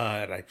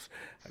I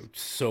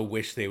so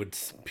wish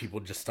people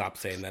just stop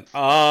saying that.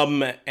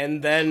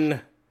 And then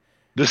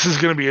this is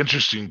going to be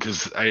interesting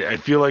because I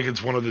feel like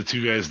it's one of the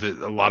two guys that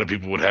a lot of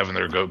people would have in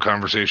their GOAT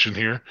conversation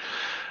here.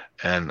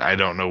 and I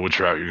don't know which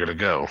route you're gonna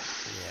go.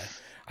 Yeah.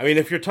 I mean,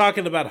 if you're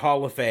talking about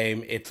Hall of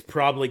Fame, it's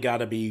probably got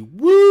to be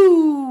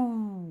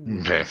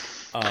Woo. Okay.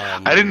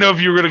 I didn't know if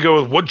you were gonna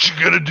go with what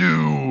you gonna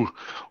do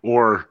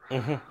or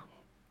Mhm.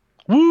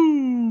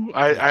 Woo.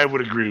 I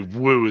would agree.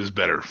 Woo is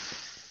better.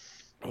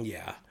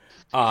 Yeah.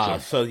 So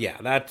So yeah,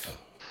 that's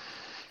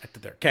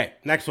there. Okay,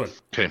 next one.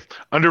 okay,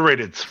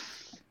 underrated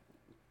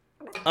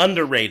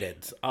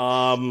Underrated.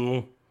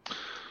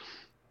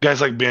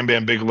 guys like Bam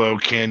Bam Bigelow,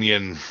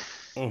 Canyon.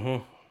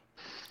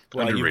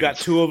 Well, you've got Underrated.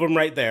 two of them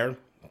right there.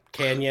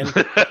 Canyon,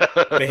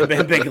 Bam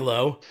Bam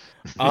Bigelow.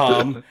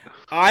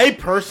 I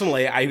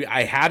personally,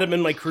 I had him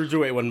in my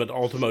cruiserweight one with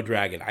Ultimo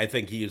Dragon. I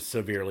think he is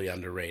severely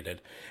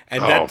underrated,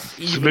 and Oh, that's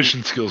even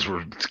submission skills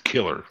were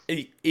killer.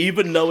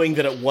 even knowing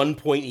that at one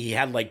point he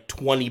had like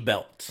 20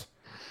 belts.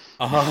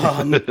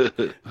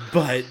 But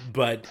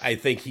I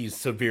think he's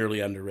severely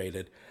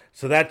underrated.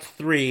 So that's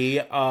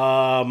three.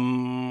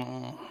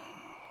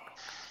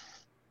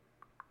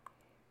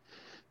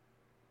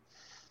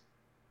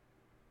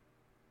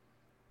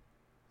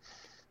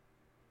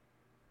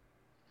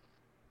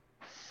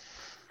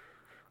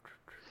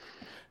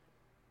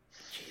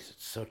 Jeez,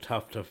 it's so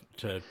tough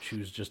to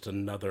choose just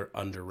another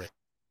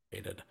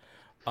underrated.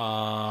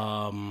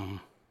 Um,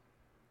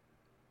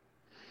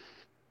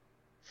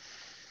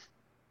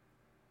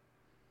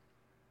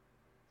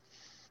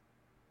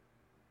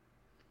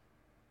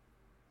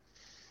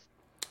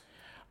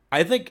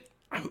 I think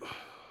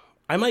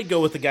I might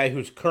go with the guy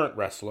who's current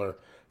wrestler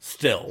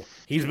still.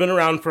 He's been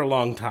around for a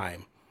long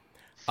time.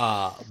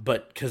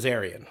 But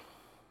Kazarian.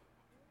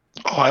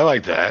 Oh, I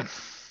like that.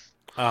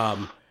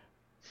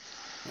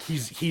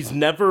 He's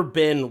never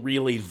been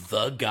really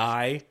the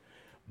guy,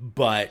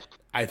 but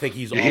I think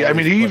he's I always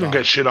mean, he put even on.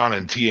 got shit on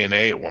in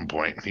TNA at one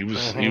point. He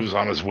was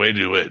on his way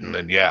to it, and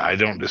then yeah, I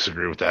don't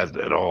disagree with that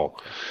at all.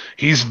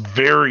 He's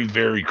very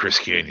very Chris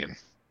Canyon,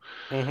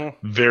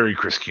 very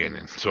Chris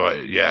Canyon. So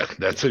yeah,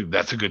 that's a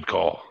good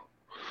call.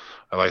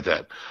 I like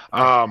that.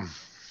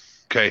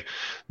 Okay,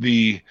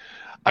 the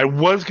I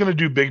was gonna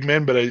do Big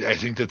Men, but I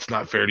think that's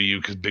not fair to you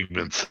because Big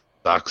Men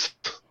sucks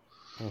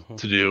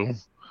to do.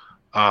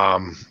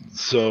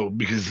 So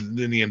because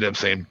then you end up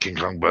saying King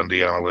Kong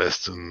Bundy on a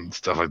list and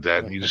stuff like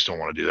that, and you just don't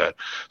want to do that.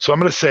 So I'm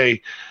going to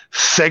say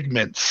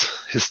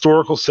segments,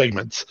 historical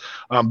segments.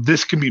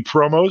 This can be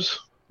promos,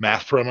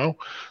 math promo.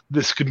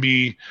 This can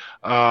be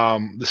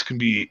on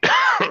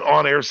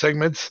air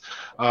segments,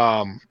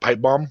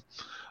 pipe bomb.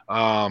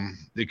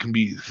 It can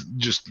be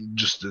just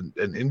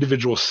an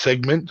individual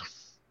segment.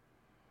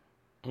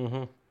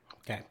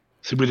 Okay.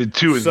 So we did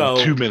two in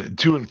So 2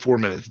 minutes, 2 and 4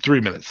 minutes, 3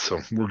 minutes.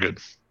 So we're good.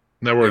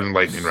 Now we're in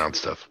lightning round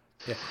stuff.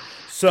 yeah.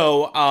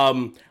 So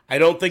I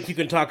don't think you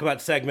can talk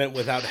about segment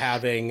without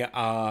having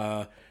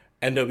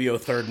NWO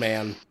Third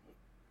Man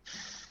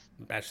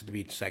Bash at the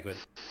Beach segment.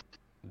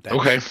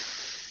 Okay.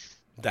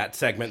 That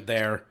segment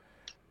there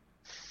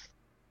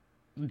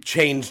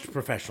changed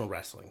professional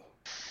wrestling.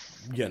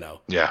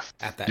 Yeah.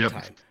 At that Yep.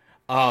 time.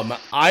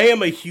 I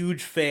am a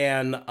huge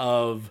fan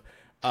of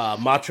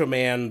Macho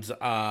Man's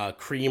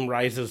Cream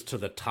Rises to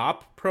the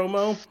Top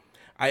promo.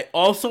 I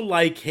also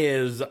like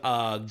his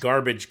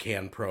garbage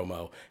can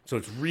promo, so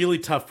it's really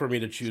tough for me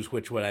to choose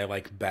which one I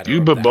like better. You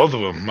of but that. both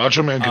of them.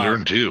 Macho Man could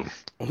earn two.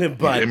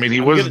 But I mean, he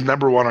I'm was gonna,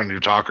 number one on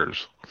your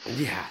talkers.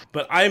 yeah,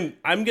 but I'm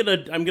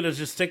gonna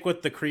just stick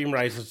with the Cream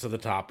Rises to the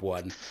Top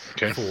one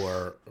Okay.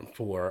 for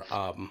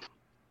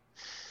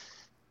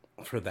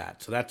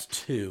that. So that's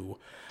two.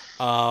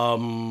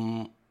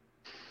 Um,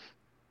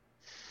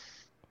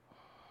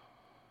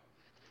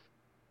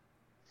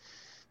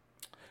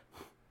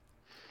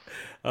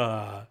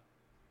 The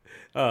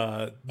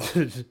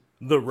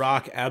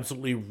Rock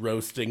absolutely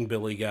roasting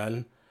Billy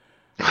Gunn.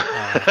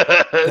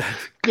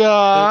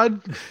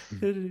 God.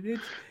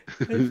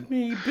 It's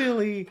me,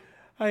 Billy.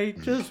 I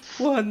just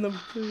won them,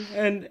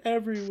 and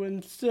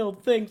everyone still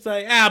thinks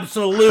I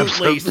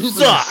absolutely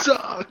suck.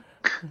 Suck.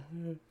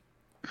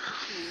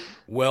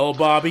 Well,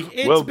 Bobby,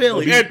 it's Well,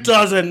 Billy. Bobby- It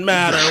doesn't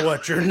matter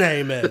what your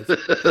name is.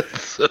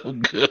 So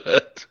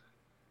good.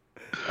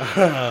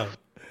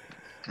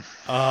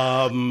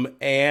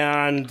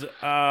 And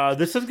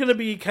this is going to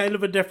be kind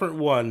of a different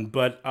one,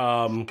 but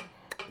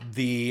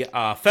the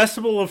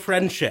Festival of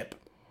Friendship,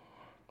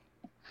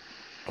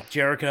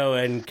 Jericho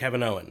and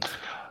Kevin Owens.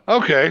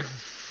 Okay.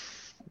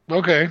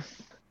 Okay.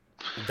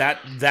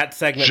 That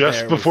segment Just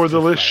there before was the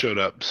just list fire. showed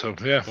up. So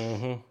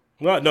yeah.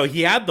 Well, no,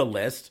 he had the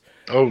list.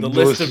 Oh, The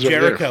list of is right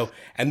there. Jericho,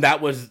 and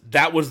that was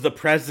the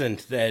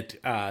present that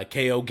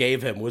KO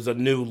gave him was a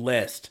new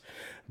list.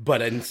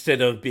 But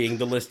instead of being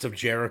the list of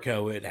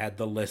Jericho, it had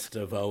the list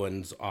of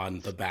Owens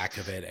on the back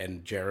of it,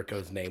 and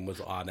Jericho's name was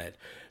on it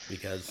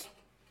because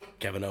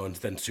Kevin Owens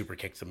then super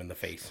kicks him in the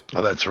face.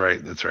 Oh, that's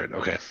right. That's right.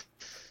 Okay.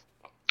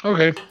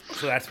 Okay.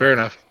 So that's Fair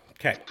enough.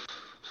 Okay.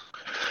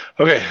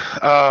 Okay.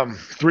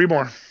 Three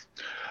more.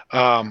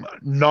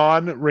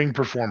 Non-ring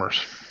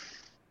performers.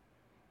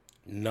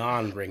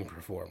 Non-ring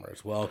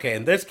performers. Well, okay,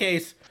 in this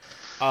case,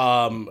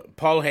 Paul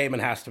Heyman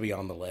has to be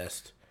on the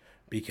list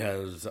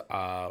because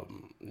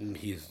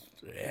he's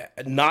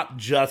not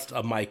just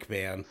a mic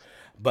man,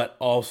 but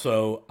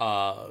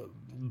also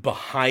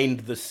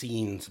behind the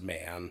scenes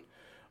man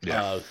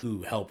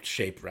who helped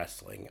shape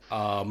wrestling.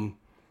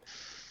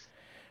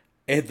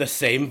 In the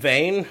same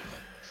vein,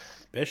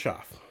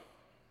 Bischoff.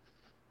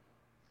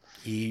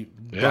 He,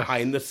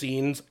 behind the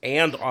scenes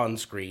and on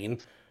screen,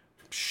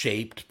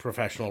 shaped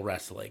professional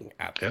wrestling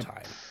at the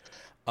time.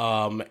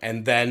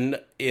 And then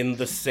in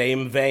the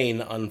same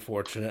vein,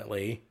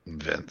 unfortunately,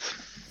 Vince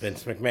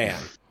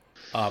McMahon.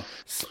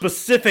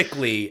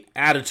 Specifically,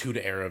 Attitude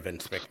Era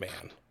Vince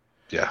McMahon.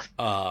 Yeah.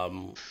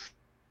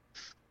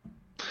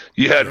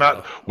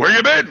 Where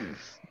you been?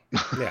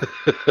 Yeah.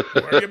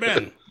 Where you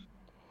been?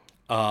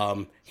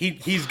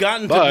 He's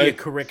gotten to be a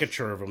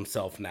caricature of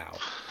himself now.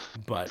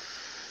 But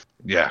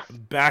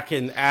back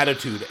in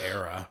Attitude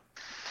Era,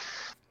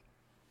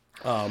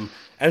 and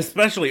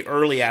especially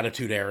early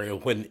Attitude Era,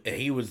 when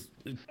he was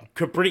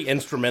pretty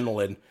instrumental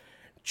in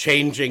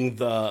changing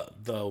the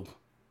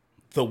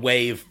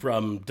wave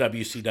from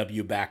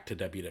WCW back to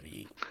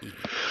WWE.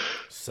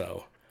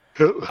 So,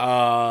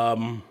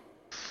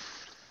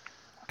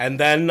 and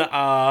then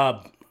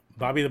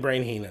Bobby the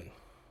Brain Heenan.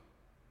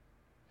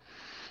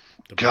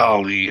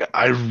 Golly,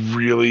 I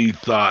truly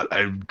thought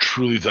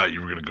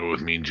you were going to go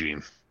with Mean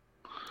Gene.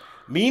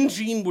 Mean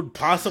Gene would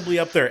possibly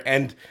up there,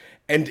 and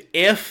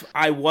if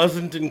I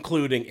wasn't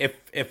including,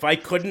 if I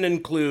couldn't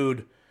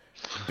include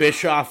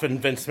Bischoff and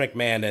Vince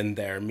McMahon in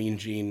there, Mean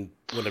Gene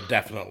would have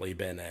definitely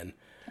been in.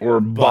 Or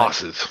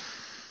Bosses.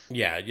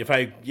 Yeah, if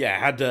I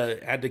had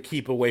to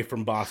keep away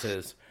from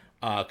Bosses,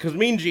 because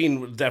Mean Gene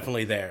was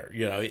definitely there.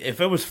 You know, if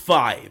it was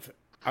 5,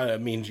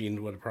 Mean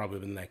Gene would have probably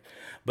been there.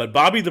 But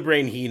Bobby the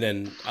Brain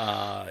Heenan,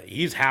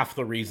 he's half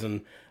the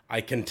reason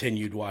I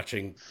continued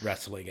watching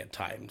wrestling at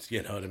times.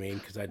 You know what I mean?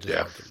 Because I just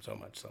loved him so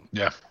much. So.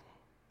 Yeah.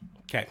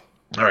 Okay.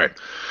 All right.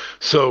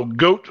 So,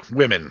 GOAT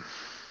women.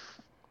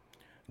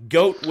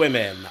 GOAT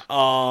women.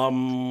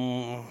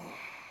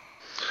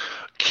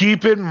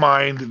 Keep in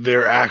mind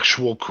their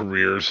actual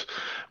careers,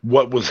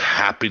 what was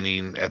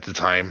happening at the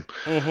time.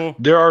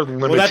 Mm-hmm. There are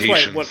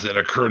limitations that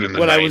occurred in the 90s.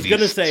 What I was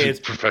going to say is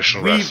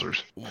professional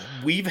wrestlers.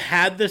 We've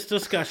had this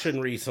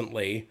discussion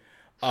recently,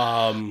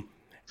 and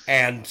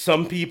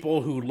some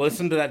people who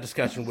listened to that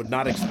discussion would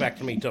not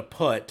expect me to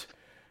put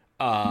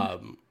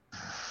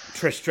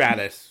Trish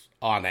Stratus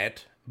on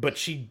it, but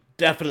she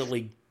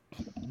definitely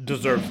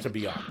deserves to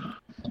be on.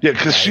 Yeah,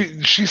 because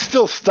she's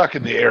still stuck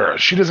in the era.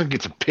 She doesn't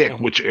get to pick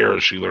which era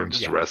she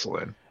learns to wrestle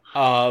in.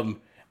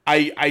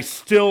 I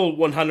still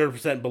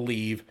 100%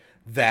 believe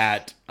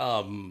that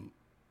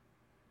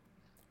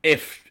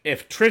if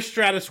Trish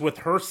Stratus with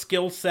her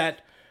skill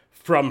set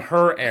from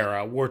her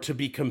era were to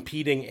be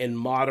competing in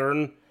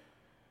modern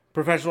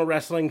professional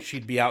wrestling,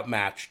 she'd be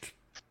outmatched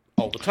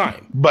all the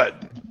time.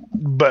 But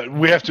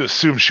we have to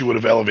assume she would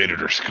have elevated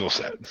her skill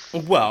set.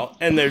 Well,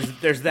 and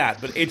there's that,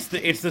 but it's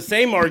the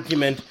same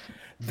argument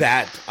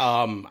that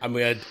I'm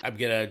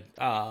gonna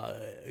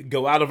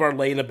go out of our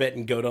lane a bit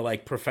and go to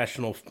like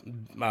professional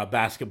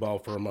basketball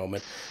for a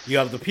moment. You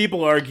have the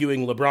people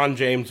arguing LeBron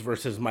James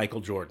versus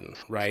Michael Jordan,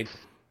 right?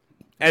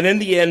 And in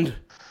the end,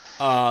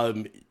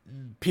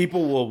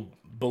 people will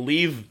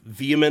believe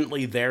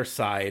vehemently their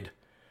side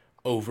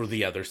over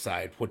the other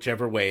side,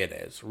 whichever way it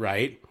is,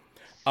 right?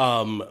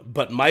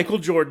 But Michael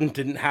Jordan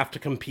didn't have to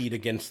compete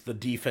against the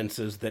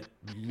defenses that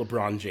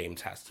LeBron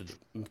James has to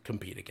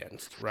compete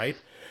against, right?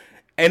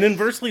 And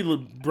inversely,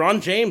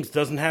 LeBron James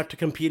doesn't have to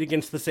compete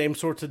against the same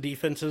sorts of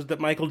defenses that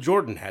Michael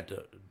Jordan had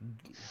to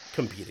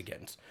compete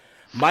against.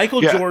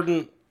 Michael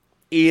Jordan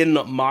in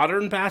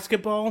modern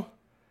basketball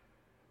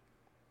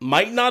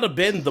might not have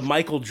been the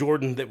Michael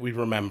Jordan that we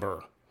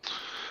remember.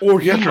 Or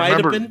he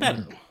might have been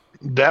better.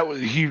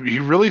 He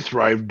really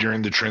thrived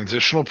during the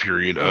transitional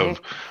period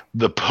of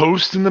the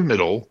post in the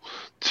middle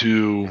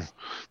to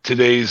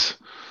today's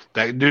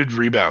that dude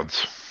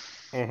rebounds.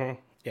 Mm-hmm.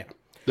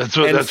 That's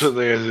what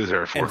they are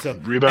there for.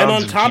 Rebounds and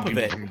on top of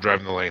it, from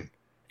driving the lane.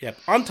 Yep.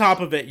 On top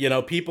of it,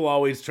 people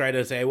always try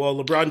to say, well,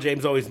 LeBron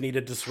James always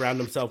needed to surround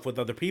himself with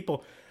other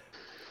people.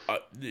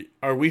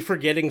 Are we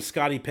forgetting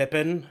Scottie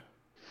Pippen?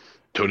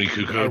 Tony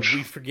Kukoc?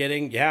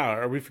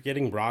 Are we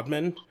forgetting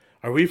Rodman?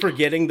 Are we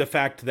forgetting the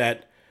fact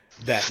that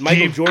Steve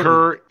Michael Jordan...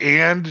 Kerr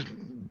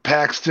and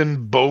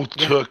Paxton both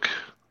took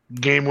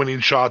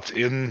game-winning shots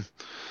in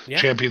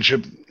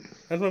championship...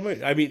 That's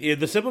what I mean,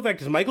 the simple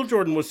fact is Michael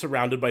Jordan was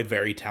surrounded by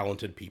very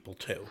talented people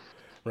too,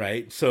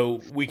 right?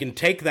 So we can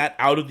take that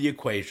out of the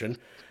equation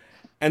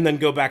and then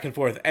go back and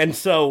forth. And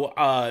so,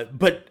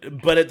 but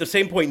at the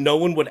same point, no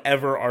one would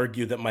ever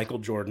argue that Michael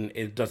Jordan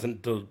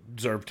doesn't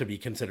deserve to be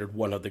considered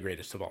one of the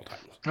greatest of all time.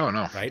 Oh,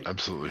 no. Right?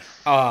 Absolutely.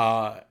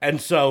 And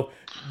so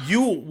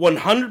you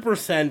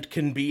 100%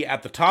 can be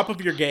at the top of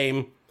your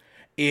game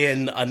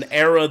in an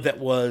era that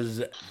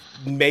was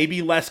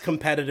maybe less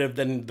competitive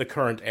than the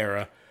current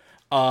era.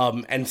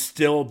 And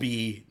still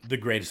be the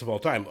greatest of all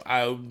time.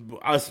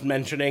 Us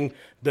mentioning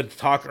the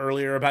talk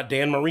earlier about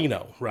Dan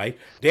Marino, right?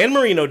 Dan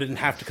Marino didn't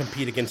have to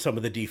compete against some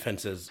of the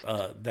defenses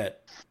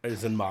that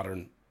is in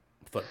modern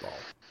football,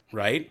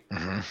 right?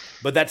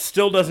 But that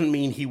still doesn't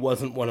mean he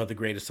wasn't one of the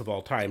greatest of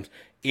all times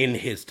in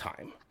his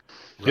time,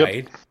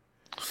 right? Yep.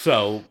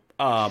 So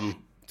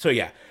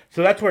yeah,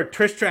 so that's where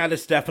Trish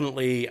Stratus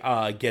definitely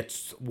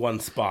gets one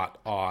spot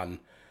on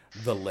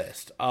the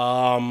list.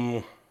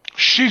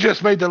 She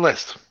just made the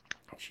list.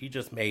 She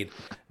just made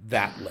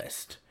that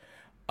list.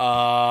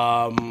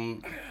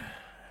 Um,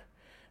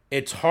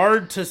 it's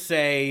hard to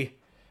say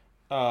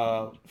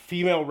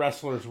female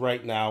wrestlers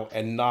right now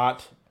and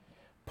not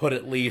put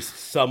at least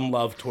some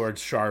love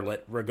towards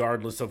Charlotte,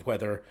 regardless of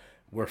whether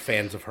we're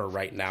fans of her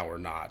right now or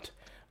not.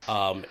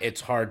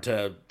 It's hard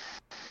to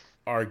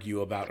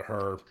argue about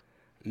her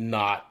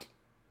not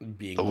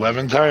being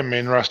 11-time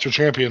main roster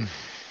champion.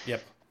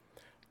 Yep.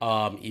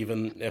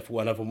 Even if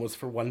one of them was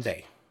for one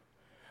day.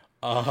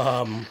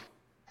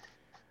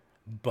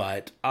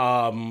 But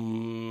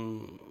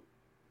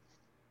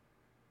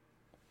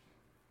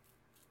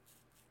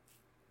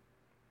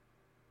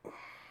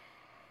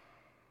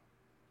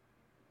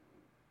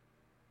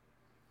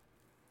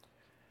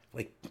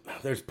like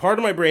there's part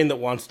of my brain that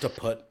wants to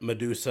put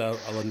Medusa,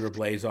 Alundra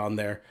Blaze on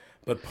there,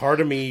 but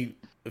part of me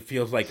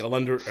feels like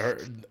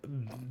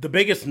the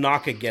biggest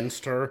knock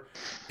against her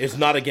is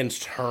not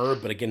against her,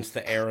 but against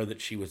the era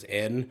that she was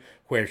in,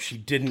 where she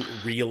didn't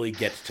really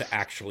get to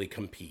actually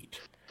compete.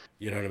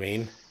 You know what I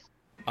mean?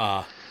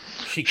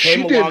 She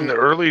came did along in the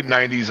early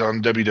 90s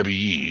on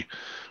WWE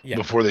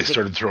before they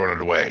started throwing it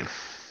away.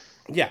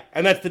 Yeah,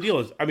 and that's the deal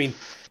is, I mean,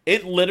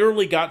 it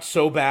literally got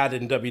so bad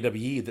in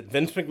WWE that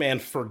Vince McMahon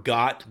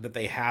forgot that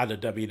they had a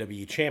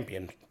WWE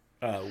champion,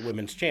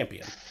 women's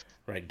champion,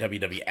 right?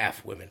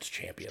 WWF women's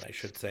champion, I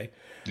should say.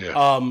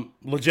 Yeah.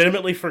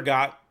 Legitimately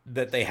forgot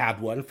that they had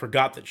one,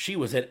 forgot that she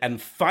was it,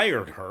 and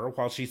fired her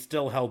while she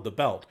still held the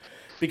belt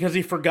because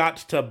he forgot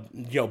to,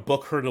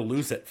 book her to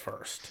lose it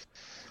first.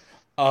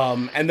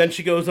 And then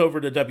she goes over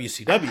to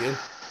WCW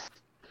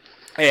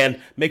and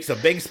makes a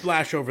big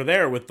splash over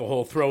there with the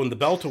whole throwing the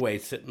belt away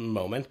sitting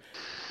moment.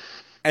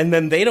 And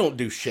then they don't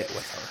do shit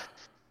with her.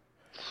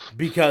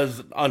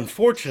 Because,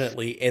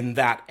 unfortunately, in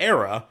that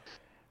era,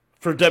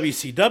 for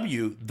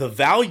WCW, the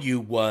value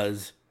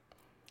was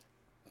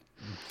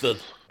the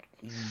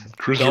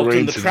belt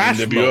in the trash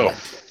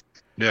moment.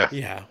 Yeah.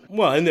 Yeah.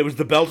 Well, and there was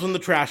the belt in the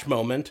trash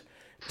moment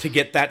to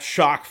get that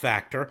shock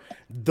factor.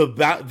 The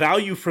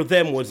value for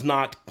them was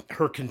not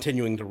her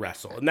continuing to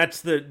wrestle. And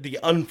that's the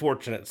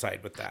unfortunate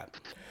side with that.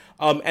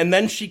 And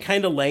then she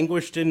kind of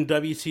languished in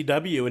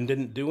WCW and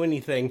didn't do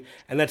anything,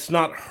 and that's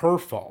not her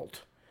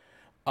fault.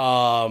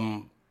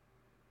 So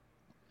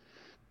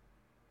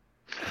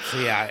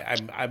yeah,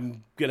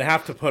 I'm gonna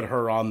have to put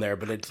her on there,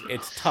 but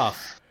it's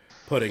tough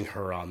putting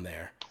her on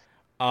there.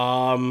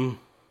 And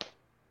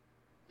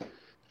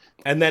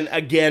then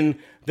again,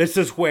 this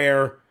is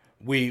where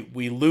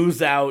we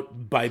lose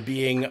out by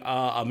being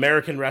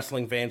American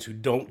wrestling fans who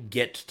don't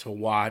get to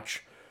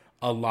watch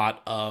a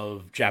lot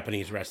of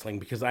Japanese wrestling,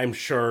 because I'm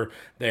sure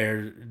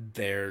there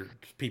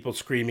people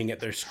screaming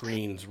at their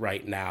screens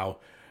right now,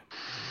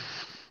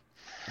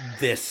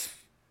 this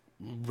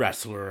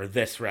wrestler,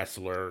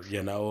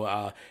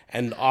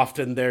 and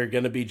often they're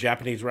going to be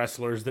Japanese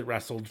wrestlers that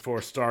wrestled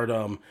for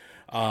Stardom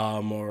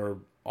or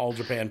All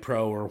Japan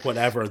Pro or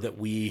whatever that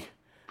we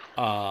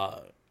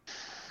don't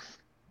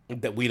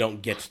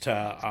get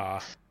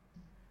to.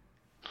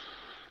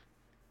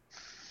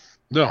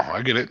 No,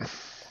 I get it.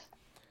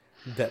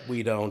 That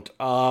we don't.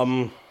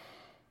 I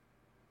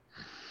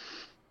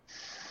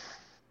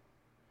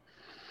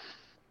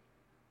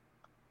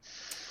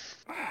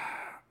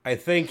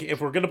think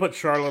if we're going to put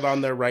Charlotte on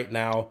there right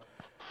now,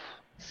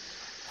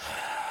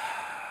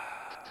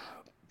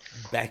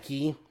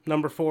 Becky,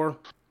 number 4.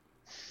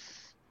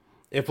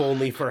 If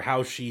only for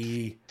how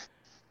she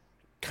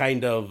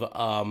kind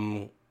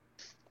of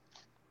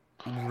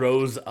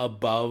rose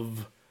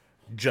above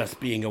just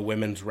being a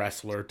women's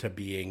wrestler to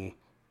being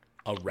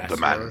a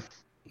wrestler.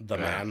 The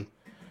man.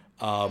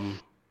 Now,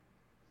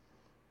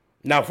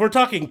 if we're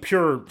talking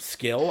pure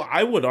skill,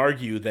 I would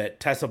argue that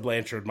Tessa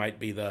Blanchard might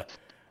be the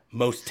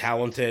most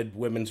talented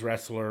women's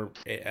wrestler,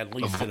 at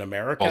least in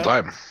America. All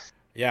time.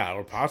 Yeah,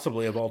 or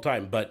possibly of all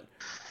time. But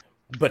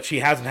she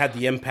hasn't had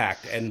the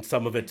impact, and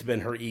some of it's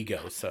been her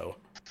ego. So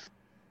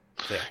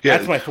yeah,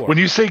 that's my 4. When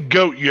you say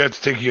GOAT, you have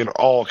to take in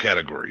all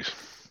categories.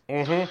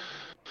 Mm-hmm.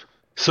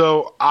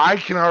 So I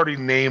can already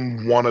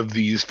name one of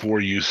these for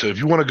you. So if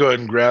you want to go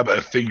ahead and grab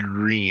a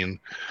figurine,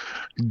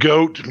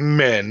 GOAT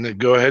men,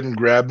 go ahead and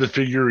grab the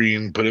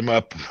figurine, put him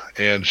up,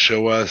 and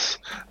show us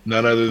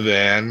none other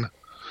than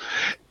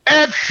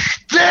it's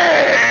Sting!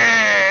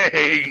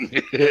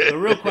 The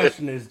real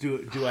question is,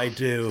 do I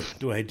do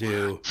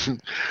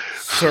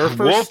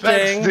Surfer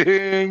Wolfpack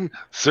Sting,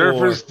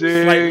 Surfer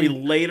Sting, slightly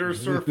later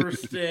Surfer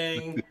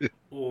Sting,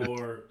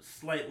 or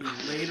slightly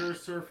later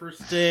Surfer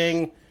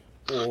Sting,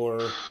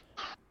 or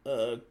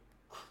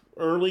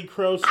early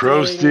Crow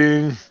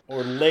Sting,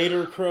 or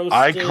later Crow Sting,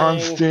 Icon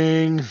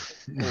Sting,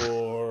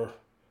 or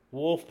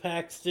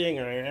Wolfpack Sting,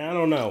 or I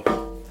don't know.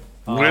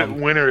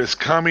 Winter is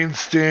coming,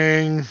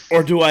 Sting.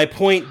 Or do I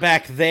point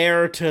back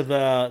there to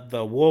the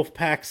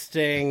Wolfpack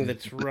Sting?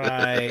 That's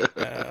right.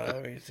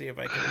 Let me see if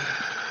I can. It's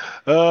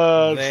too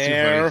funny.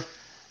 There,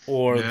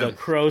 or Yeah. the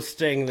Crow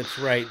Sting that's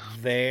right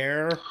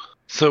there.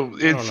 So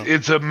don't know.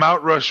 it's a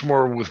Mount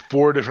Rushmore with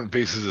 4 different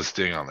faces of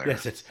Sting on there.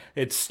 Yes,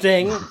 it's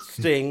Sting,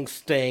 Sting,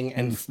 Sting,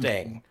 and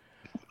Sting.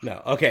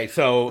 No, okay.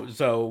 So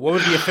what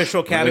was the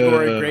official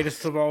category?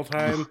 Greatest of all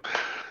time?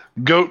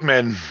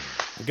 Goatmen.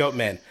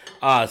 Goatman.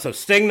 So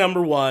Sting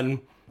number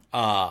 1,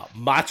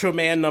 Macho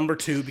Man number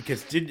 2.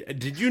 Because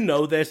did you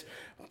know this?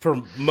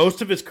 For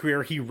most of his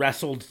career, he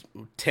wrestled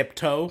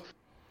tiptoe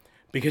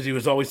because he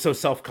was always so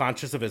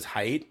self-conscious of his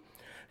height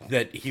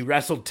that he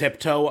wrestled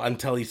tiptoe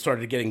until he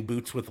started getting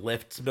boots with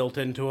lifts built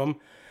into him.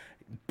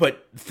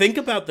 But think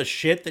about the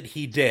shit that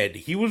he did.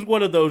 He was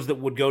one of those that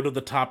would go to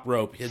the top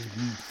rope. His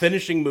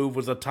finishing move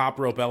was a top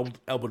rope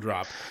elbow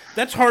drop.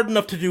 That's hard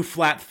enough to do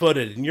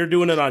flat-footed, and you're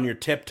doing it on your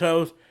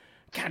tiptoes.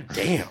 God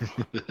damn.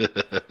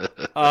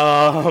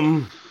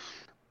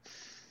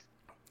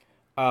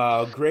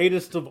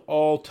 Greatest of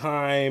all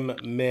time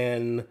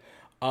men.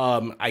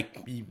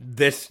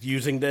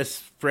 Using this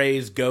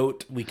phrase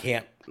 "goat," we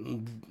can't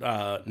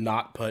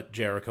not put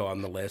Jericho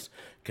on the list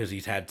because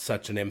he's had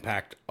such an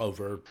impact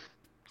over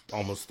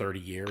almost 30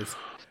 years,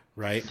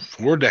 right?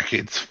 4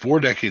 decades.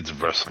 4 decades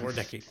of wrestling. 4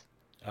 decades.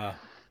 I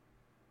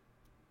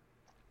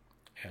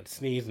had to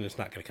sneeze and it's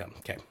not going to come.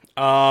 Okay.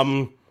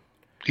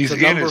 He's so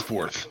in his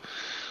 4th.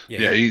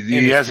 Yeah,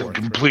 he hasn't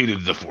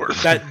completed the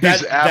 4th.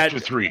 He's after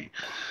 3.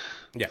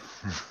 Yeah.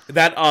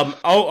 That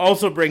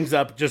also brings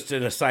up, just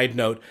in a side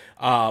note,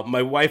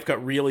 my wife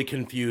got really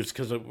confused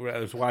because I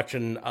was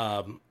watching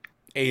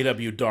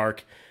AEW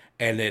Dark,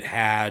 and it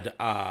had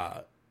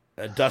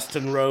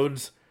Dustin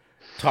Rhodes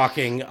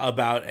talking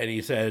about, and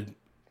he said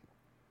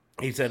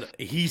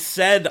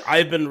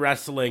I've been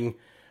wrestling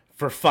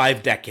for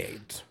 5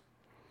 decades.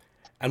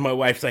 And my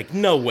wife's like,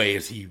 no way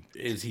is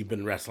he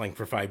been wrestling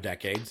for 5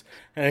 decades.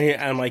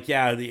 And I'm like,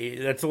 yeah,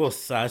 that's a little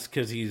sus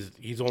because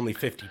he's only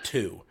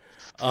 52.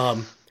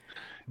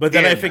 But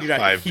then I figured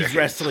out he's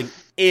wrestling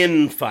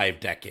in 5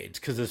 decades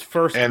because his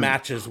first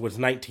matches was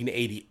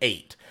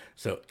 1988.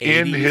 So 80s,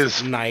 in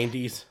his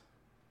 90s.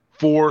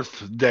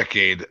 4th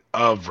decade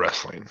of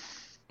wrestling.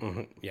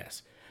 Mm-hmm,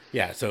 yes.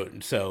 Yeah, so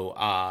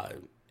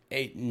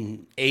 80s,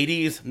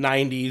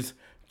 90s,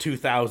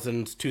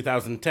 2000s,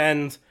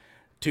 2010s,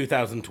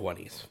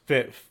 2020s.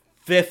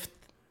 Fifth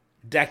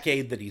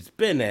decade that he's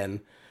been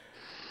in.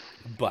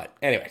 But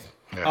anyway.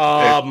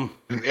 Yeah.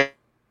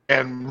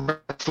 And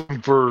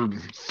wrestling for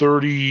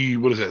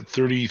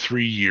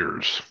 33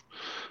 years.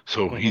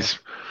 So he's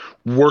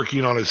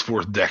working on his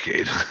 4th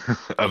decade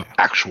of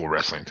actual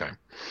wrestling time,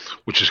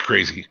 which is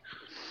crazy.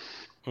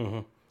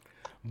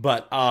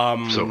 But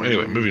so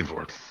anyway, moving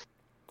forward.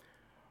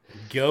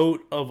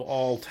 GOAT of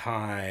all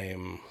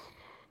time.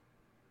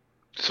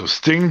 So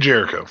Sting,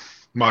 Jericho,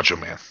 Macho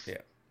Man. Yeah.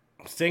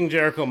 Sting,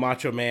 Jericho,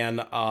 Macho Man.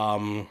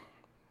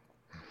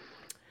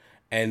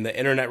 And the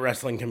internet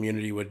wrestling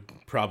community would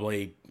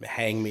probably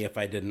hang me if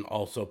I didn't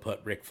also put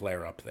Ric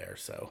Flair up there.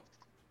 So,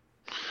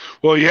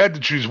 well, you had to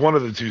choose one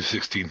of the two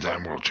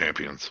 16-time world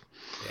champions.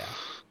 Yeah.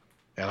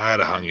 And I'd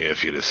have hung you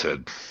if you'd have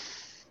said,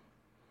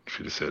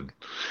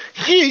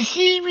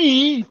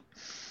 me.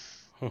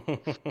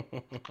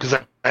 Because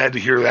I had to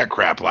hear that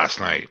crap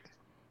last night.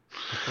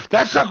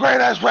 That's the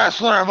greatest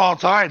wrestler of all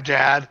time,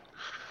 Dad.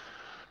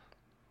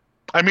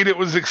 I mean, it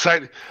was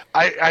exciting.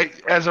 I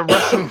as a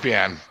wrestling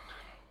fan,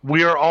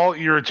 we are all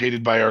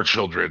irritated by our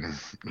children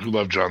who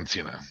love John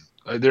Cena.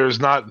 There is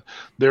not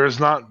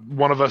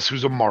one of us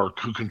who's a mark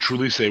who can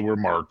truly say we're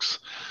marks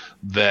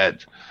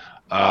that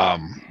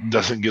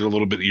doesn't get a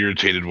little bit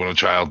irritated when a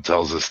child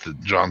tells us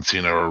that John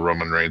Cena or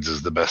Roman Reigns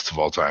is the best of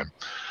all time.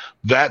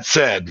 That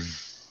said,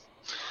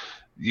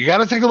 you got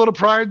to take a little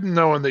pride in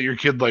knowing that your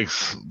kid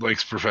likes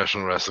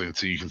professional wrestling,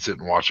 so you can sit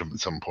and watch him at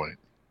some point.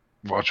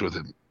 Watch with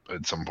him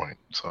at some point.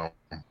 So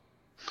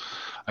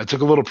I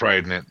took a little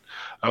pride in it.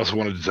 I also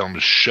wanted to tell him to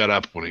shut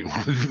up when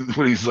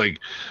he's like,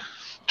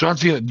 John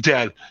Cena,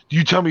 Dad,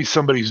 you tell me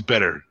somebody's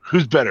better.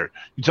 Who's better?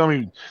 You tell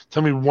me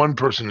one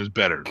person who's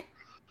better.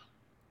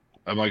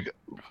 I'm like,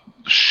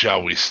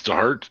 shall we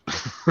start?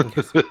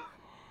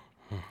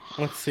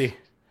 Let's see.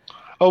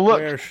 Oh, look,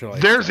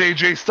 there's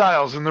AJ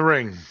Styles in the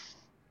ring.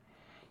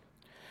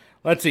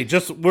 Let's see.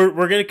 Just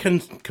we're gonna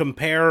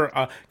compare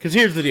because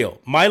here's the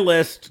deal. My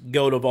list,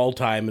 GOAT of all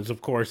time, is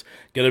of course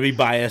gonna be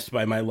biased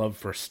by my love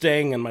for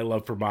Sting and my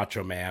love for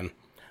Macho Man.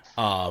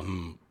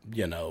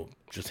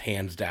 Just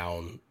hands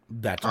down,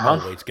 that's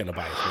always gonna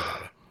bias me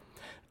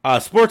that way.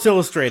 Sports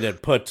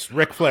Illustrated puts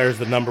Ric Flair as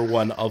the number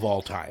 1 of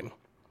all time.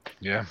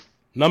 Yeah.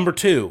 Number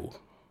 2,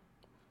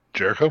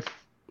 Jericho.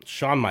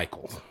 Shawn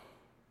Michaels.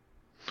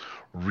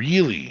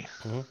 Really?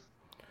 Mm-hmm.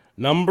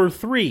 Number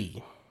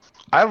 3.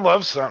 I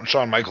love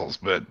Shawn Michaels,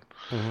 but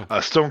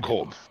Stone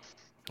Cold.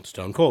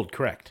 Stone Cold,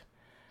 correct.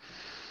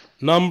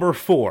 Number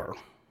 4.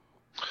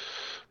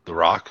 The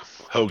Rock.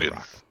 Hogan.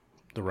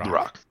 The Rock. The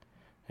Rock.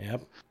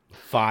 Yep.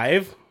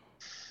 5.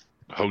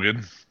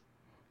 Hogan.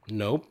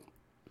 Nope.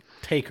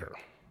 Taker.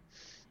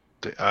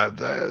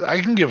 I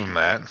can give him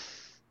that.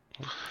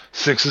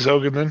 6 is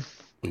Hogan then?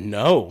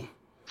 No.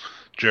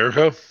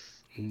 Jericho?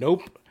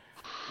 Nope.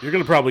 You're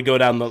gonna probably go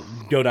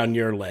down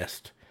your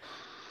list.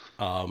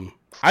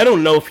 I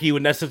don't know if he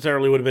would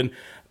necessarily would have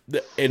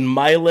been in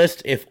my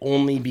list, if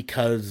only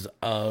because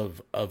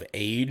of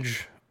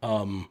age.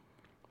 And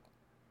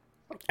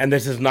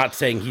this is not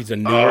saying he's a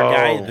newer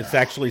guy. This is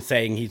actually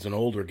saying he's an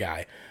older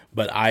guy.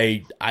 But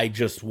I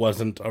just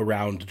wasn't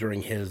around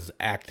during his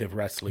active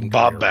wrestling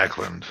Bob career.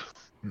 Backlund.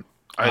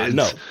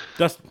 No.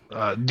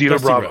 Dino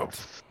Bravo.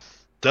 Rhodes.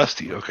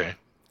 Dusty, okay.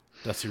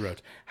 Dusty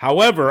Rhodes.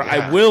 However,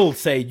 Yeah. I will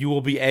say you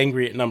will be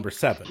angry at number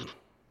 7.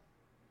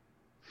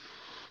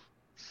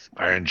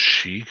 Iron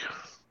Sheik.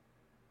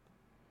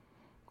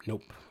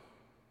 Nope.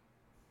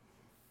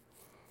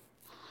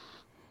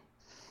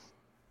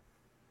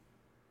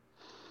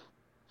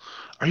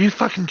 Are you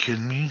fucking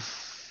kidding me?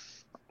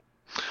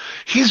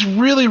 He's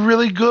really,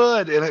 really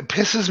good, and it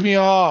pisses me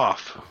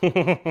off.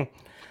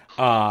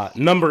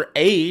 Number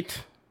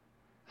 8.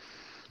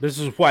 This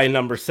is why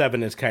number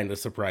 7 is kind of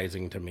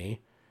surprising to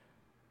me.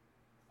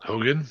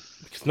 Hogan?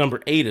 Because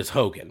number 8 is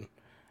Hogan.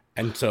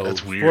 And so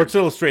That's weird. Sports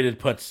Illustrated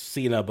puts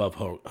Cena above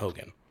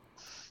Hogan.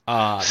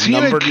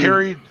 Cena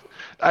carried...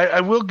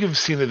 I will give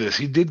Cena this.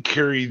 He did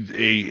carry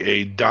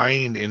a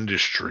dying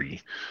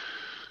industry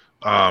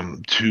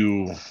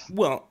to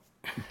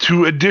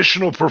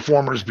additional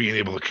performers being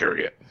able to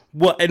carry it.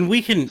 Well, and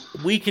we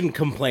can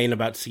complain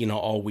about Cena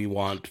all we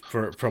want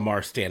from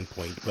our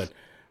standpoint, but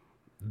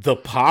the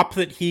pop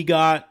that he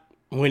got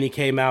when he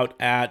came out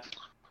at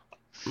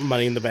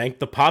Money in the Bank,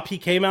 the pop he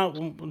came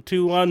out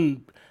to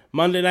on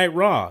Monday Night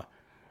Raw,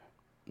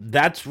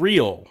 that's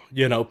real.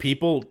 You know,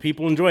 people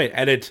enjoy it,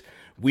 and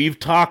we've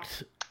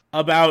talked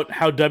about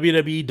how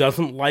WWE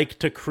doesn't like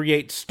to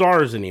create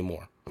stars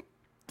anymore.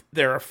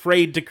 They're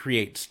afraid to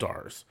create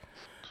stars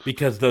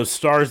because those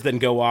stars then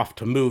go off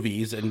to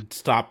movies and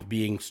stop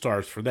being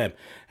stars for them.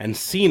 And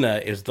Cena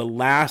is the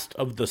last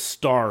of the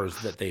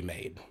stars that they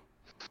made,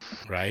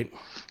 right?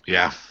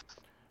 Yeah.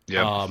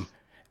 Yeah.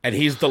 And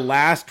he's the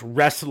last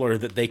wrestler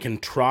that they can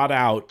trot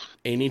out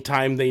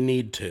anytime they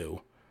need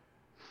to.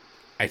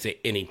 I say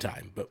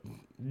anytime, but,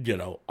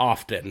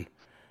 often,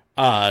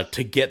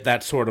 to get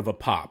that sort of a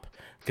pop.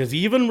 Because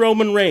even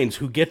Roman Reigns,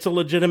 who gets a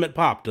legitimate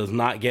pop, does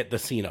not get the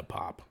Cena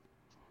pop.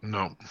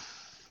 No.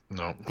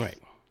 Right.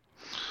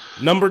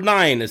 Number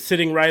 9 is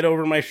sitting right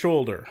over my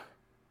shoulder.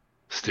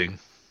 Sting.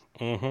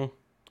 Mm-hmm.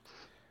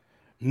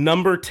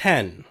 Number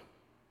 10.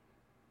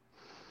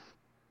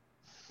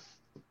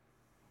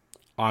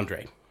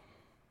 Andre.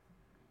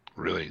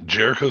 Really?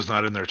 Jericho's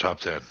not in their top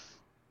 10.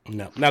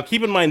 No. Now,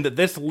 keep in mind that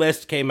this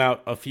list came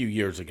out a few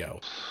years ago.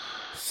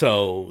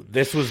 So,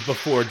 this was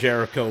before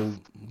Jericho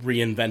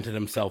reinvented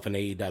himself in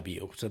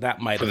AEW. So,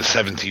 that might For the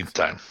 17th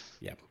time.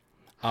 Yeah.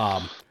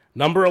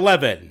 Number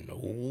 11.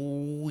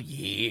 Oh,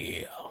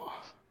 yeah.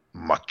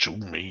 Macho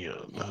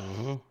Man.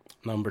 Mm-hmm.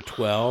 Number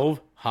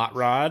 12. Hot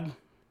Rod.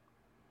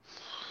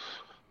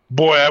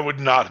 Boy, I would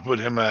not put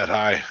him that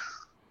high.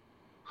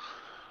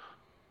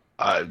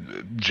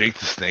 Jake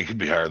the Snake would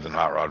be higher than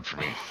Hot Rod for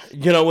me.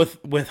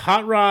 With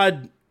Hot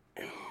Rod,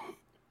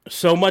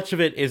 so much of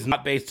it is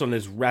not based on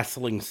his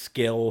wrestling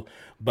skill,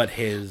 but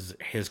his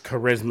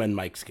charisma and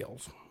mic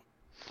skills.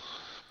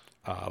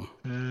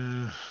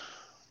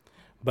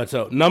 But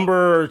so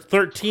number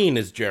 13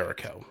 is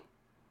Jericho.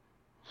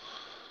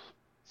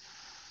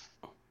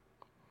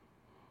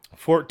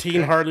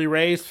 14 Harley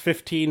Race,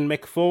 15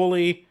 Mick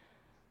Foley,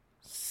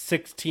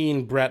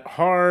 16 Bret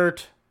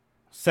Hart,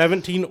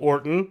 17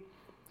 Orton.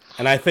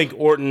 And I think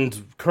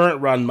Orton's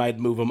current run might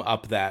move him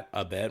up that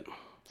a bit.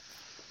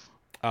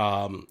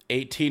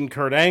 18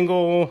 Kurt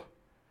Angle,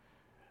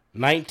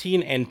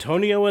 19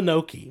 Antonio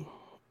Inoki.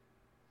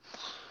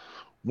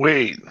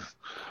 Wait,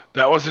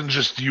 that wasn't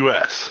just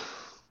U.S.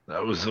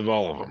 That was of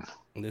all of them.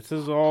 This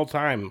is all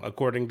time,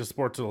 according to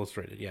Sports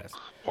Illustrated, yes.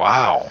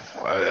 Wow.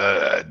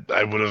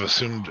 I would have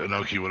assumed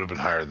Inoki would have been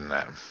higher than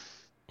that.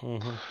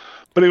 Mm-hmm.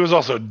 But he was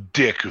also a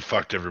dick who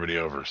fucked everybody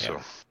over,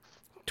 so...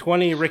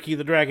 20, Ricky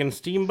the Dragon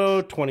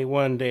Steamboat.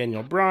 21,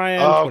 Daniel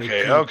Bryan.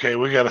 Okay,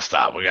 we gotta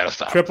stop.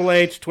 Triple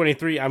H,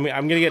 23. I'm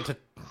gonna get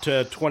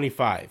to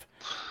 25.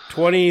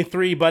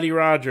 23, Buddy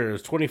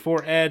Rogers.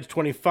 24, Edge.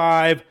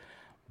 25,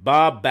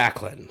 Bob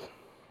Backlund.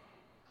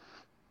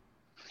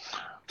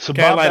 So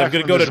Okay, I'm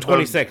gonna go to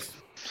 26.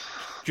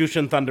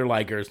 Jushin Thunder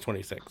Liger is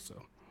 26.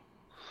 So.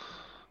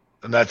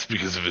 And that's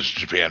because of his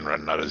Japan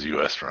run, not his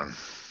U.S. run.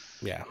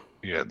 Yeah.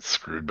 He got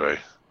screwed by...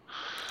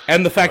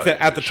 And the fact that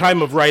at the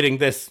time of writing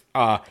this,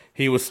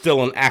 he was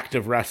still an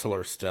active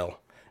wrestler still.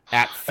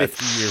 At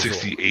 50 years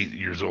 68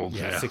 years old.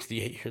 Yeah,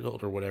 68 years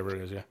old or whatever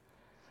it is, yeah.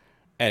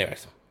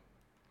 Anyways.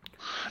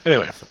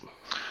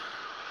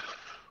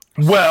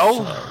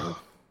 Well,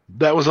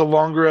 that was a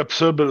longer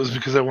episode, but it was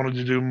because I wanted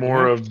to do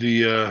more of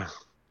the...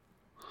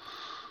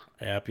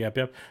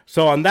 Yep.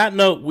 So on that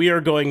note, we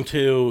are going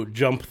to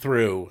jump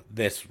through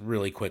this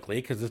really quickly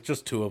because it's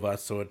just 2 of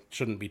us, so it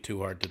shouldn't be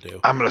too hard to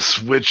do. I'm going to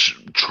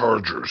switch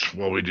chargers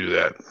while we do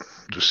that,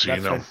 just so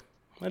you know. Fine.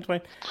 That's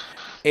fine.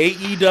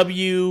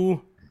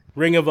 AEW,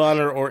 Ring of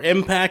Honor, or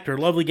Impact, or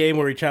Lovely Game,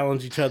 where we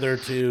challenge each other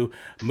to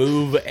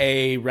move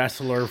a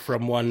wrestler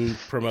from one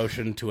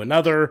promotion to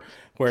another,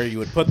 where you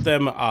would put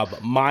them.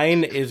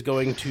 Mine is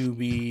going to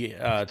be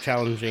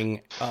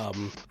challenging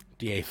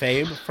DA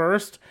Fabe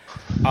first.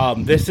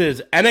 This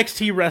is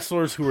NXT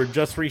wrestlers who were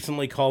just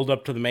recently called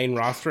up to the main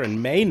roster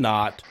and may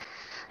not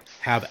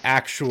have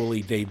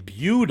actually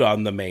debuted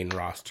on the main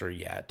roster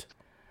yet,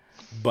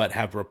 but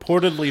have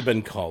reportedly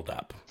been called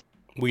up.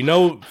 We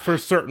know for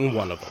certain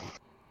one of them.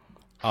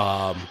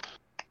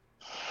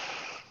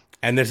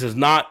 And this is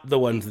not the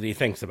ones that he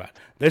thinks about.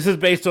 This is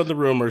based on the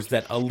rumors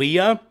that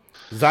Aaliyah,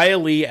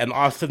 Xia Li, and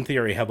Austin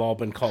Theory have all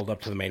been called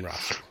up to the main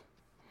roster.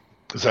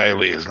 Xia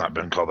Li has not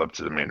been called up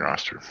to the main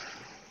roster.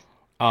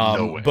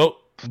 No way.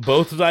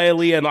 Both Xia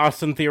Li and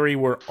Austin Theory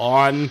were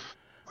on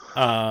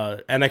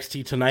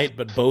NXT tonight,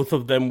 but both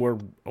of them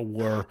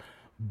were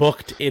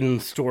booked in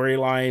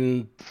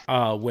storyline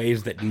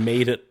ways that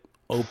made it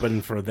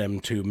open for them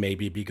to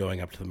maybe be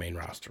going up to the main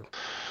roster.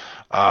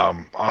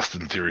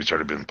 Austin Theory's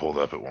already been pulled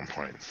up at one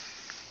point.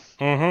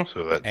 Mm-hmm.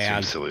 So that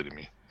seems silly to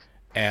me.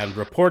 And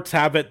reports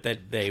have it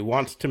that they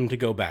want him to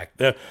go back.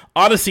 The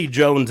Odyssey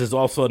Jones is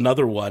also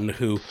another one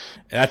who,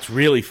 that's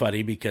really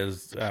funny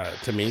because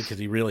to me, because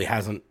he really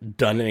hasn't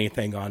done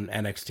anything on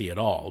NXT at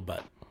all.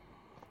 But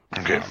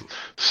okay,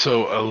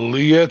 so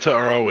Aaliyah to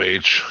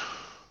ROH.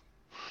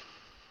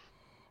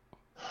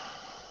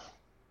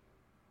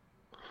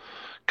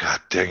 God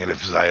dang it!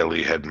 If Xia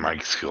Li had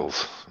mic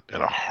skills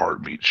in a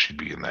heartbeat, she'd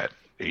be in that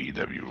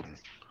AEW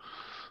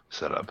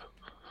setup.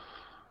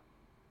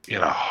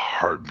 In a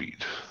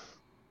heartbeat.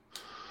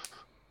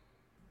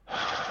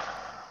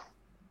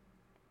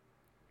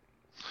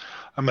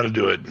 I'm going to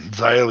do it.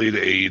 Xia Li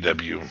to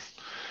AEW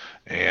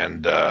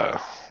and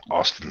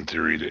Austin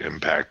Theory to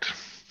Impact.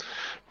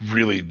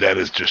 Really, that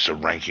is just a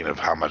ranking of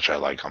how much I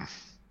like them.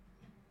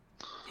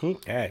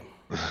 Okay.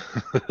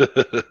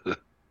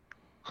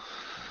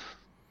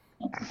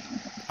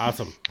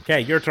 Awesome.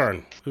 Okay, your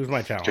turn. Who's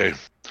my challenge? Okay.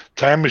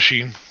 Time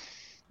Machine.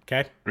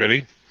 Okay.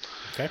 Ready?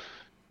 Okay.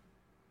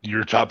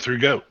 Your top 3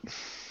 GOAT.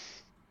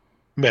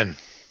 Men.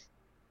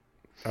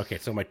 Okay,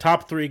 so my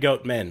top 3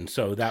 GOAT men.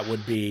 So that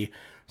would be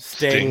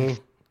Sting.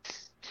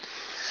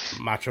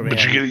 Macho Man.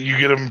 But you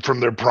get them from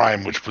their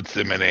prime, which puts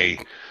them in a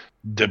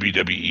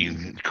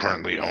WWE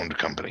currently owned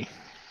company.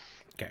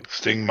 Okay.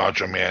 Sting,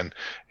 Macho Man,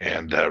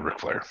 and Ric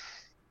Flair.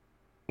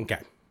 Okay.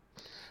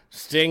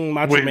 Sting,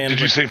 Macho Man. Did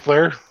you say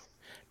Flair?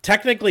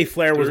 Technically,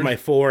 Flair was my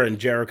 4 and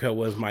Jericho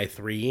was my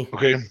 3.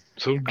 Okay,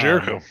 so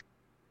Jericho.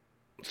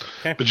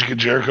 Okay. But you get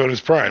Jericho in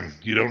his prime.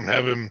 You don't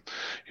have him.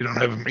 You don't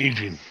have him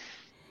aging.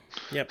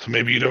 Yep. So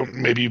maybe you don't.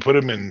 Maybe you put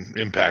him in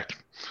Impact.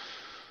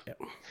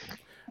 Yep.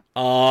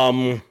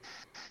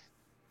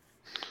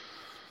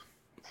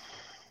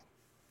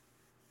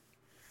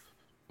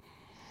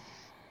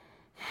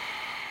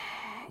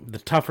 The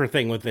tougher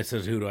thing with this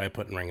is who do I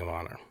put in Ring of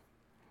Honor?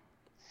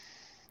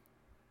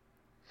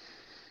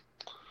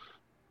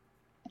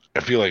 I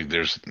feel like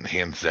there's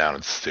hands down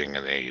it's Sting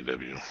and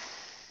AEW.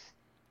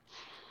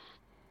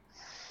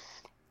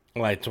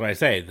 Well, that's what I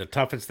say. The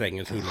toughest thing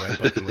is who do I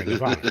put in Ring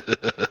of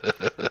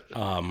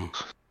Honor?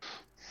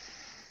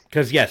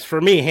 Because, yes, for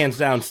me, hands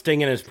down,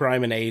 Sting in his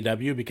prime in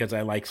AEW because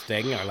I like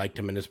Sting. I liked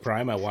him in his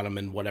prime. I want him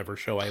in whatever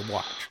show I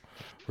watch.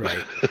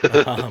 Right.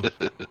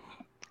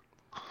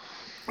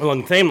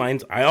 Along the same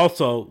lines, I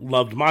also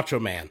loved Macho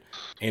Man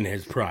in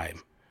his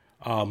prime.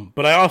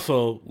 But I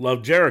also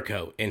loved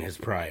Jericho in his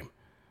prime.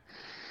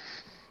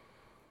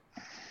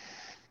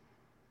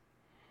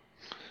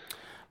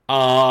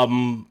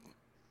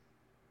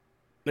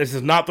 This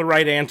is not the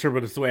right answer,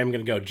 but it's the way I'm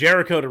going to go.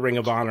 Jericho to Ring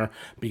of Honor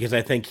because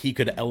I think he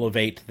could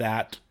elevate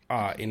that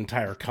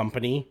entire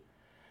company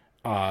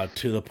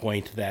to the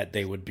point that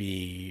they would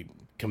be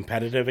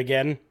competitive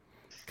again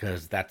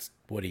because that's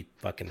what he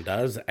fucking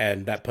does.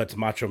 And that puts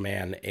Macho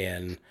Man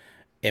in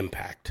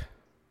Impact.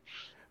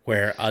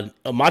 Where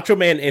a Macho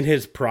Man in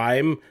his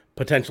prime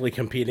potentially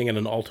competing in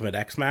an Ultimate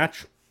X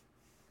match.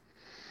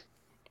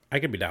 I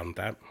could be down with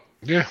that.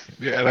 Yeah,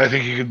 and I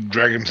think he could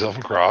drag himself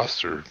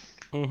across or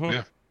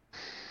yeah.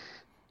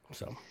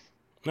 So,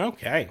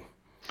 okay.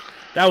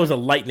 That was a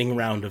lightning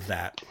round of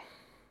that.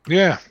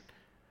 Yeah.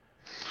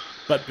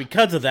 But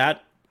because of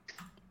that,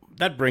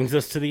 that brings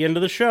us to the end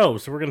of the show.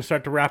 So we're going to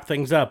start to wrap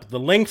things up. The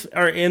links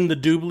are in the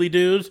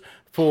doobly-doos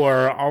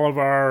for all of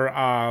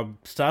our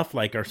stuff,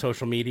 like our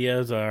social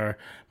medias, our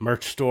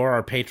merch store,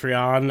 our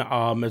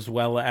Patreon, as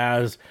well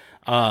as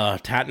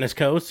Tatnus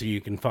Co. So you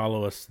can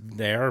follow us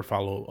there,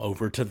 follow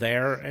over to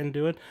there and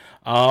do it.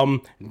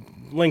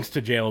 Links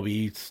to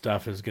JLB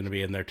stuff is going to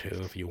be in there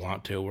too if you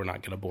want to. We're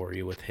not going to bore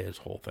you with his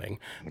whole thing.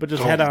 But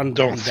just head on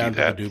down to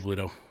the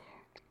doobly-doo.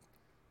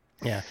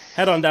 Yeah,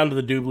 head on down to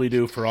the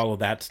doobly-doo for all of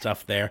that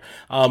stuff there.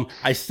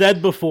 I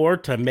said before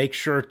to make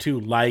sure to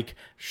like,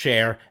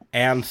 share,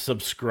 and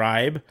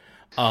subscribe.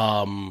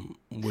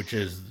 which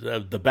is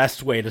the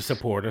best way to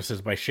support us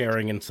is by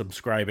sharing and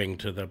subscribing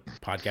to the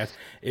podcast.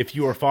 If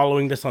you are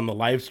following this on the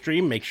live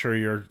stream, make sure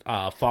you're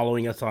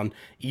following us on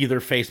either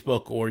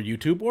Facebook or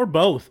YouTube or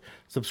both.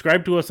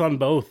 Subscribe to us on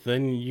both,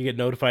 then you get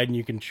notified and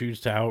you can choose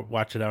to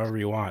watch it however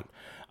you want.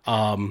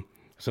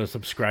 So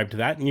subscribe to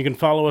that, and you can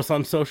follow us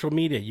on social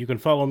media. You can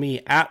follow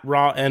me at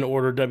Raw and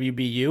Order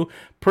WBU,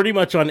 pretty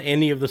much on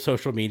any of the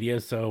social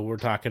medias. So we're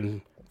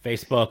talking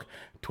Facebook,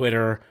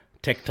 Twitter,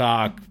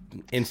 TikTok,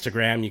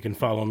 Instagram. You can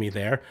follow me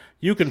there.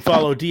 You can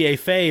follow DA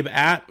Fabe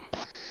at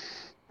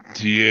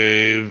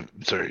DA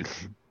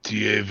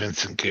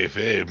Vincent K.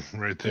 Fabe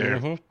right there.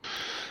 Mm-hmm.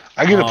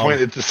 I get a point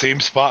at the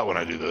same spot when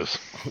I do this.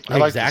 I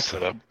like this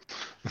setup.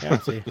 Yeah,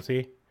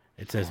 see,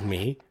 it says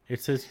me,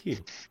 it says you,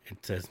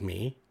 it says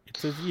me, it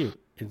says you,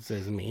 it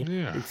says me,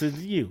 it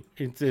says you,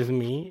 it says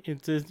me,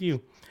 it says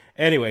you.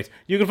 Anyways,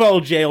 you can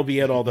follow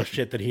JLB at all the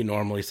shit that he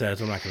normally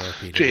says. I'm not going to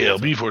repeat it.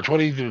 JLB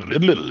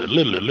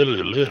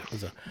 420.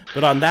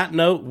 But on that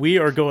note, we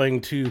are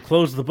going to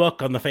close the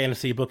book on the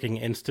Fantasy Booking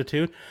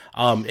Institute.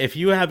 If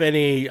you have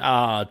any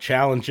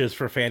challenges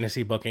for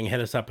fantasy booking, hit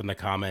us up in the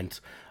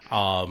comments.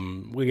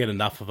 We get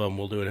enough of them.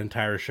 We'll do an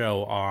entire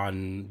show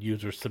on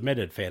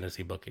user-submitted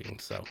fantasy booking.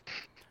 So,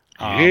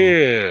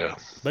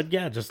 But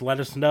yeah, just let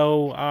us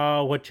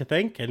know what you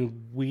think,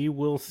 and we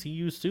will see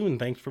you soon.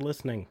 Thanks for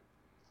listening.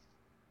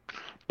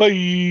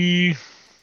 Bye.